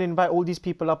 we're gonna invite all these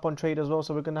people up on trade as well.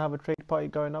 So we're gonna have a trade party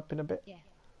going up in a bit. Yeah.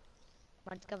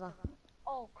 I'm undercover.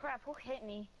 Oh crap! Who hit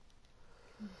me?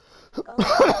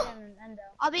 Oh, Endo.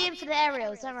 I'll be in for the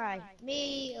aerials, don't worry.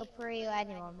 Me or Pri or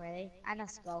anyone really. And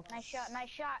us go. Nice shot! Nice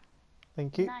shot!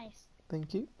 Thank you. Nice.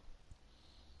 Thank you.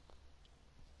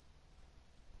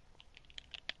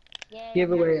 Yeah.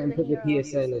 Giveaway Max and is put the hero.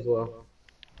 PSN as well.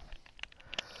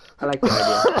 I like the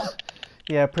idea.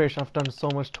 Yeah, Prish, I've done so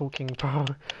much talking, bro.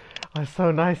 It's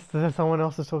so nice that someone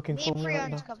else is talking Me for and me Pri are right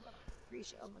now. undercover. Pretty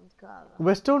sure I'm undercover.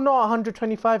 We're still not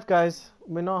 125, guys.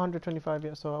 We're not 125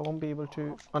 yet, so I won't be able to,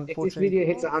 If this unfortunately. video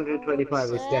hits 125,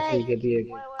 it's definitely gonna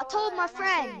be a I told my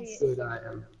friends. good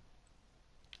item.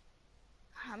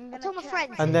 I'm I gonna told my check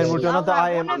friends. And then we'll do another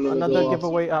Alright, item, one of another you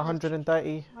giveaway two- at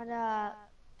 130.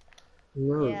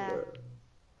 No, Yeah. bro.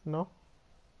 No?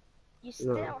 You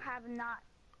still have not.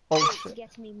 Oh It shit.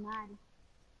 gets me mad.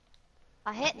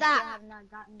 I hit You that. have not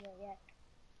gotten it yet.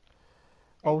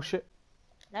 Oh shit.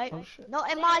 No, Oh shit.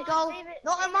 not in my goal. Save it,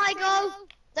 Not save in my it, goal.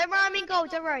 Don't worry, I'm in goal.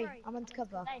 Don't worry. I'm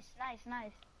undercover. Nice.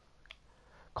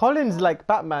 Colin's like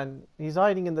Batman. He's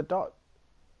hiding in the dark.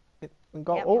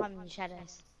 Go. Yep, Oh. I'm in the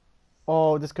shadows.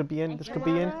 Oh, this could be in. This could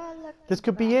be in. This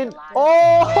could be in. July.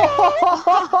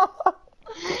 Oh!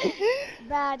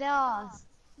 Badass.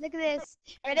 Look at this.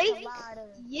 Ready?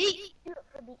 Enchiladas. Yeet. Do it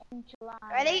for the enchiladas.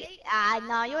 Ready? Ah,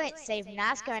 no, you ain't saving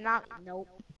that. It's going out. Nope.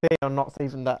 They are not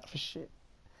saving that for shit.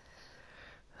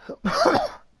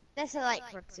 That's like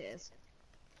Brooks's.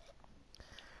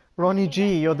 Ronnie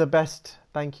G, you're the best.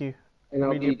 Thank you. And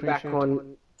I'll Really be back appreciate it.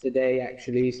 on today,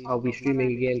 actually. I'll be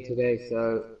streaming again today,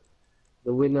 so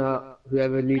the winner,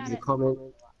 whoever leaves the comment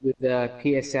with the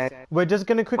PSN. We're just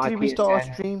gonna quickly My restart our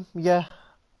PSN. stream. Yeah.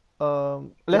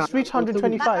 Let's reach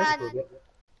 125.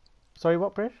 Sorry,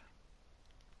 what, Prish?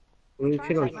 We'll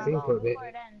chill on stream for a bit. Before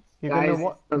it ends. You're Guys, gonna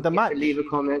watch don't the forget match? to leave a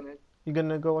comment. You're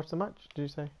gonna go watch the match? Did you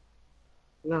say?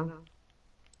 No.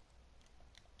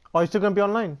 Oh, you're still gonna be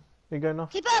online? You're going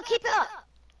off? Keep it up. Keep it up.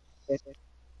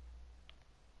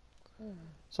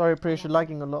 Sorry, Prish, you're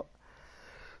lagging a lot.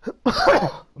 I'm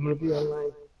gonna be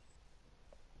online.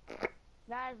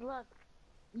 Guys, look.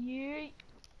 Yeet.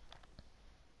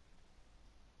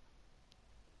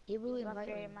 He will I'm invite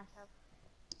me. upgrading myself.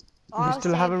 You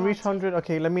still haven't reached 100?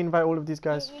 Okay, let me invite all of these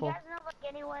guys You for. guys know like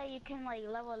any way you can like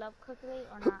level up quickly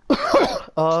or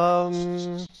not?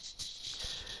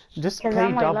 Just 'Cause play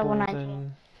I'm, like, level doubles 19.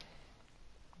 and.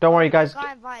 Don't worry, guys.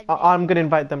 Guy invited me. I'm gonna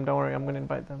invite them. Don't worry, I'm gonna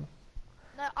invite them.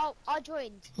 No, oh, I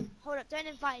joined. Hold up, don't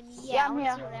invite me yet. Yeah, I I'm want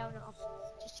to see here. what they're on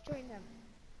offer. Just join them.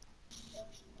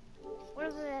 What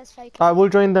if there's fake? I will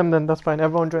join them then. That's fine.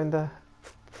 Everyone join their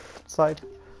side.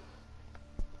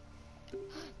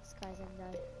 This guy's in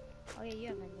there. Oh yeah, you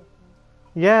have Endo.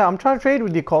 Yeah, I'm trying to trade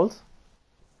with you, Coles.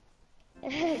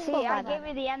 See, I gave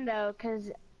you the endo because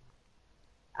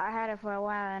I had it for a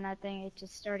while and I think it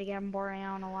just started getting boring.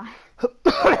 I don't know why.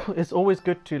 It's always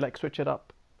good to like switch it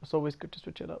up. It's always good to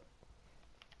switch it up.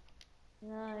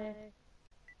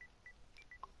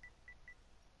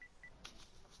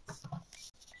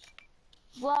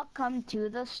 Welcome to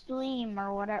the stream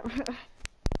or whatever.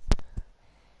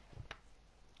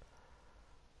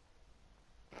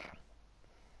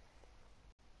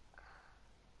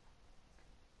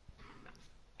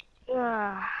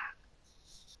 Ugh.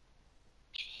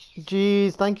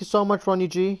 Jeez, thank you so much, Ronnie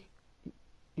G.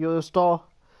 You're a star.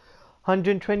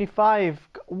 125.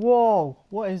 Whoa,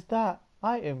 what is that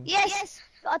item? Yes.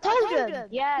 I told him.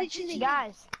 Yeah, Literally.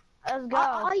 guys, let's go.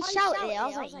 I shouted it. I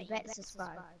was like, you better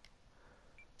subscribe.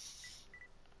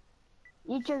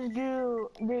 You just do,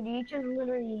 dude. You just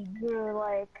literally do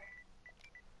like.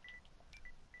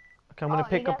 Okay, I'm gonna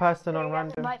pick a you person on guys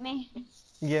random. invite me.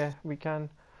 Yeah, we can.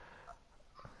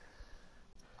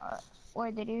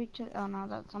 Wait, did you? Oh no,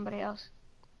 that's somebody else.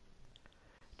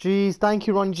 Jeez, thank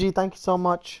you, Ron G. Thank you so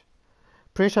much.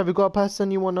 Prish, have you got a person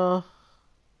you wanna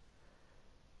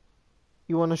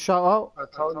shout out? I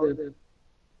told them.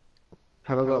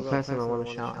 Have I got a person I want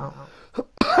to shout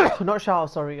out? Not shout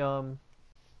out, sorry.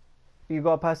 You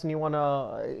got a person you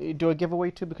wanna do a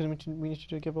giveaway to, because we need to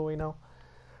do a giveaway now.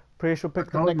 Prish will pick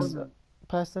the next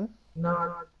person.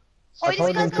 No. Oh, I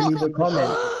told them to leave a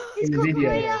comment in the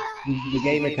video, Rhea. the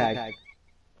gamer tag,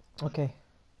 Okay.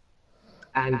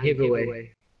 and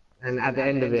giveaway. And at the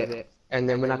end of it, and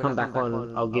then when I come back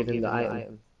on, I'll give him the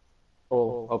item.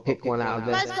 Or I'll pick one out of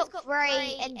First there. got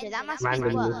Ray Ender. That must be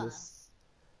Randomly. worse.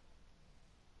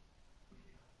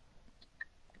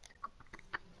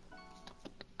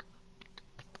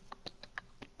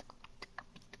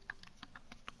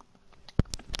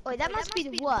 Wait, that must be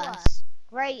the worst.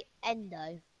 Great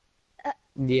Endo.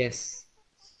 Yes.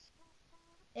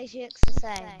 It looks the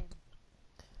same.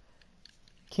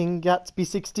 King Gatsby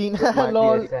 16. Might be a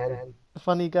Lol. 10.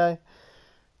 Funny guy.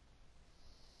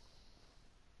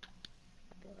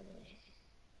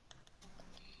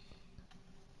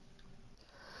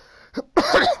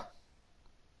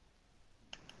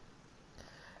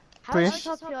 Prish,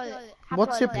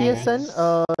 what's your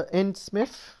PSN? In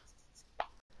Smith?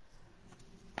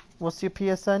 What's your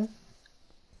PSN?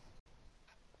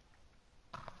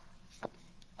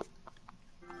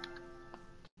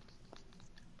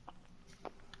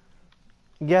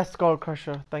 Yes, Skull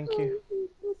Crusher, thank you.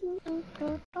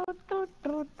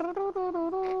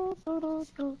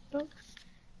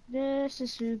 This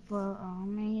is super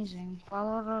amazing. La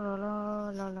la la la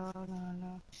la la la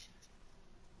la.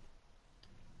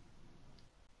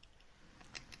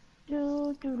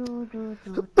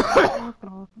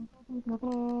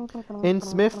 In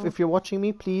Smith, if you're watching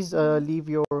me, please leave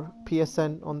your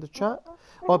PSN on the chat.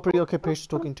 Oh, okay, Prish is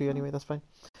talking to you anyway, that's fine.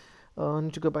 I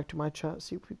need to go back to my chat,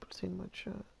 see what people say in my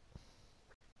chat.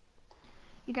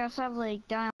 You guys have like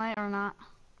dynamite or not?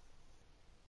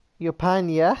 Your pan,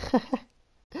 yeah?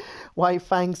 White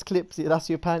Fangs clips, that's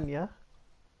your pan, yeah?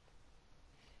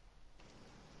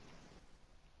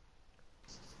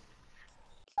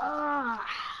 Ah.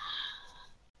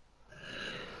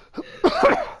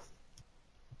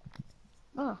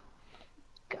 Oh,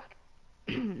 God.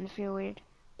 I feel weird.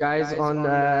 Guys on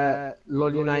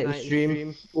LOL United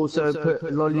stream, also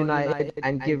put LOL United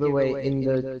and giveaway in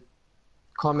the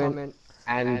comment.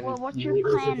 And Well, what's your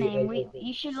clan name?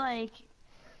 You should like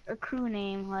a crew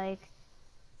name, like.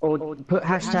 or put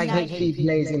hashtag HP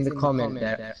plays in the comment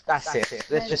there. That's it.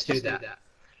 Let's just do that.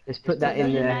 Let's put that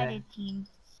in there. United team.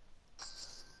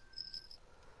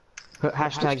 Put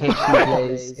hashtag HP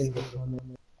plays in the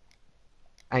comment.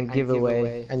 And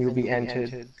giveaway, and you'll be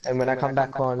entered. And when I come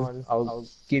back on, I'll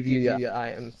give you your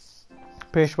item.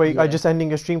 Prish, wait, I'm just ending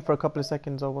your stream for a couple of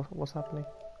seconds over. What's happening?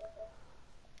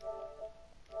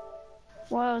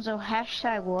 Whoa, so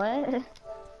hashtag what?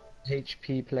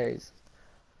 HP plays.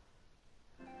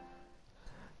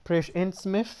 Prish, in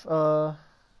Smith,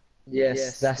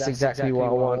 Yes, that's exactly what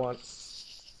I want.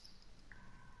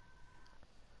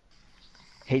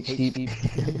 HD.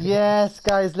 yes,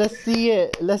 guys, let's see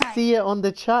it. Let's see it on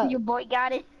the chat. Your boy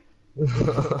got it.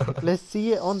 Let's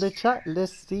see it on the chat.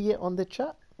 Let's see it on the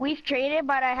chat. We've traded,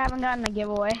 but I haven't gotten the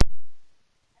giveaway.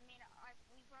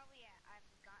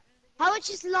 How much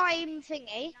is Lime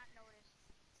thingy?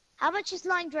 How much is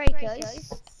Lime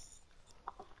Dracos?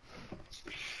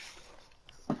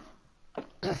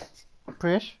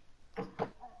 Prish,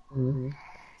 do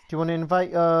you want to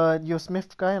invite your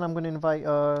Smith guy, and I'm going to invite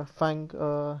Fang,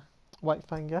 White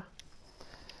Fang, yeah?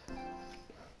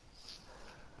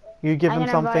 You give him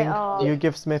something, you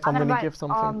give Smith, I'm going to give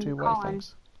something to White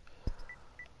Fangs.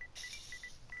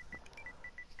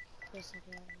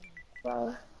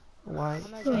 Why? I'm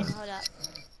gonna join, hold up.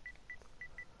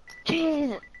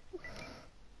 Jesus.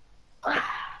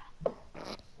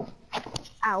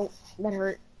 Ow, that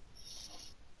hurt.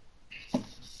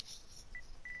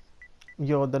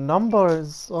 Yo, the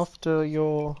numbers after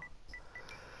your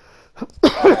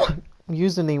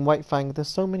username White Fang, there's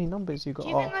so many numbers you got. Do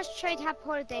you think I should trade Happy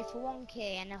Holiday for 1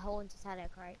 key and a Haunted Shadow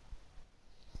crate?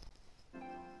 Do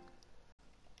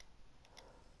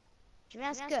you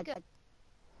think that's good?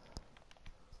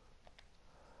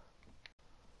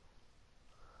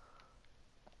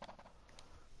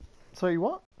 Sorry,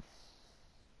 what?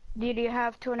 Dude, you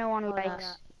have 21 Oh, likes.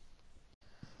 that.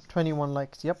 21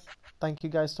 likes. Yep. Thank you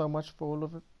guys so much for all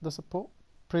of the support.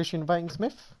 Appreciate you inviting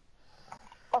Smith.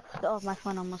 Oh, my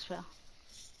phone almost fell.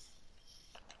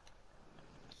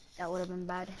 That would have been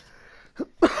bad.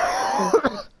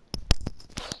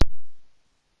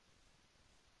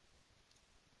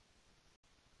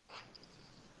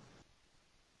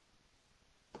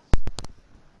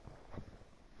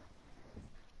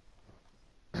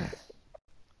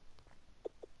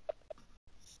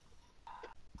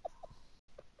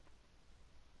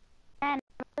 Man,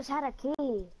 I just had a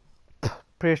key.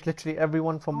 Praise, literally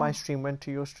everyone from my Oh. stream went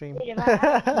to your stream. Dude, if I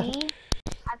had a key,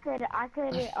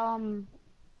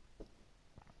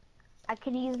 I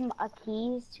could use a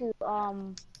keys to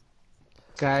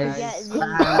Guys, get the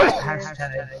spam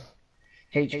hashtag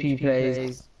HP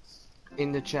plays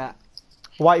in the chat.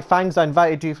 White Fangs, I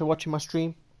invited you for watching my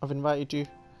stream. I've invited you.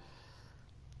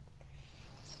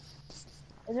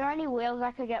 Is there any whales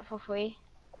I could get for free?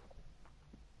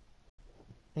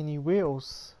 Any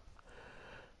wheels?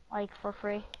 Like for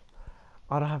free?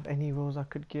 I don't have any wheels I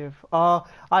could give.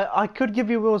 I could give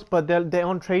you wheels, but they're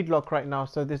on trade lock right now,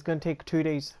 so it's gonna take 2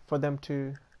 days for them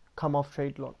to come off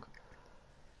trade lock.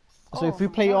 So if Oh you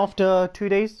my play God. after 2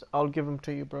 days, I'll give them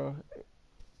to you, bro.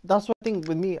 That's one thing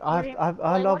with me. I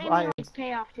What love do you mean items. like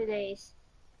pay off 2 days?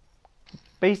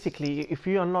 Basically, if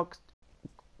you unlock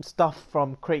stuff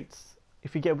from crates,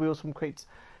 if you get wheels from crates,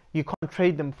 you can't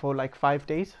trade them for like 5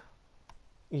 days.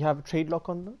 You have a trade lock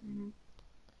on them.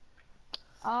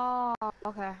 Oh,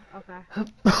 okay, okay.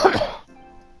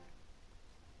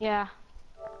 Yeah.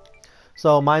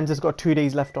 So mine's just got 2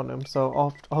 days left on them.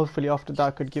 So hopefully after that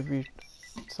I could give you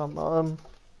some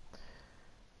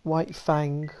White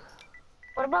Fang.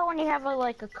 What about when you have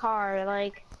like a car?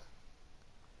 Like,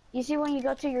 you see when you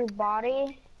go to your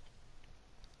body,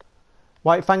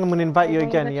 White Fang, I'm gonna invite like you when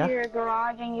you again, go yeah? to your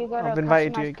garage and you go to I've a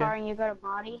invited you customized again. car and you go to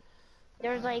body,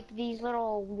 there's like these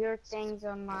little weird things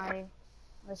on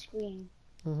the screen.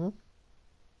 Mhm.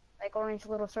 Like orange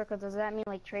little circles. Does that mean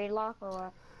like trade lock or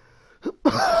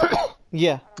what?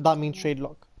 Yeah, that know, means man. trade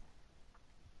lock.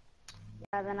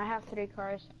 Yeah, then I have 3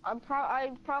 cars. I'm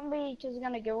probably just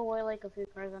gonna give away like a few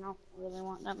cars. I don't really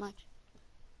want that much.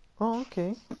 Oh,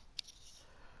 okay.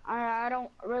 I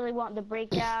don't really want the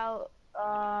breakout,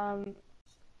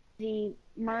 the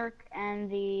Merc, and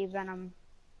the Venom.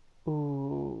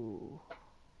 Ooh,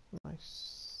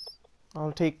 nice.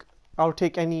 I'll take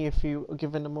any if you are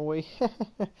giving them away.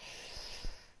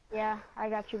 Yeah, I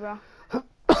got you, bro.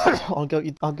 I'll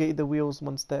get you the wheels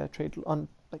once they're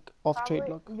off trade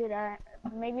Probably lock. did I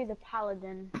maybe the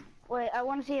Paladin. Wait, I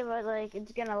want to see if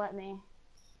it's gonna let me.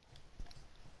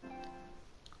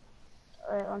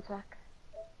 Wait, 1 sec.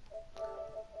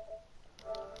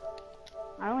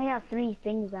 I only have 3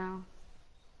 things now.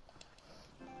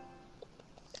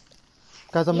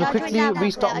 Guys, I'm Yeah, gonna I'll join quickly that,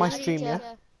 restart I my just need stream, yeah?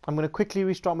 to. I'm gonna quickly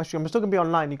restart my stream. I'm still gonna be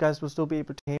online. You guys will still be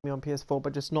able to hear me on PS4,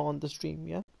 but just not on the stream,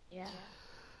 yeah? Yeah.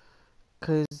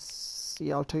 Cause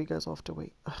yeah, I'll tell you guys after.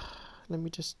 Wait, let me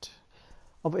just.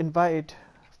 I've invited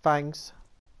Fangs,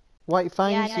 White Yeah,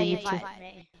 I Fangs. know You you need to. invited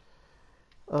me.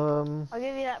 I'll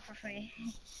give you that for free.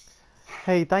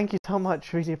 Hey, thank you so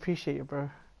much. Really appreciate it, bro.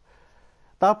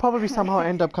 That'll probably somehow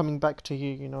end up coming back to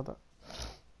you. You know that.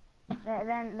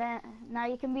 Then now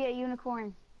you can be a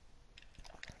unicorn.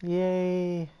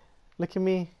 Yay! Look at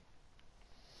me.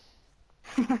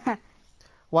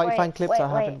 White Fang clips. I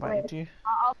have invited you.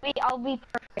 I'll be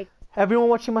perfect. Everyone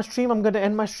watching my stream, I'm gonna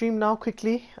end my stream now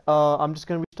quickly. I'm just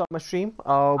gonna restart my stream.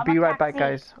 I'll I'm be a right back,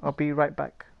 taxi. guys. I'll be right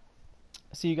back.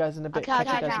 See you guys in a bit. Okay, I'll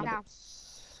Catch you join guys now. in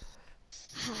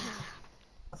a bit.